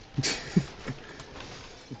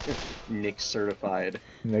 Nick certified.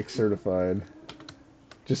 Nick certified.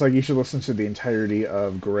 Just like you should listen to the entirety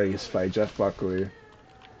of Grace by Jeff Buckley.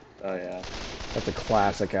 Oh yeah. That's a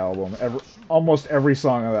classic album. Almost every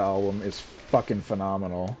song on the album is fucking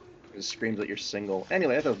phenomenal. It screams that you're single.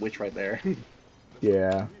 Anyway, that's a witch right there.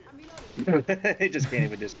 Yeah. It just can't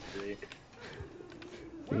even disagree.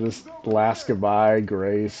 Just Last Goodbye,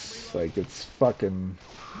 Grace, like it's fucking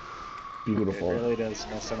beautiful. It really does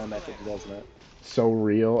smell cinematic, doesn't it? So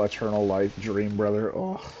Real, Eternal Life, Dream Brother.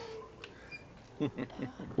 Oh,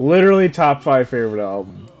 literally top 5 favorite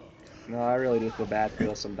album. No, I really do feel bad for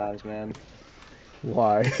you sometimes, man.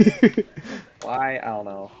 Why? Why? I don't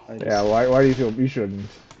know. Yeah, why do you feel you shouldn't?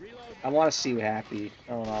 I want to see you happy.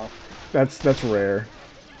 I don't know. That's rare.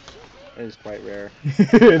 It is quite rare.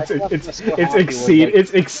 It's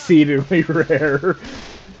exceedingly rare.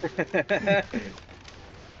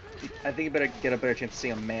 I think you better get a better chance of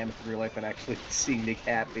seeing a man in real life than actually seeing Nick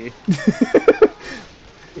happy.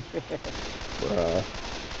 Bruh.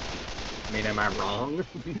 I mean, am I wrong?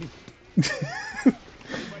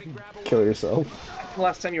 Kill yourself. The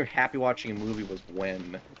last time you were happy watching a movie was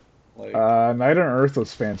when? Like, Night on Earth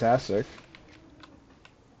was fantastic.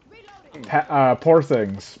 Poor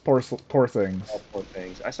Things. Poor Things. All poor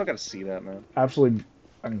things. I still gotta see that, man. Absolutely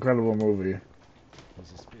incredible movie.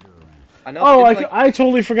 There's a spitter around. I know. Oh, it's like, I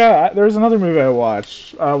totally forgot. There's another movie I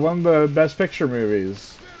watched. One of the Best Picture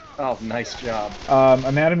movies. oh, nice job.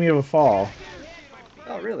 Anatomy of a Fall.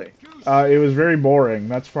 Oh, really? It was very boring.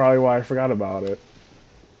 That's probably why I forgot about it.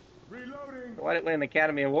 Reloading. Why did it win an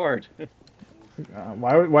Academy Award?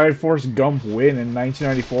 Why did Forrest Gump win in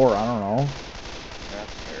 1994? I don't know.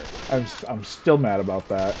 That's fair. I'm still mad about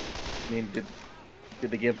that. I mean, did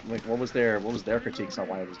they give like what was their critiques on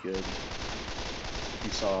why it was good? You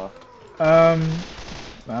saw. I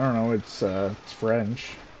don't know. It's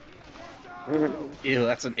French. Ew,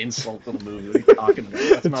 that's an insult to the movie. What are you talking about?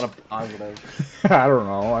 That's not a positive. I don't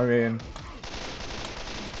know. I mean,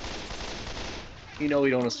 You know we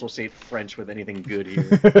don't associate French with anything good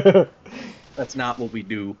here. That's not what we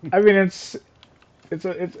do. I mean it's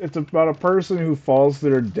about a person who falls to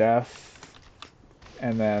their death,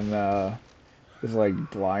 and then this like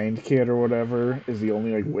blind kid or whatever is the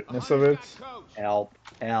only like witness of it. Help!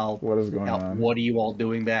 Help! What is going Help! on? What are you all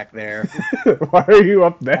doing back there? Why are you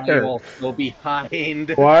up Why are you there? all so behind?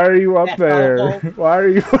 Why are you up there? Help. Why are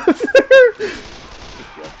you up there?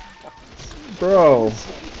 Bro,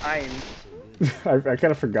 Behind. I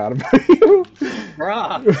kind of forgot about you.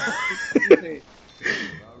 Bruh.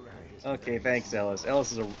 Okay, thanks, Ellis.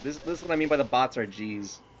 Ellis is a. This is what I mean by the bots are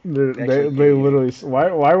G's. They literally.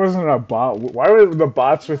 Why wasn't it a bot? Why were the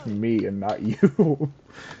bots with me and not you?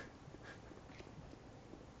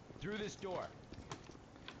 Through this door.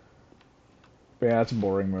 Yeah, that's a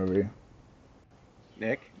boring movie.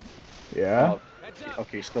 Nick. Yeah. Oh, Heads up.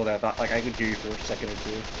 okay, still there. I thought like I could hear you for a second or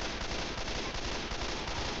two.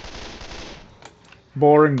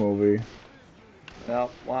 Boring movie.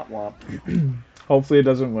 Well, womp womp. Hopefully it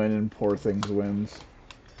doesn't win and Poor Things wins.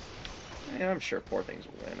 Yeah, I'm sure poor things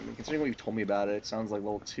will win. I mean, considering what you've told me about it, it sounds like a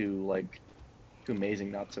little too too amazing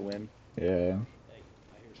not to win. Yeah. Hey, I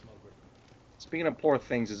hear smoke. Speaking of poor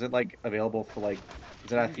things, is it like available for like?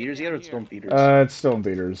 Is it at theaters yet, or it's still in theaters? It's still in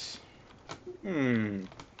theaters. Hmm.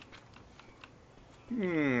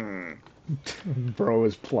 Hmm. Bro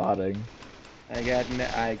is plotting. I got an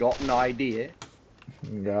idea.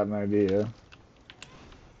 Got an idea. What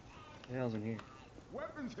the hell's in here?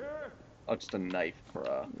 Weapons here. Oh, just a knife,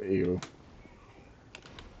 bruh. Ew.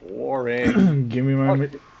 Boring. Give me my. Oh.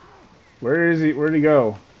 Where is he? Where'd he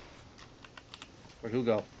go? Where'd who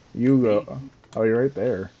go? You go. Oh, you're right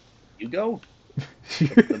there. You go? You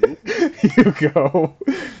The go.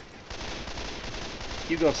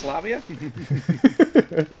 Yugoslavia?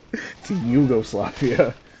 It's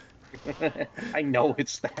Yugoslavia. I know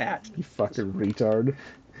it's that. You fucking retard.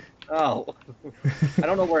 Oh. I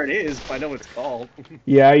don't know where it is, but I know what it's called.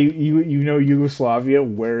 Yeah, you know Yugoslavia.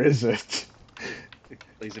 Where is it?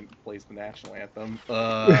 Plays the national anthem.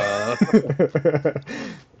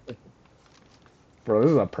 Bro,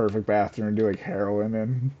 this is a perfect bathroom to do like heroin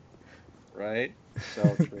in. Right?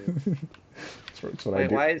 So true. That's what I Wait,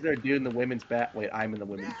 do. why is there a dude in the women's bath? Wait, I'm in the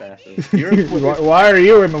women's bathroom. You're in the women's... Why are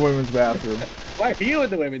you in the women's bathroom? Why are you in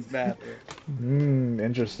the women's bathroom?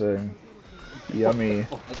 Interesting. Yummy.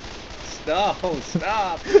 Stop!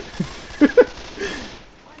 Stop!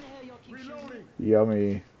 Reloading.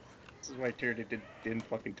 Yummy. This is why Tyranny didn't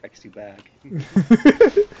fucking text you back.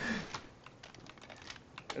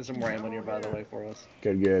 There's some more ammo here, by the way, for us.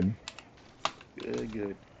 Good, good. Good,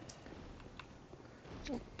 good.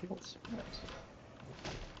 Oh,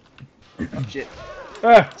 oh shit.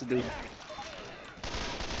 Ah! What's it do?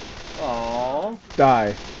 Aww.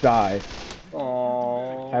 Die. Die.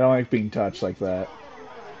 Aww. I don't like being touched like that.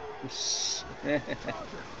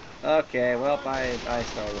 Okay, well, I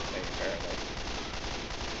started with me, apparently.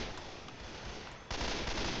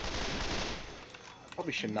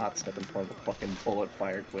 Probably should not step in front of the fucking bullet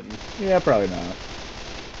fire, Quentin. Yeah, probably not.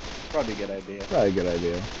 Probably a good idea. Probably a good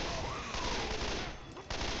idea.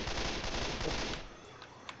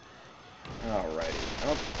 Alrighty. I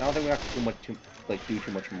don't think we have to do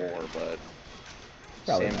too much more, but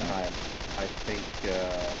Probably same not. time, I think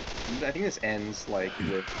this ends like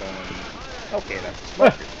with okay, that's a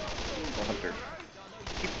smoker. A hunter.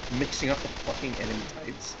 Keep mixing up the fucking enemy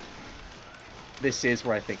types. This is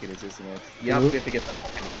where I think it is, isn't it? You have to get the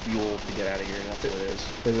fucking fuel to get out of here, and that's what it is.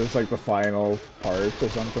 Is this like the final part or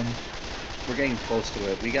something? We're getting close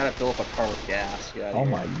to it. We gotta fill up a car with gas. Get out of Oh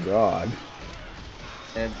here. my god.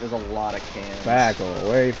 And there's a lot of cans. Back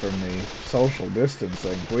away from me. Social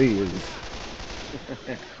distancing, please.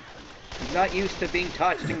 He's not used to being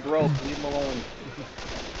touched and groped. Leave him alone.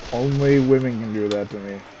 Only women can do that to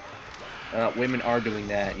me. Women are doing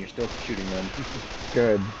that, and you're still shooting them.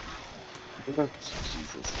 Good.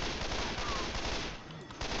 Jesus.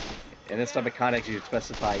 In this type of context, you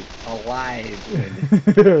specify alive,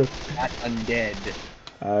 not undead.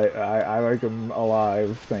 I like him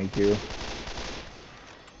alive, thank you.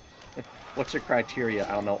 What's your criteria?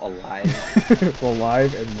 I don't know. Alive,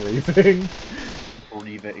 Alive and breathing.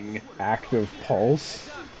 breathing, Active pulse.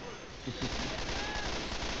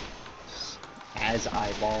 has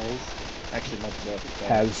eyeballs. Actually, much more.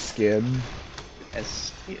 Has skin. Has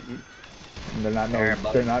skin. They're not They're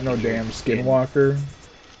no your damn skin. skinwalker.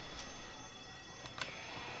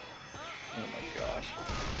 Oh my gosh.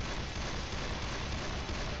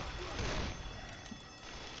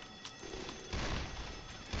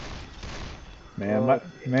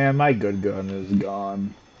 Man, my good gun is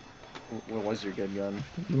gone. What was your good gun?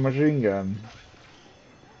 The machine gun.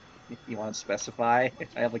 You want to specify?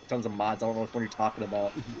 I have like tons of mods. I don't know which one you're talking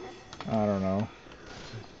about. I don't know.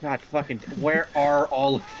 God fucking, where are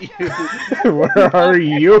all of you? Where are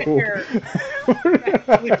you? Where?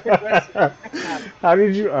 How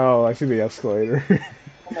did you? Oh, I see the escalator.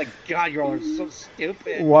 Oh my god, you're all so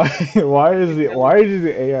stupid. Why is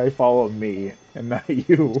the AI follow me and not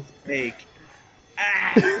you? Fake.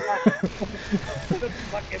 Ah! Where the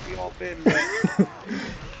fuck have you all been?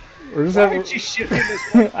 We're just Why having- aren't you shooting this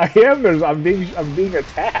one? I am. I'm being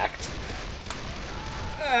attacked.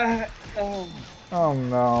 Oh. Oh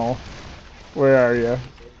no. Where are you?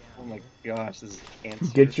 Oh my gosh, this is cancer.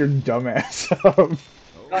 Get your dumb ass up.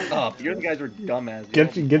 Shut up. You're the guys who are dumbass.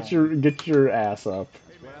 Get your ass up.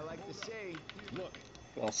 That's what I like to say. Look,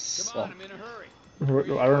 Well, come suck. on, I'm in a hurry.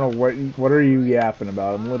 I don't know what are you yapping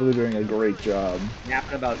about? I'm literally doing a great job.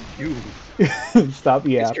 Yapping about you. Stop Mr.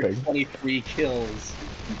 yapping, 23 kills.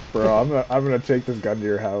 bro. I'm gonna take this gun to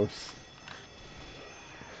your house.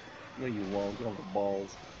 No, you won't. You don't have the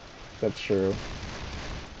balls. That's true.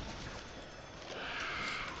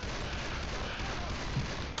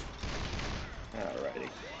 Alrighty.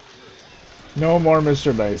 No more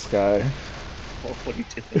Mr. Nice Guy. Well, what are you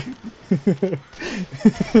doing?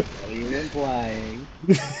 What are you implying?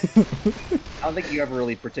 I don't think you ever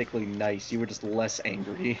really particularly nice. You were just less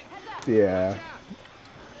angry. Yeah.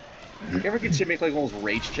 You ever consider making like one of those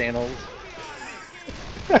rage channels?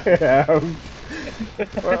 I have.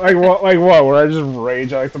 Like what? Like what? Where I just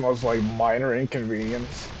rage at like the most like minor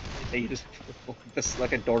inconvenience. And you just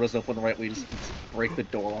like a door doesn't open the right way, you just break the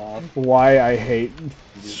door off. Why I hate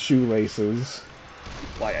shoelaces.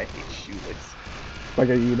 Why I hate shoelaces. Like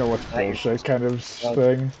a you know what's bullshit kind of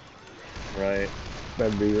thing. Right.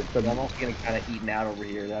 That'd be. I'm almost getting kind of eaten out over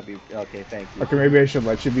here. That'd be okay. Thank you. Okay, maybe I should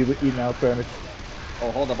let you be eaten out then.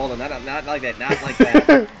 Oh, hold on. Not like that. Not like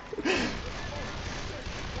that.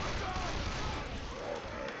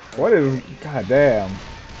 What is? Goddamn.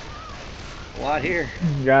 What here?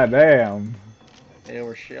 Goddamn. Hey,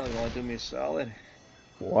 Rochelle, you want to do me a solid?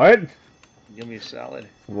 What? Give me a salad.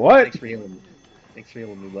 What? Thanks for healing me. Thanks for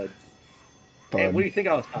healing me, bud. Hey, what do you think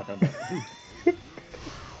I was talking about?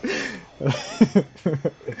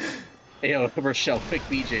 Hey, yo, Rochelle, quick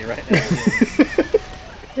BJ right now.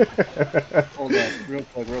 Hold on, real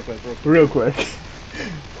quick. Real quick.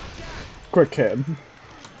 Quick hit.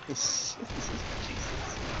 This is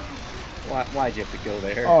Jesus. Why'd you have to go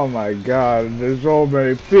there? Oh my god, there's so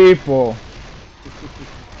many people.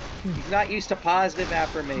 He's not used to positive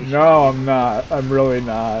affirmation. No, I'm not. I'm really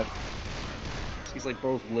not. He's like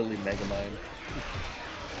both Lily Megamind.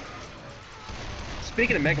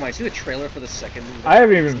 Speaking of Megamind, see the trailer for the second movie? I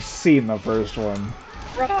haven't even seen the first one.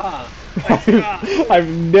 Bruh! My God, I've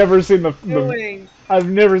never seen what are you doing? I've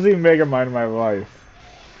never seen Megamind in my life.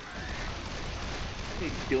 What are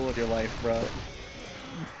you doing with your life, bro?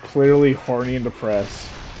 Clearly horny and depressed.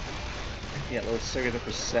 Yeah, those circuits are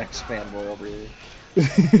for sex fanboy over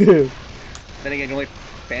here. Then again, you only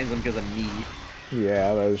fans them because of me.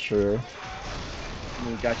 Yeah, that is true. And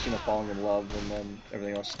we got Sheena falling in love, and then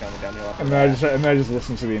everything else is kind of downhill after And then that. I just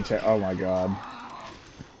listen to the entire. Oh my god.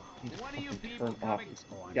 One of you people Turn off coming? this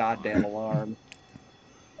Oh, I'm goddamn alarm.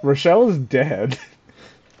 Rochelle is dead.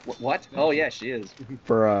 What? Oh yeah, she is.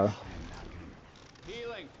 For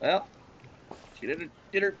healing. Well, she did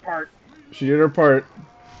her part. she did her part.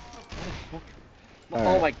 Oh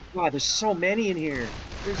Alright. my god, there's so many in here.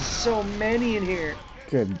 There's so many in here.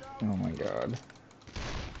 Good. Oh my god.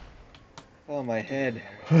 Oh my head.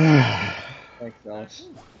 Thanks, Alice.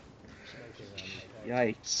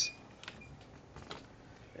 Yikes.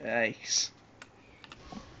 Yikes.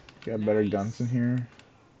 Got better guns in here.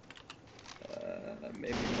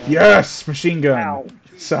 Maybe not. Yes, machine gun. Ow.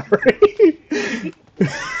 Sorry.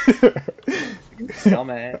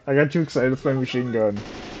 Dumbass. I got too excited with my machine gun.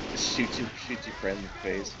 Shoots your friend in the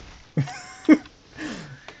face.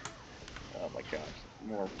 Oh my gosh.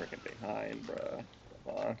 More freaking behind, bruh.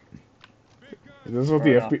 Come on. Is this what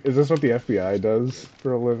Fair the enough. is this what the FBI does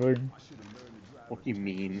for a living? What do you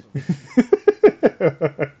mean? What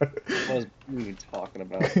was you even talking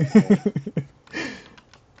about?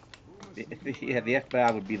 Yeah, the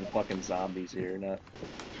FBI would be the fucking zombies here, not.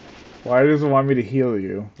 Why does it want me to heal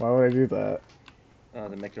you? Why would I do that? Oh,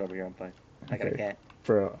 then make it over here. I'm fine. I got a Okay. cat.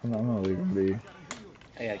 Bro, I'm gonna leave him be.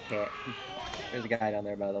 I got a cat. There's a guy down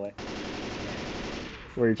there, by the way.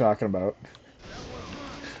 What are you talking about?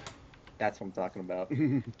 That's what I'm talking about.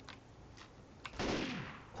 Quit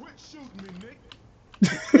shooting me, Nick.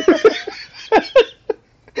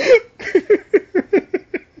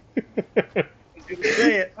 He's gonna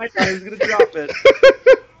say it. I thought he was gonna drop it.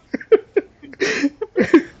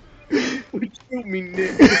 Quit shooting me,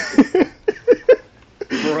 Nick.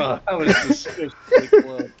 Bruh, that was suspiciously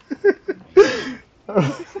close.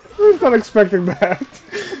 I was not expecting that.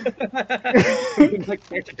 My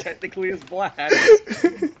character technically is black.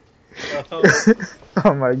 So,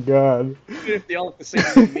 Oh my god. even if they all look the same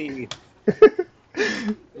as me.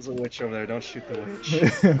 There's a witch over there. Don't shoot the witch.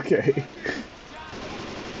 Okay.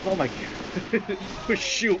 Oh my god. Quit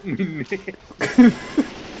shooting me, Nick.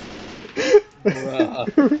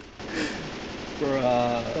 Bruh.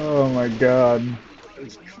 Bruh. Oh my god. That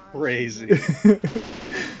was crazy.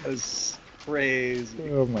 That was crazy.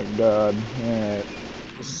 Oh my god. Alright.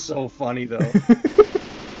 It was so funny, though.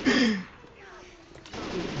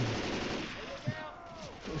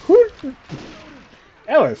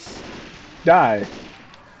 Ellis! Die.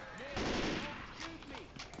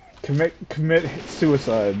 Commit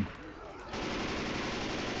suicide.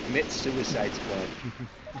 Commit Suicide Squad.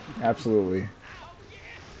 Absolutely.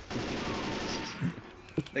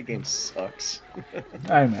 That game sucks.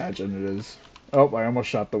 I imagine it is. Oh, I almost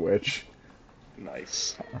shot the witch.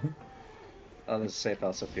 Nice. Oh, there's a safe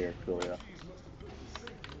house up here. Cool, yeah.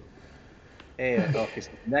 Hey, okay, so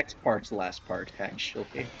the next part's the last part, actually.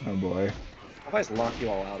 Oh boy. I've always locked you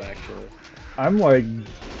all out, actually. I'm like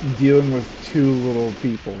dealing with two little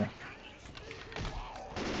people.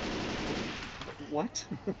 What?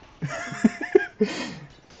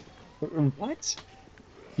 What?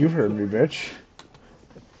 You heard me, bitch.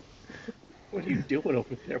 What are you doing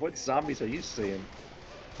over there? What zombies are you seeing?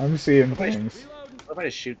 I'm seeing What if I- things. What if I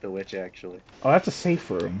just shoot the witch, actually? Oh, that's a safe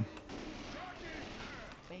room.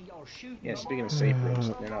 Yeah, speaking of safe rooms,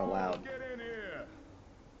 they're not allowed. Get in here.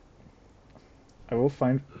 I will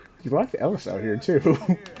find. You left Ellis out here too.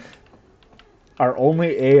 Our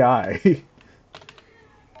only AI. I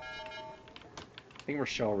think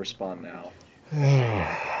Rochelle will respond now.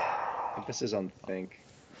 I think this is on Think.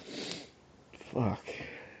 Fuck.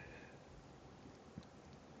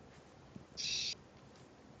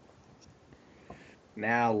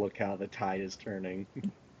 Now look how the tide is turning.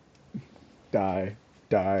 Die.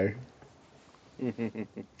 Die.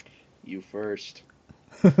 You first.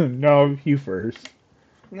 No, you first.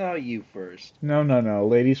 No, you first. No, no, no.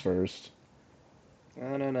 Ladies first.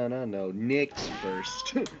 No, no, no, no, no. Nick's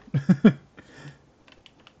first.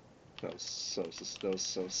 That was so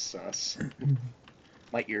sus.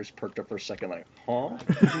 My ears perked up for a second, like, huh?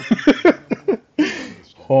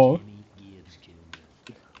 Oh.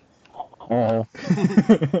 Oh.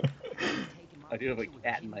 I do have a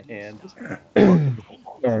cat in my hand.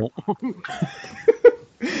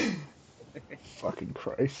 Fucking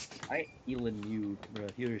Christ. I ain't healing you, bro.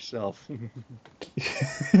 Heal yourself.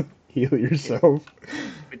 Heal yourself.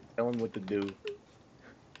 Quit telling what to do.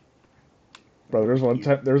 Bro, there's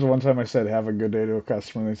one time I said have a good day to a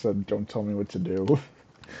customer and they said don't tell me what to do.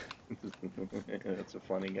 That's a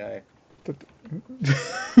funny guy. But-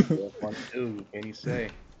 Fun too, can you say?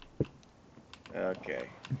 Okay.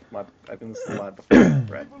 I've been listening live before,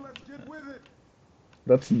 Brett. People, let's get with it.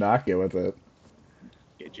 Let's not get with it.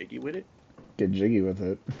 Get jiggy with it. Get jiggy with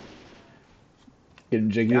it. Getting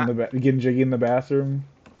jiggy getting jiggy in the bathroom.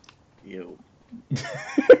 You.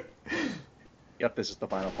 Yep, this is the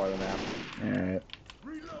final part of the map. Alright.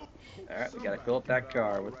 Reload. Alright, we gotta fill up that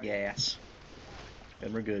car with gas.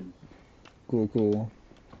 Then we're good. Cool, cool.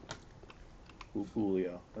 Cool,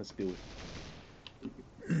 coolio. Let's do it.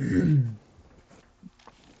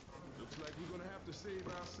 Looks like we're gonna have to save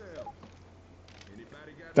ourselves.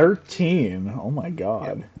 Anybody got 13. Oh my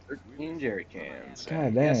god. 13 jerry cans. God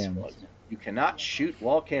And guess damn. what? You cannot shoot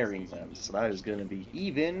while carrying them, so that is gonna be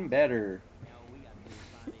even better.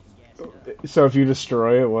 So if you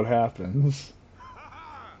destroy it, what happens?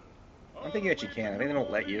 I don't think you actually can. I think they don't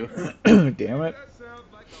let you. Damn it. That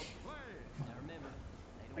sounds like a plan.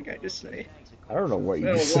 Like I just say. I don't know what you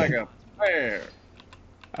Sounds like said. a fair.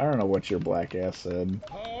 I don't know what your black ass said.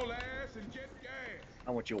 Haul ass and get gas.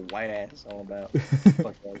 I want your white ass all about.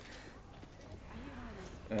 Fuck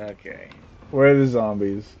that. Okay. Where are the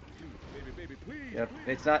zombies? Baby, baby, please. Yep.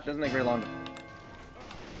 It's not. Doesn't take very long.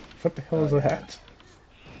 What the hell Oh, is yeah. that?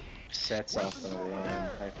 Sets off the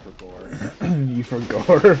hypergore. You forgot.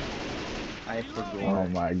 Hypergore. Oh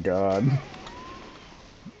my god.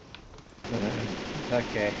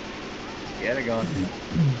 Okay. Get it going.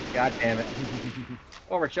 God damn it.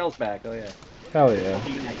 Oh, Rachel's back. Oh, yeah. Hell yeah.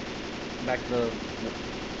 Back to the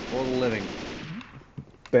world of living.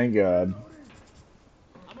 Thank god.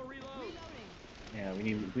 Yeah, we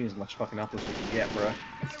need as much fucking help as we can get, bruh.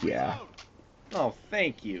 Yeah. Oh,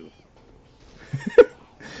 thank you.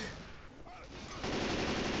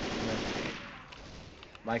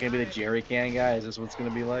 Am I gonna be the jerry can guy? Is this what it's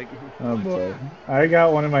gonna be like? Oh boy. I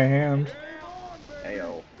got one in my hand.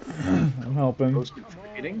 Heyo. I'm helping. Bro's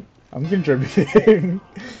contributing? I'm contributing.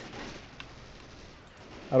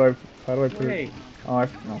 How do I put Hey. it? Oh,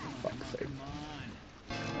 oh, fuck's sake.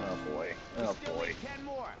 Oh boy. Oh boy. 10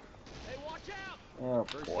 more. Hey, watch out. Oh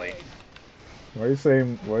boy. Why is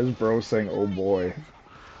bro saying oh boy?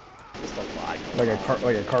 Just a lot Like going on.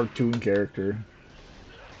 like a cartoon character.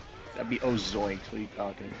 That'd be oh zoinks. What are you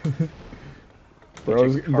talking?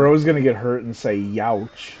 Bro's gonna get hurt and say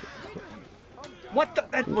youch. What the?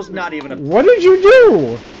 That was not even a. What did you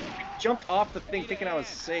do? Jumped off the thing thinking I was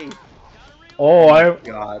safe. Oh,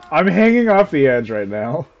 God. I'm hanging off the edge right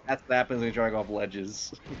now. That's what happens when you drag off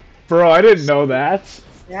ledges. Bro, I didn't know that.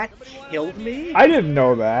 That killed me? I didn't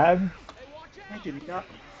know that. I did not.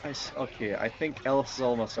 Okay, I think Ellis is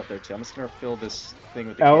almost up there too. I'm just gonna fill this thing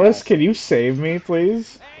with the Ellis, gas. can you save me,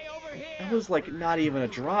 please? That was like not even a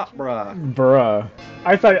drop, bruh. Bruh.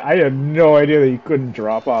 I had no idea that you couldn't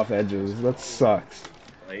drop off edges. That sucks.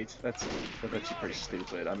 Right? That's actually pretty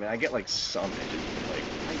stupid. I mean, I get like some edges, but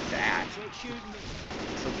like that.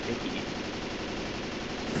 So picky.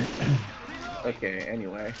 Okay,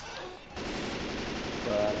 anyway.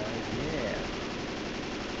 But yeah.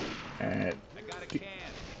 Alright. I got a can.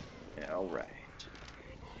 Yeah, alright.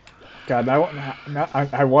 God,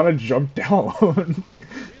 I want to jump down.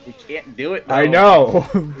 You can't do it though. I know,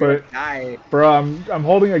 You're but gonna die. bro, I'm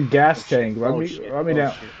holding a gas shit. tank. Let Oh, me shit. let me Oh,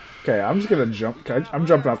 down. shit. Okay, I'm just gonna jump. I'm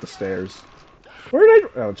jumping off the stairs. Where did I?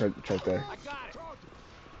 Oh, it's right there. I got it.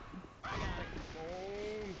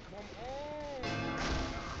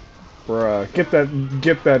 Bruh, get that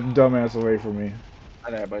dumbass away from me.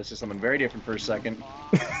 Hi there, but it's just something very different for a second.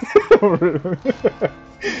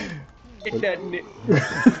 Get that nit.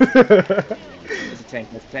 There's a tank,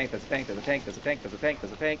 there's a tank, there's a tank, there's a tank, there's a tank, there's a tank,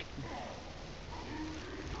 there's a tank.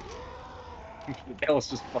 Ellis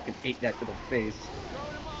just fucking ate that to the face.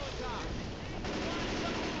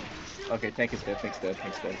 Okay, tank is dead, tank's dead,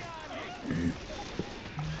 tank's dead.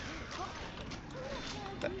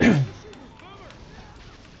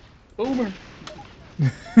 Boomer!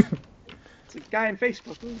 It's a guy on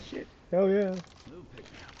Facebook, holy shit. Hell yeah.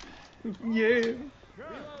 Yeah!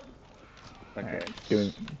 Okay. Alright, give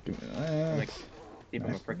me that. Like, keep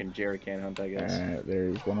him a freaking jerry can hunt, I guess. Alright,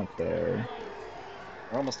 there's one up there.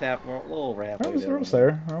 We're a little over halfway We're almost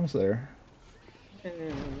there. We're almost there.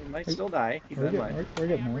 Might still die. Keep that in mind. We're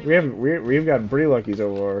getting there. We've gotten pretty lucky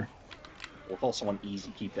so far. Well, it's also on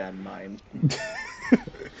easy. Keep that in mind.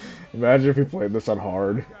 Imagine if we played this on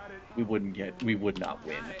hard. We would not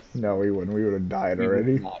win. No, we wouldn't. We would have died We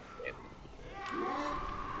already. would not win.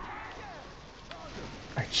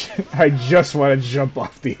 I just want to jump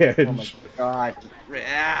off the edge. Oh my god.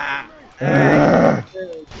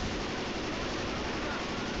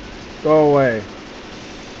 Go away.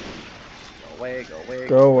 Go away, go away,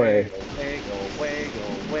 Go away. Go away, go away,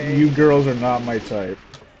 go away. You girls are not my type.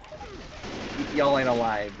 Y'all ain't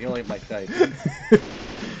alive. Y'all ain't my type.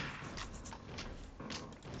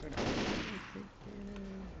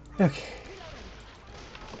 Okay.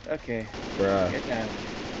 Okay. Bruh. Get down.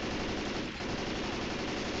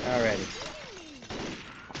 Alrighty.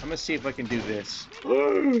 I'm gonna see if I can do this.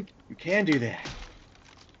 You can do that.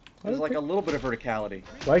 There's like a little bit of verticality.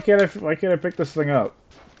 Why can't I pick this thing up?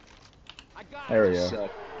 There we go. So.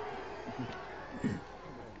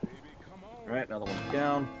 Alright, another one's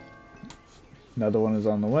down. Another one is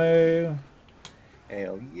on the way.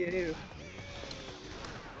 Hell yeah.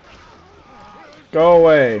 Go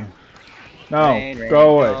away. No. Rain,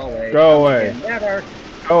 Go away. Go away. Never.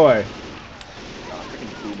 Go away. Oh,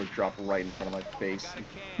 freaking boomer dropped right in front of my face.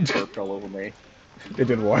 It burped all over me. It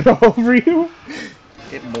did what over you?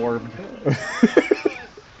 It morbed.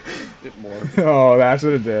 It morbed. Oh, that's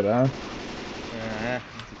what it did, huh? That's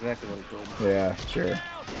exactly what it did. Yeah, sure.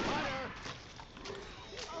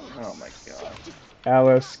 Oh my god.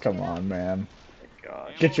 Alice, come on, man. Oh my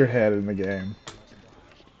god. Get your head in the game.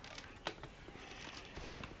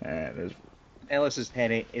 And there's Ellis's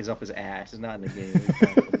head is up his ass. It's not in the game. What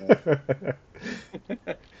are you talking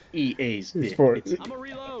about? EA's It's dick. for- It's- I'm a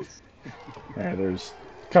reload. Yeah, there's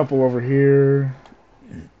a couple over here.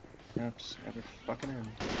 Oops, never fucking end.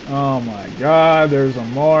 Oh my god, there's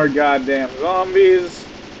some more goddamn zombies.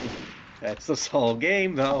 That's the whole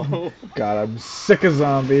game, though. God, I'm sick of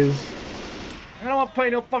zombies. I don't want to play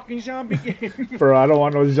no fucking zombie game. Bro, I don't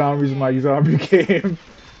want no zombies in my zombie game.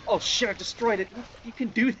 Oh shit, I destroyed it. You can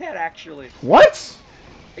do that, actually. What?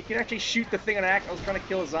 You can actually shoot the thing on act. I was trying to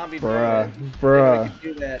kill a zombie. Bruh, I didn't know bruh, you could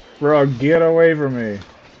do that. bro, get away from me.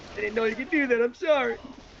 I didn't know you could do that. I'm sorry.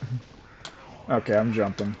 Okay, I'm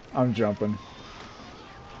jumping. I'm jumping.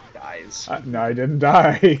 Guys. No, I didn't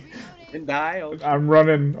die. Didn't die. Oh, I'm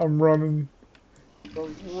running. I'm running. I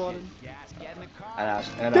was running. Yes, get in the car.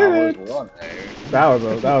 And I Did was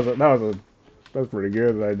it. running. That was pretty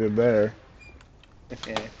good that I did there.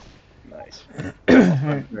 Nice.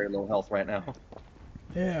 I'm very low health right now.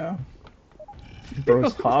 Yeah.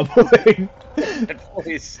 Bro's hobbling. That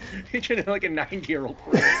voice. He's like a 90-year-old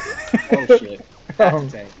person. Oh shit. That's a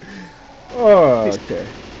tank. Oh, okay.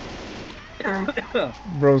 Oh,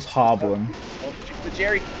 Bro's hobbling. the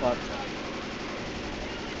Jerry fuck.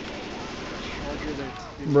 Charger there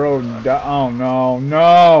too. Bro, oh no,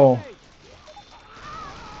 no.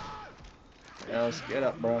 Ellis, get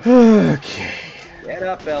up, bro. Okay. Get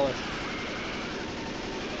up, Ellis.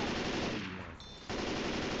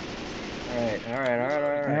 Alright.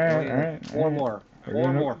 Alright. Four more. We're Four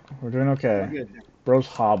doing, more. We're doing okay. We're good. Bro's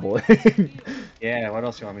hobbling. Yeah, what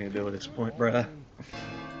else you want me to do at this point, bruh?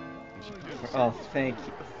 Oh, thank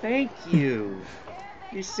you. Thank you.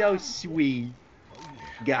 You're so sweet.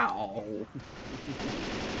 Gow.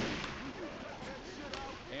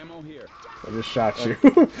 Ammo here. I just shot you.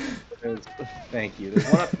 Thank you.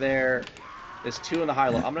 There's one up there. There's two in the high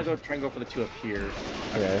low. I'm gonna go try and go for the two up here.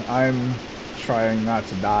 Okay, I'm trying not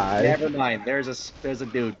to die. Never mind. There's a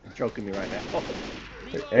dude choking me right now.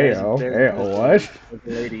 Ayo, ayo, what?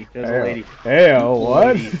 There's a lady. There's a lady. Ayo,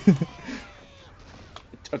 what?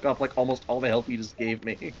 It took off like almost all the health you just gave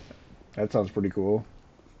me. That sounds pretty cool.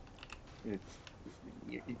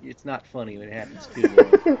 It's not funny when it happens to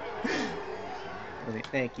you.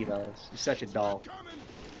 Thank you, Ellis. You're such a doll.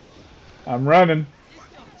 I'm running.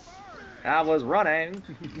 I was running.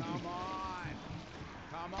 Come on.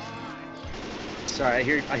 Come on. Sorry, I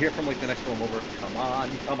hear from like the next room over. Come on,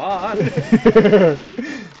 come on.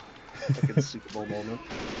 Fucking Super Bowl moment.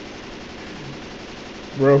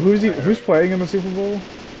 Bro, who's playing in the Super Bowl?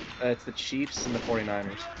 It's the Chiefs and the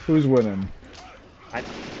 49ers. Who's winning? I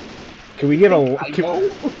Can we get a I know.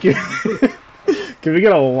 can we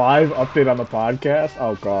get a live update on the podcast?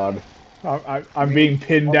 Oh God, I'm being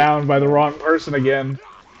pinned down by the wrong person again.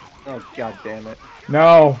 Oh god damn it.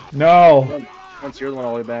 No, no, Once you're the one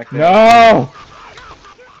all the way back there. no,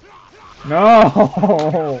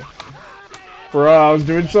 no, bro, I was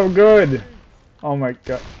doing so good. Oh my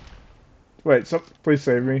God. Wait, please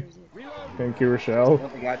save me. Thank you, Rochelle.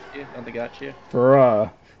 Don't they got you? Don't they got you? Bruh.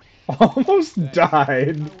 Almost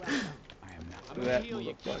died. Do that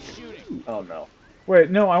motherfucker. Oh no. Wait,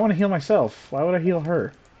 no, I want to heal myself. Why would I heal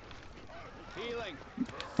her? Healing.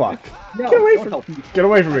 Fuck. No, Get away don't from help me. me. Get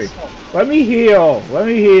away from me. Let me heal. Let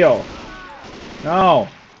me heal. No.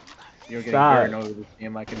 You're getting Stop. paranoid with this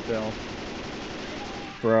game, I can tell.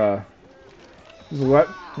 Bruh. Just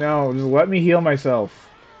let me heal myself.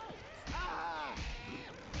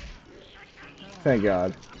 Thank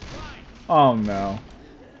God. Oh no.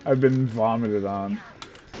 I've been vomited on.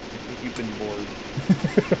 You've been bored.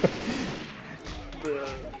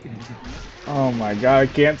 Oh my God, I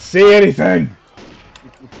can't see anything!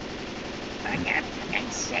 I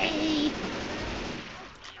can't see.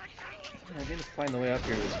 I didn't find the way up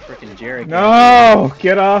here. This frickin' Jerry. No!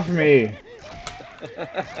 Get off me!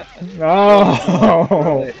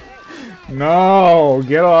 No! No!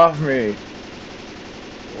 Get off me!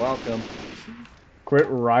 You're welcome. Quit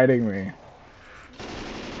riding me.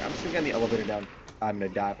 I'm just gonna get the elevator down. I'm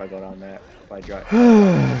gonna die if I go down that. If I drive.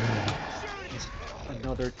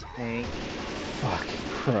 Another tank. Fuck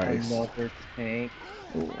Christ. Another tank.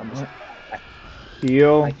 I'm just,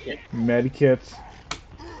 Heal. I can't. Medkits.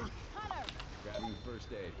 Grabbing first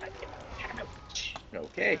aid.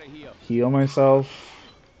 Okay. Gotta heal. Heal myself.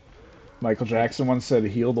 Michael Jackson once said,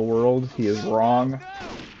 heal the world. He is wrong.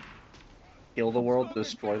 Kill the world,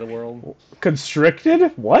 destroy the world.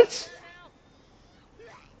 Constricted? What?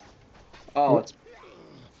 Oh, let's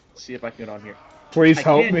see if I can get on here. Please I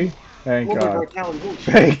help can. me. Thank Oh my God. mortality, holy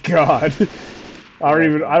shit. Thank God. I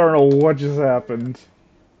don't know what just happened.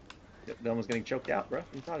 No one's getting choked out, bro. What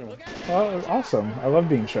are you talking about? Oh, awesome. I love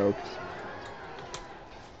being choked.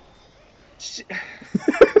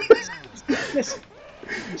 Just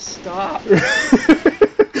stop.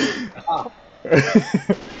 Stop.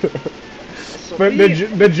 So But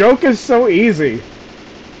the joke is so easy.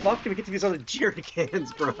 fuck do we get to these other jerry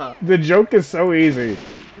cans, bro? The joke is so easy.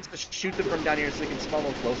 Just shoot them from down here so they can smell a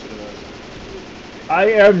little closer to us. I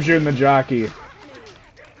am June the jockey.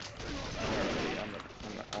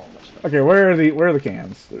 Okay, where are the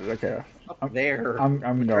cans? Okay, Up there. I'm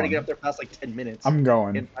Trying to going. get up there past like 10 minutes. I'm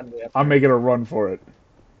going. Can't find a way up I'm there. making a run for it.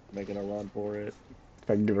 Making a run for it. If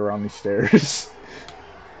I can get around these stairs.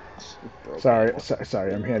 Broke Sorry, ankle.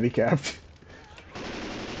 sorry, I'm handicapped.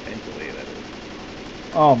 Mentally, that is.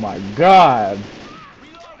 Oh my god.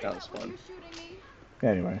 That was fun.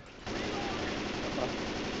 Anyway, Come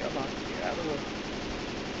on, get out of the way.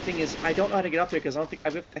 Thing is, I don't know how to get up there because I think I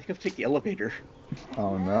have to take the elevator,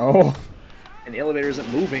 oh no. and the elevator isn't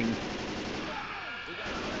moving.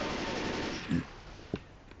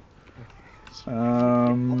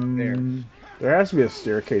 There has to be a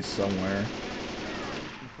staircase somewhere.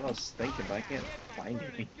 That's what I was thinking, but I can't find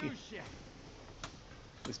any.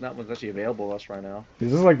 There's not much actually available to us right now.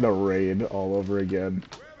 This is like the raid all over again.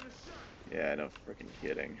 Yeah, no freaking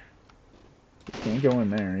kidding. Can't go in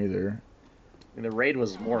there either. And the raid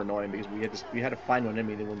was more annoying because we had to find one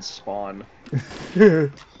enemy that wouldn't spawn.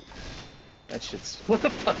 That shit's. What the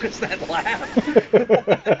fuck was that laugh?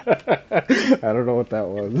 I don't know what that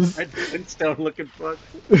was. Red Flintstone looking fuck.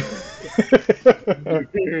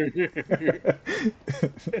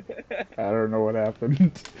 I don't know what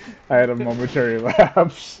happened. I had a momentary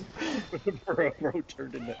lapse. Bro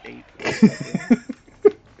turned into 8.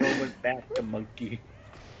 Bro went back to monkey.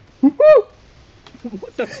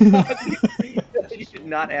 What the fuck? You should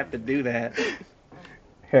not have to do that.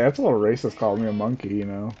 Hey, that's a little racist calling me a monkey, you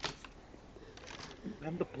know.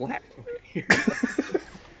 I'm the black one here.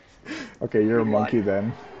 Okay, you're a You monkey lied.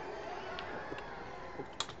 then.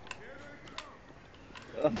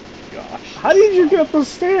 Oh gosh. How did you get up those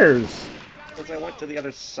stairs? Because I went to the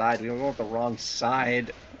other side. We were going the wrong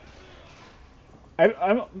side.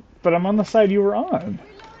 But I'm on the side you were on.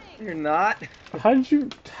 You're not. How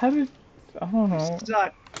did? I don't You know.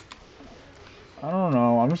 suck. I don't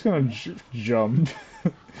know. I'm just gonna jump.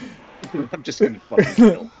 I'm just gonna fucking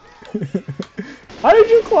kill. How did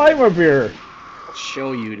you climb up here? I'll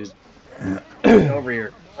show you. Just get over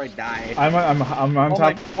here. Or I die. I'm on Oh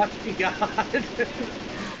top. my fucking god.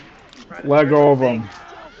 Let go of him.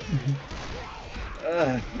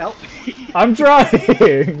 Help me. I'm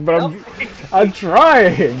trying, but Help me. I'm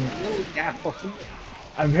trying. Really down.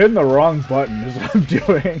 I'm hitting the wrong button. Is what I'm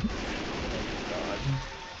doing.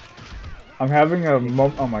 I'm having a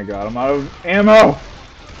oh my god! I'm out of ammo.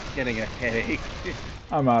 Getting a headache.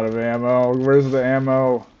 I'm out of ammo. Where's the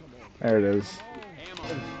ammo? There it is.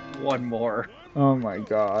 One more. Oh my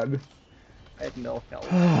god. I have no help.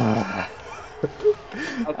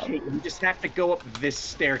 Okay, you just have to go up this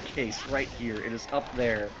staircase right here. It is up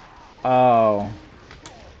there. Oh.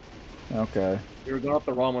 Okay. You were going up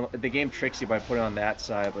the wrong one. The game tricks you by putting it on that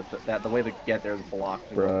side, but the way to get there is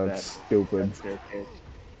blocked. Bruh, that, that's stupid. that staircase.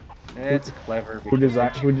 It's clever. Who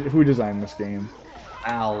designed this game?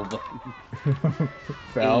 Valve.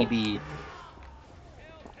 Val?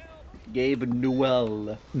 Gabe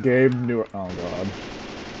Newell. Gabe knew. Oh god.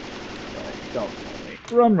 Don't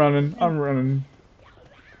tell me. I'm running. I'm running.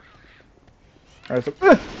 Alright, so.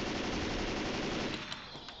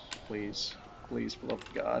 Please. Please, for the love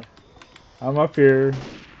of God. I'm up here.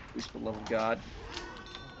 Please, for the love of God.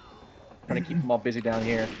 Trying to keep them all busy down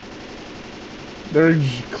here. They're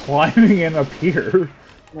climbing in up here.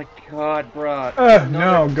 Oh my god, bro.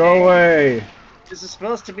 No, go away. This is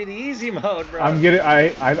supposed to be the easy mode, bro.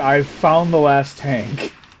 I found the last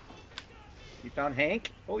tank. You found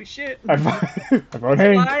Hank? Holy shit. I found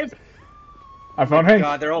Hank. Alive? I found Oh my Hank.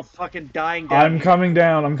 god, they're all fucking dying down I'm here. coming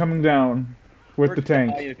down. I'm coming down with the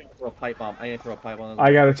tank. I need to throw a pipe bomb. I need to throw a pipe bomb.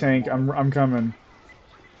 I got a tank. I'm coming.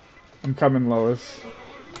 I'm coming, Lois.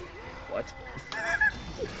 What?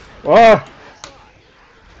 Whoa!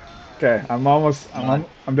 Okay, I'm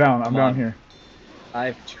down. I'm down here. I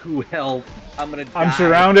have 2 health. I'm gonna die. I'm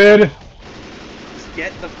surrounded. Just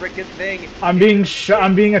get the frickin' thing. I'm being shot.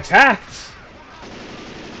 I'm being attacked.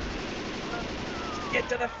 Get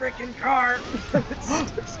to the frickin' car.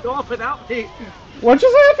 It's going without me. What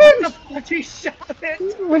just What happened? the fuck? He shot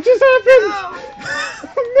it. What just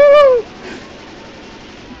happened? No!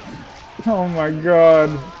 Oh my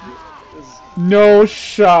god. No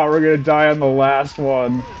shot. We're gonna die on the last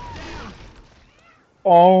one.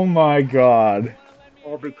 Oh my god.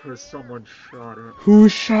 All because someone shot it. Who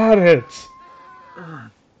shot it?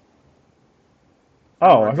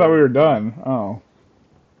 Oh, I thought we were done. Oh.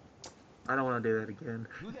 I don't want to do that again.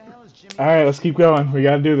 All right, let's keep going. We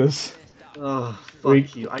gotta do this. Oh, fuck We-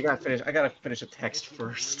 you. I gotta finish a text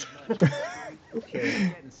first.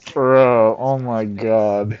 Okay. Bro, oh my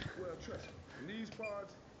god. Well, trust me. In these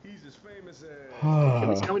parts, he's as famous as. At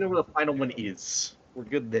least now we know where the final one is. We're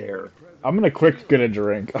good there. I'm gonna quick get a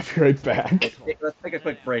drink. I'll be right back. Let's take a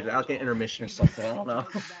quick break. I'll get intermission or something. I don't know.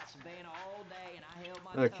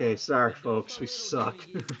 Okay, sorry, folks. We suck.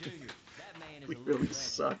 We really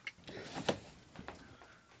suck.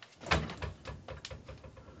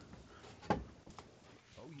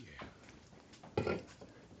 Oh, yeah.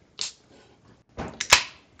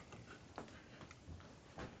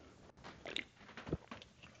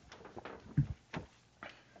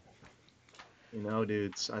 You know,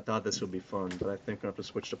 dudes, I thought this would be fun, but I think I have to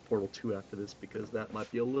switch to Portal 2 after this because that might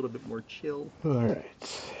be a little bit more chill, Alright.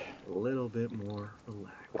 a little bit more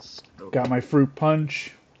relaxed. Okay. Got my fruit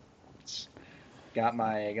punch. Got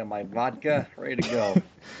my vodka ready to go.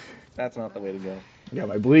 That's not the way to go. Got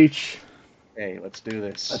my bleach. Hey, let's do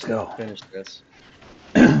this. Let's go. Finish this.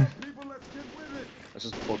 People, let's get with it. Let's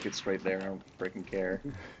just book it straight there. I don't freaking care.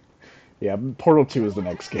 Yeah, Portal 2 is the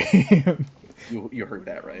next game. You heard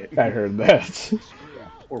that right? I heard that.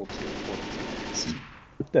 Portal 2. Portal 2 next.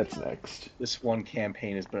 That's next. This one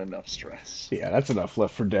campaign has been enough stress. Yeah, that's enough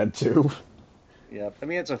Left 4 Dead 2. Yep. I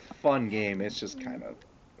mean, it's a fun game. It's just kind of,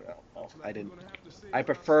 well, I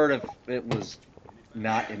preferred if it was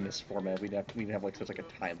not in this format. We'd have like such like a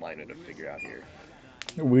timeline to figure out here.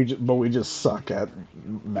 But we just suck at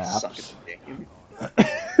maps. Suck at the game.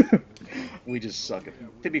 We just suck at.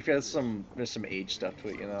 To be fair, there's some age stuff to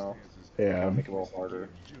it, you know. Yeah, Make it a little harder.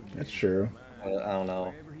 that's true. I don't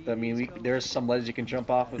know. I mean, there's some ledges you can jump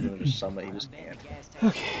off of, and there's some that you just can't.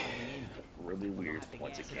 Okay. Really weird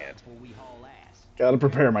ones you can't. Gotta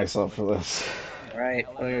prepare myself for this. All right,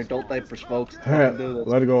 well, your adult diapers, folks. Alright, Do this.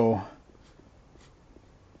 let it go.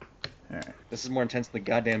 This is more intense than the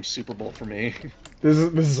goddamn Super Bowl for me. This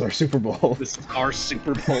is our Super Bowl. This is our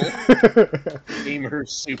Super Bowl. Gamer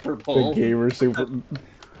Super The Bowl. gamer Super.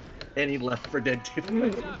 And he left for Dead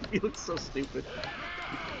 2. He looks so stupid.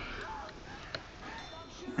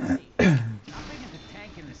 How big is the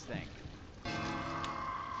tank in this thing?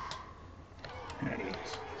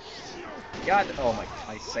 God, oh my,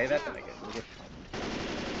 I say that, then I get really pumped.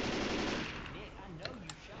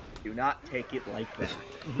 Do not take it like that.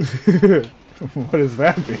 What does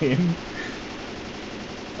that mean?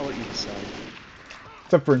 I'll let you decide.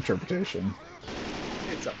 It's up for interpretation.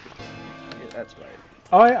 It's up to you. Yeah, that's right.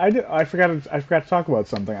 Oh, I forgot to talk about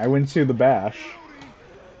something. I went to the bash.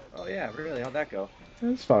 Oh yeah, really? How'd that go? It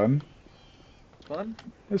was fun. Fun?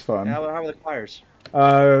 It was fun. How were the choirs?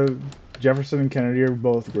 Jefferson and Kennedy are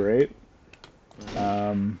both great.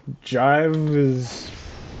 Jive is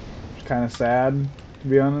kind of sad, to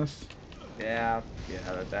be honest. Yeah,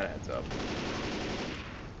 that adds up.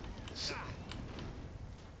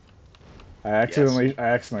 I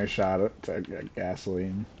accidentally shot it to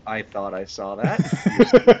gasoline. I thought I saw that.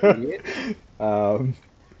 You idiot.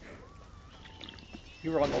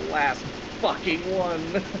 You were on the last fucking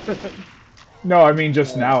one. No, I mean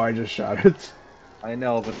just now I just shot it. I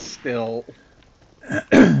know, but still.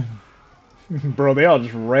 Bro, they all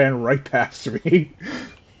just ran right past me.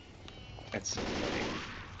 That's so funny.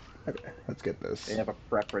 Okay, let's get this. They have a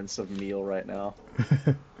preference of meal right now.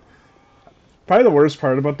 Probably the worst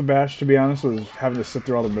part about the bash, to be honest, was having to sit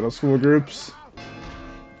through all the middle school groups.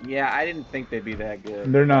 Yeah, I didn't think they'd be that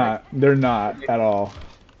good. They're not. They're not at all.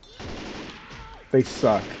 They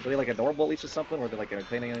suck. Were they like adorable at least or something? Or were they like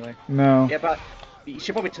entertaining anyway? No. Yeah, but you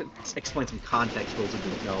should probably explain some context for those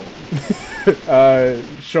who don't know.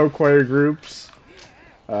 Show choir groups.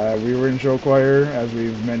 We were in show choir, as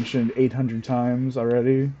we've mentioned 800 times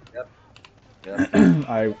already. Yep.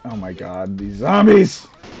 Oh my god, these zombies!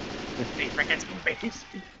 They freaking zombies.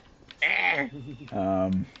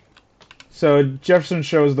 So Jefferson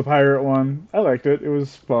shows the pirate one. I liked it. It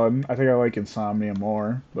was fun. I think I like Insomnia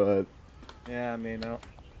more, but Yeah, I mean, no.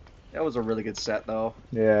 That was a really good set, though.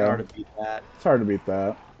 yeah, Hard to beat that. it's hard to beat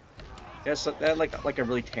that. Yeah, so that had like a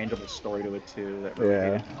really tangible story to it too. That really Yeah.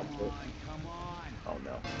 made it helpful. Oh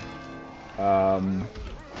no.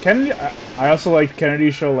 Kennedy. I also liked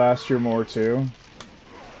Kennedy's show last year more too.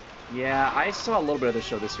 Yeah, I saw a little bit of the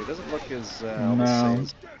show this year. It doesn't look as No.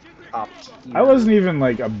 as top tier. I wasn't even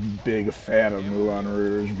like a big fan of Moulin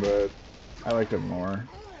Rouge, but I liked it more.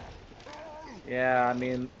 Yeah, I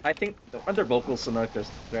mean, I think aren't their vocals so much?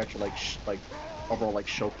 They're actually like overall like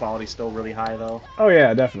show quality still really high though. Oh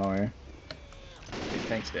yeah, definitely. Hey,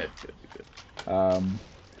 thanks, Dad. Good.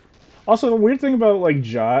 Also, the weird thing about like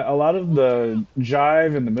Jive, a lot of the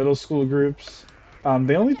Jive and the middle school groups,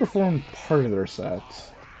 They only performed part of their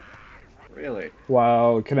sets, Really?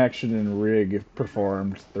 while Connection and Rig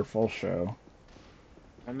performed their full show.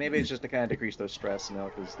 And maybe it's just to kind of decrease their stress,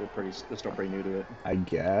 because they're still pretty new to it. I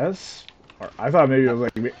guess. Or I thought maybe it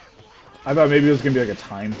was like, I thought maybe it was gonna be like a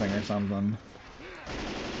time thing or something.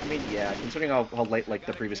 I mean, yeah, considering how late like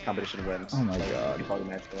the previous competition went. Oh my like, God. You probably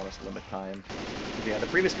imagine they want us to limit time. But yeah, the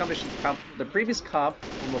previous comp,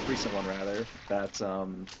 the most recent one rather, that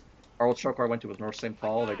our old show car went to was North St.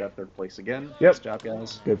 Paul. They got third place again. Yep. Nice job,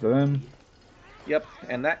 guys. Good for them. Yep,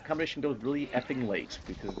 and that competition goes really effing late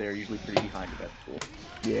because they're usually pretty behind at that school.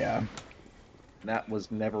 Yeah. And that was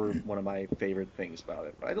never one of my favorite things about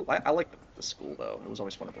it. But I like the school though. It was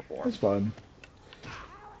always fun to perform. It's fun.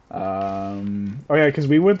 Oh yeah, because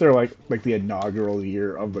we went there like the inaugural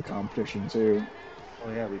year of the competition too.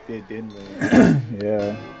 Oh yeah, we did, didn't we?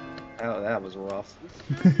 Yeah. Oh, that was rough.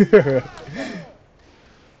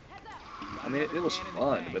 I mean, it was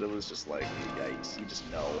fun, but it was just like, yikes, you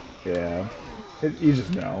just know. Yeah. You just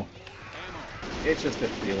know. It's just a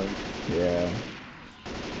feeling. Yeah.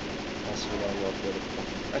 Also, we gotta go up there.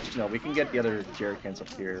 Actually, no, we can get the other jerry cans up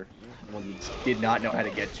here. The one you did not know how to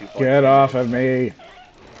get to. Get off of me.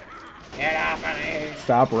 Get off of me!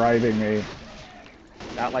 Stop riding me.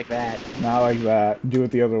 Not like that. Not like that. Do it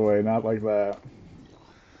the other way. Not like that.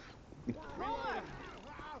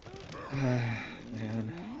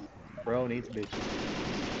 Man. Bro needs bitches.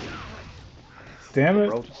 Damn it.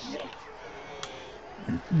 Bro.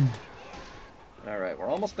 Alright, we're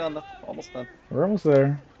almost done though. Almost done. We're almost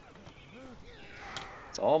there.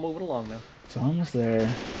 It's all moving along now. It's almost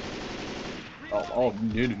there. Oh,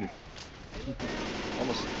 no.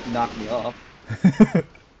 Almost knocked me off.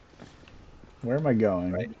 Where am I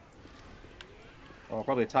going? Right. Oh,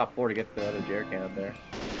 probably top floor to get the other jerry can up there.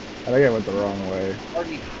 I think I went the wrong way.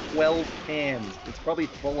 Already 12 cans. It's probably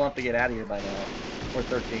full enough to get out of here by now. Or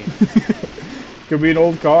 13. Could be an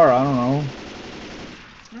old car. I don't know.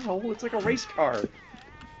 No, it's like a race car.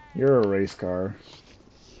 You're a race car.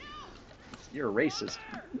 You're a racist.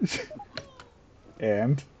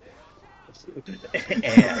 And?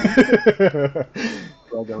 And.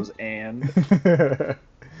 Girl goes and.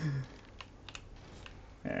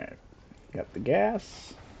 Alright. Got the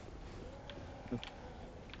gas.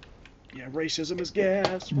 Yeah, racism is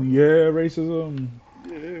gas. Yeah, racism.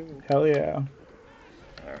 Yeah. Hell yeah.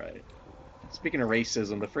 Alright. Speaking of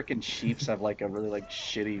racism, the frickin' Chiefs have like a really like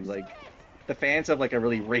shitty like the fans have like a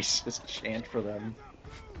really racist chant for them.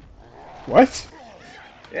 What?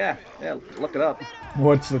 Yeah, look it up.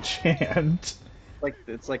 What's the chant? Like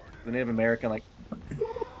it's like the Native American like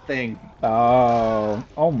thing. Oh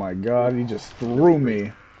my god, he just threw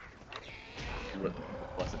me.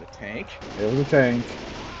 Was it a tank? It was a tank.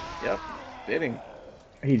 Yep, fitting.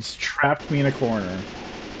 He just trapped me in a corner.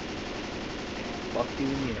 Fuck you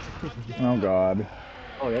in the end. Oh god.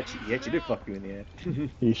 Oh, he actually did fuck you in the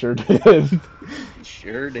end. He sure did. He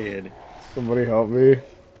sure did. Somebody help me.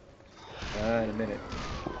 In a minute.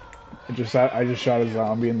 I just shot a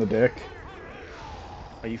zombie in the dick.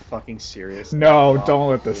 Are you fucking serious? No, don't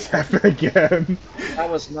let this happen again. That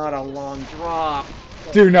was not a long drop.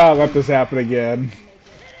 Do not let this happen again.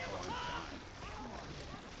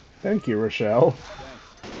 Thank you, Rochelle.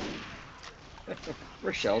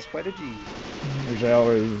 Rochelle's quite a G. Rochelle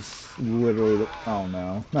is literally the... Oh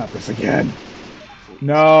no, not this again.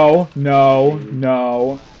 No, no,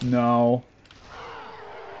 no, no.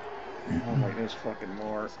 Oh my, there's fucking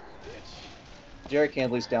more. Jerry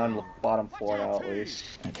Candley's down to the bottom floor now, at least.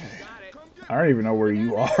 Okay. I don't even know where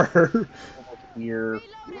you are. Here.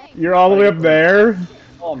 You're all the way up there?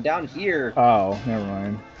 Oh, I'm down here. Oh, never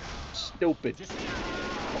mind. Stupid. I'm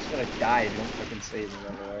just gonna die if you don't fucking save me,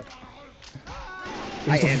 by the way.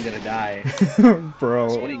 I am gonna die.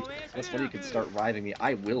 Bro. That's when you can start riding me.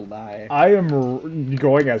 I will die. I am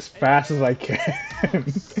going as fast as I can.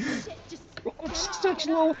 Oh, such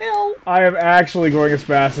low health. I am actually going as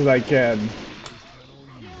fast as I can.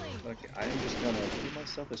 Okay, I am just gonna heal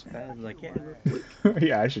myself as fast as I can.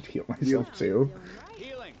 Yeah, I should heal myself too.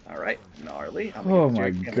 Alright, gnarly. Oh my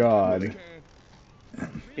god.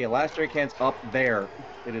 Okay, last jerry can's up there.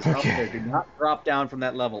 It is up there. Do not drop down from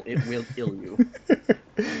that level. It will kill you.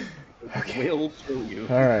 It will kill you.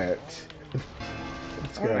 Alright.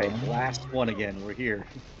 Let's go. Alright, last one again. We're here.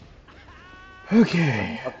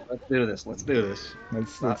 Okay. Let's do this. Let's do this.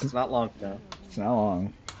 It's not long now. It's not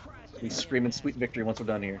long. We'll be screaming sweet victory once we're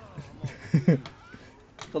done here.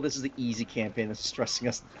 So this is the easy campaign that's stressing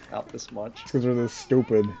us out this much. Because we're this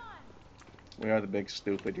stupid. We are the big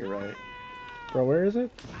stupid, you're right. Bro, where is it?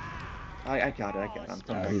 I got it, I'm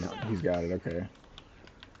Oh, he's got it, okay.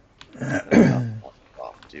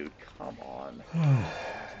 dude, come on.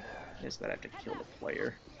 I just gotta have to kill the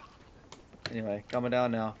player. Anyway, coming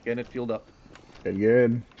down now. Getting it fueled up. Good,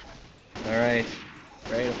 good. Alright.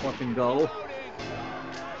 Ready to fucking go.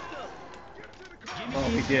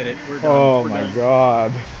 Oh, we did it. We're done. Oh We're my done.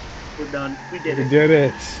 god. We're done. We did We it. did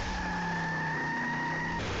it.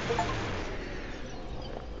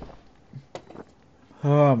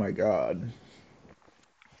 Oh my god.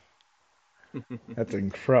 That's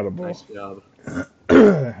incredible. Nice job.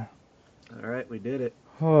 Alright, we did it.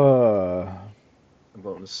 Yeah. I'm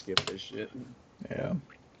voting to skip this shit.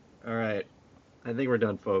 Alright. I think we're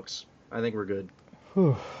done, folks. I think we're good.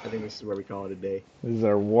 Whew. I think this is where we call it a day. This is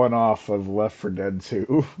our one-off of Left 4 Dead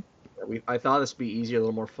 2. I thought this would be easier, a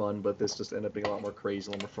little more fun, but this just ended up being a lot more crazy,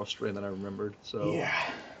 a little more frustrating than I remembered. So Yeah.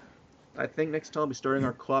 I think next time we'll be starting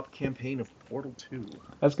our co-op campaign of Portal 2.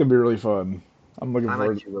 That's gonna be really fun. I'm looking I'm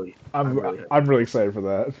forward. actually really, I'm really excited for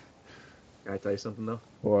that. Can I tell you something though?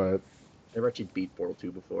 What? I never actually beat Portal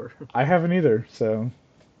 2 before. I haven't either, so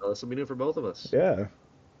So this will be new for both of us. yeah.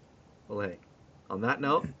 Well, hey, on that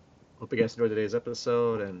note, hope you guys enjoyed today's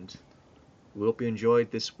episode, and we hope you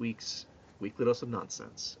enjoyed this week's Weekly Dose of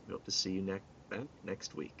Nonsense. We hope to see you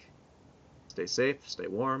next week. Stay safe, stay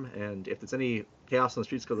warm, and if there's any chaos on the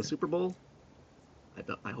streets of the Super Bowl,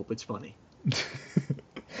 I hope it's funny.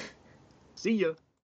 See ya!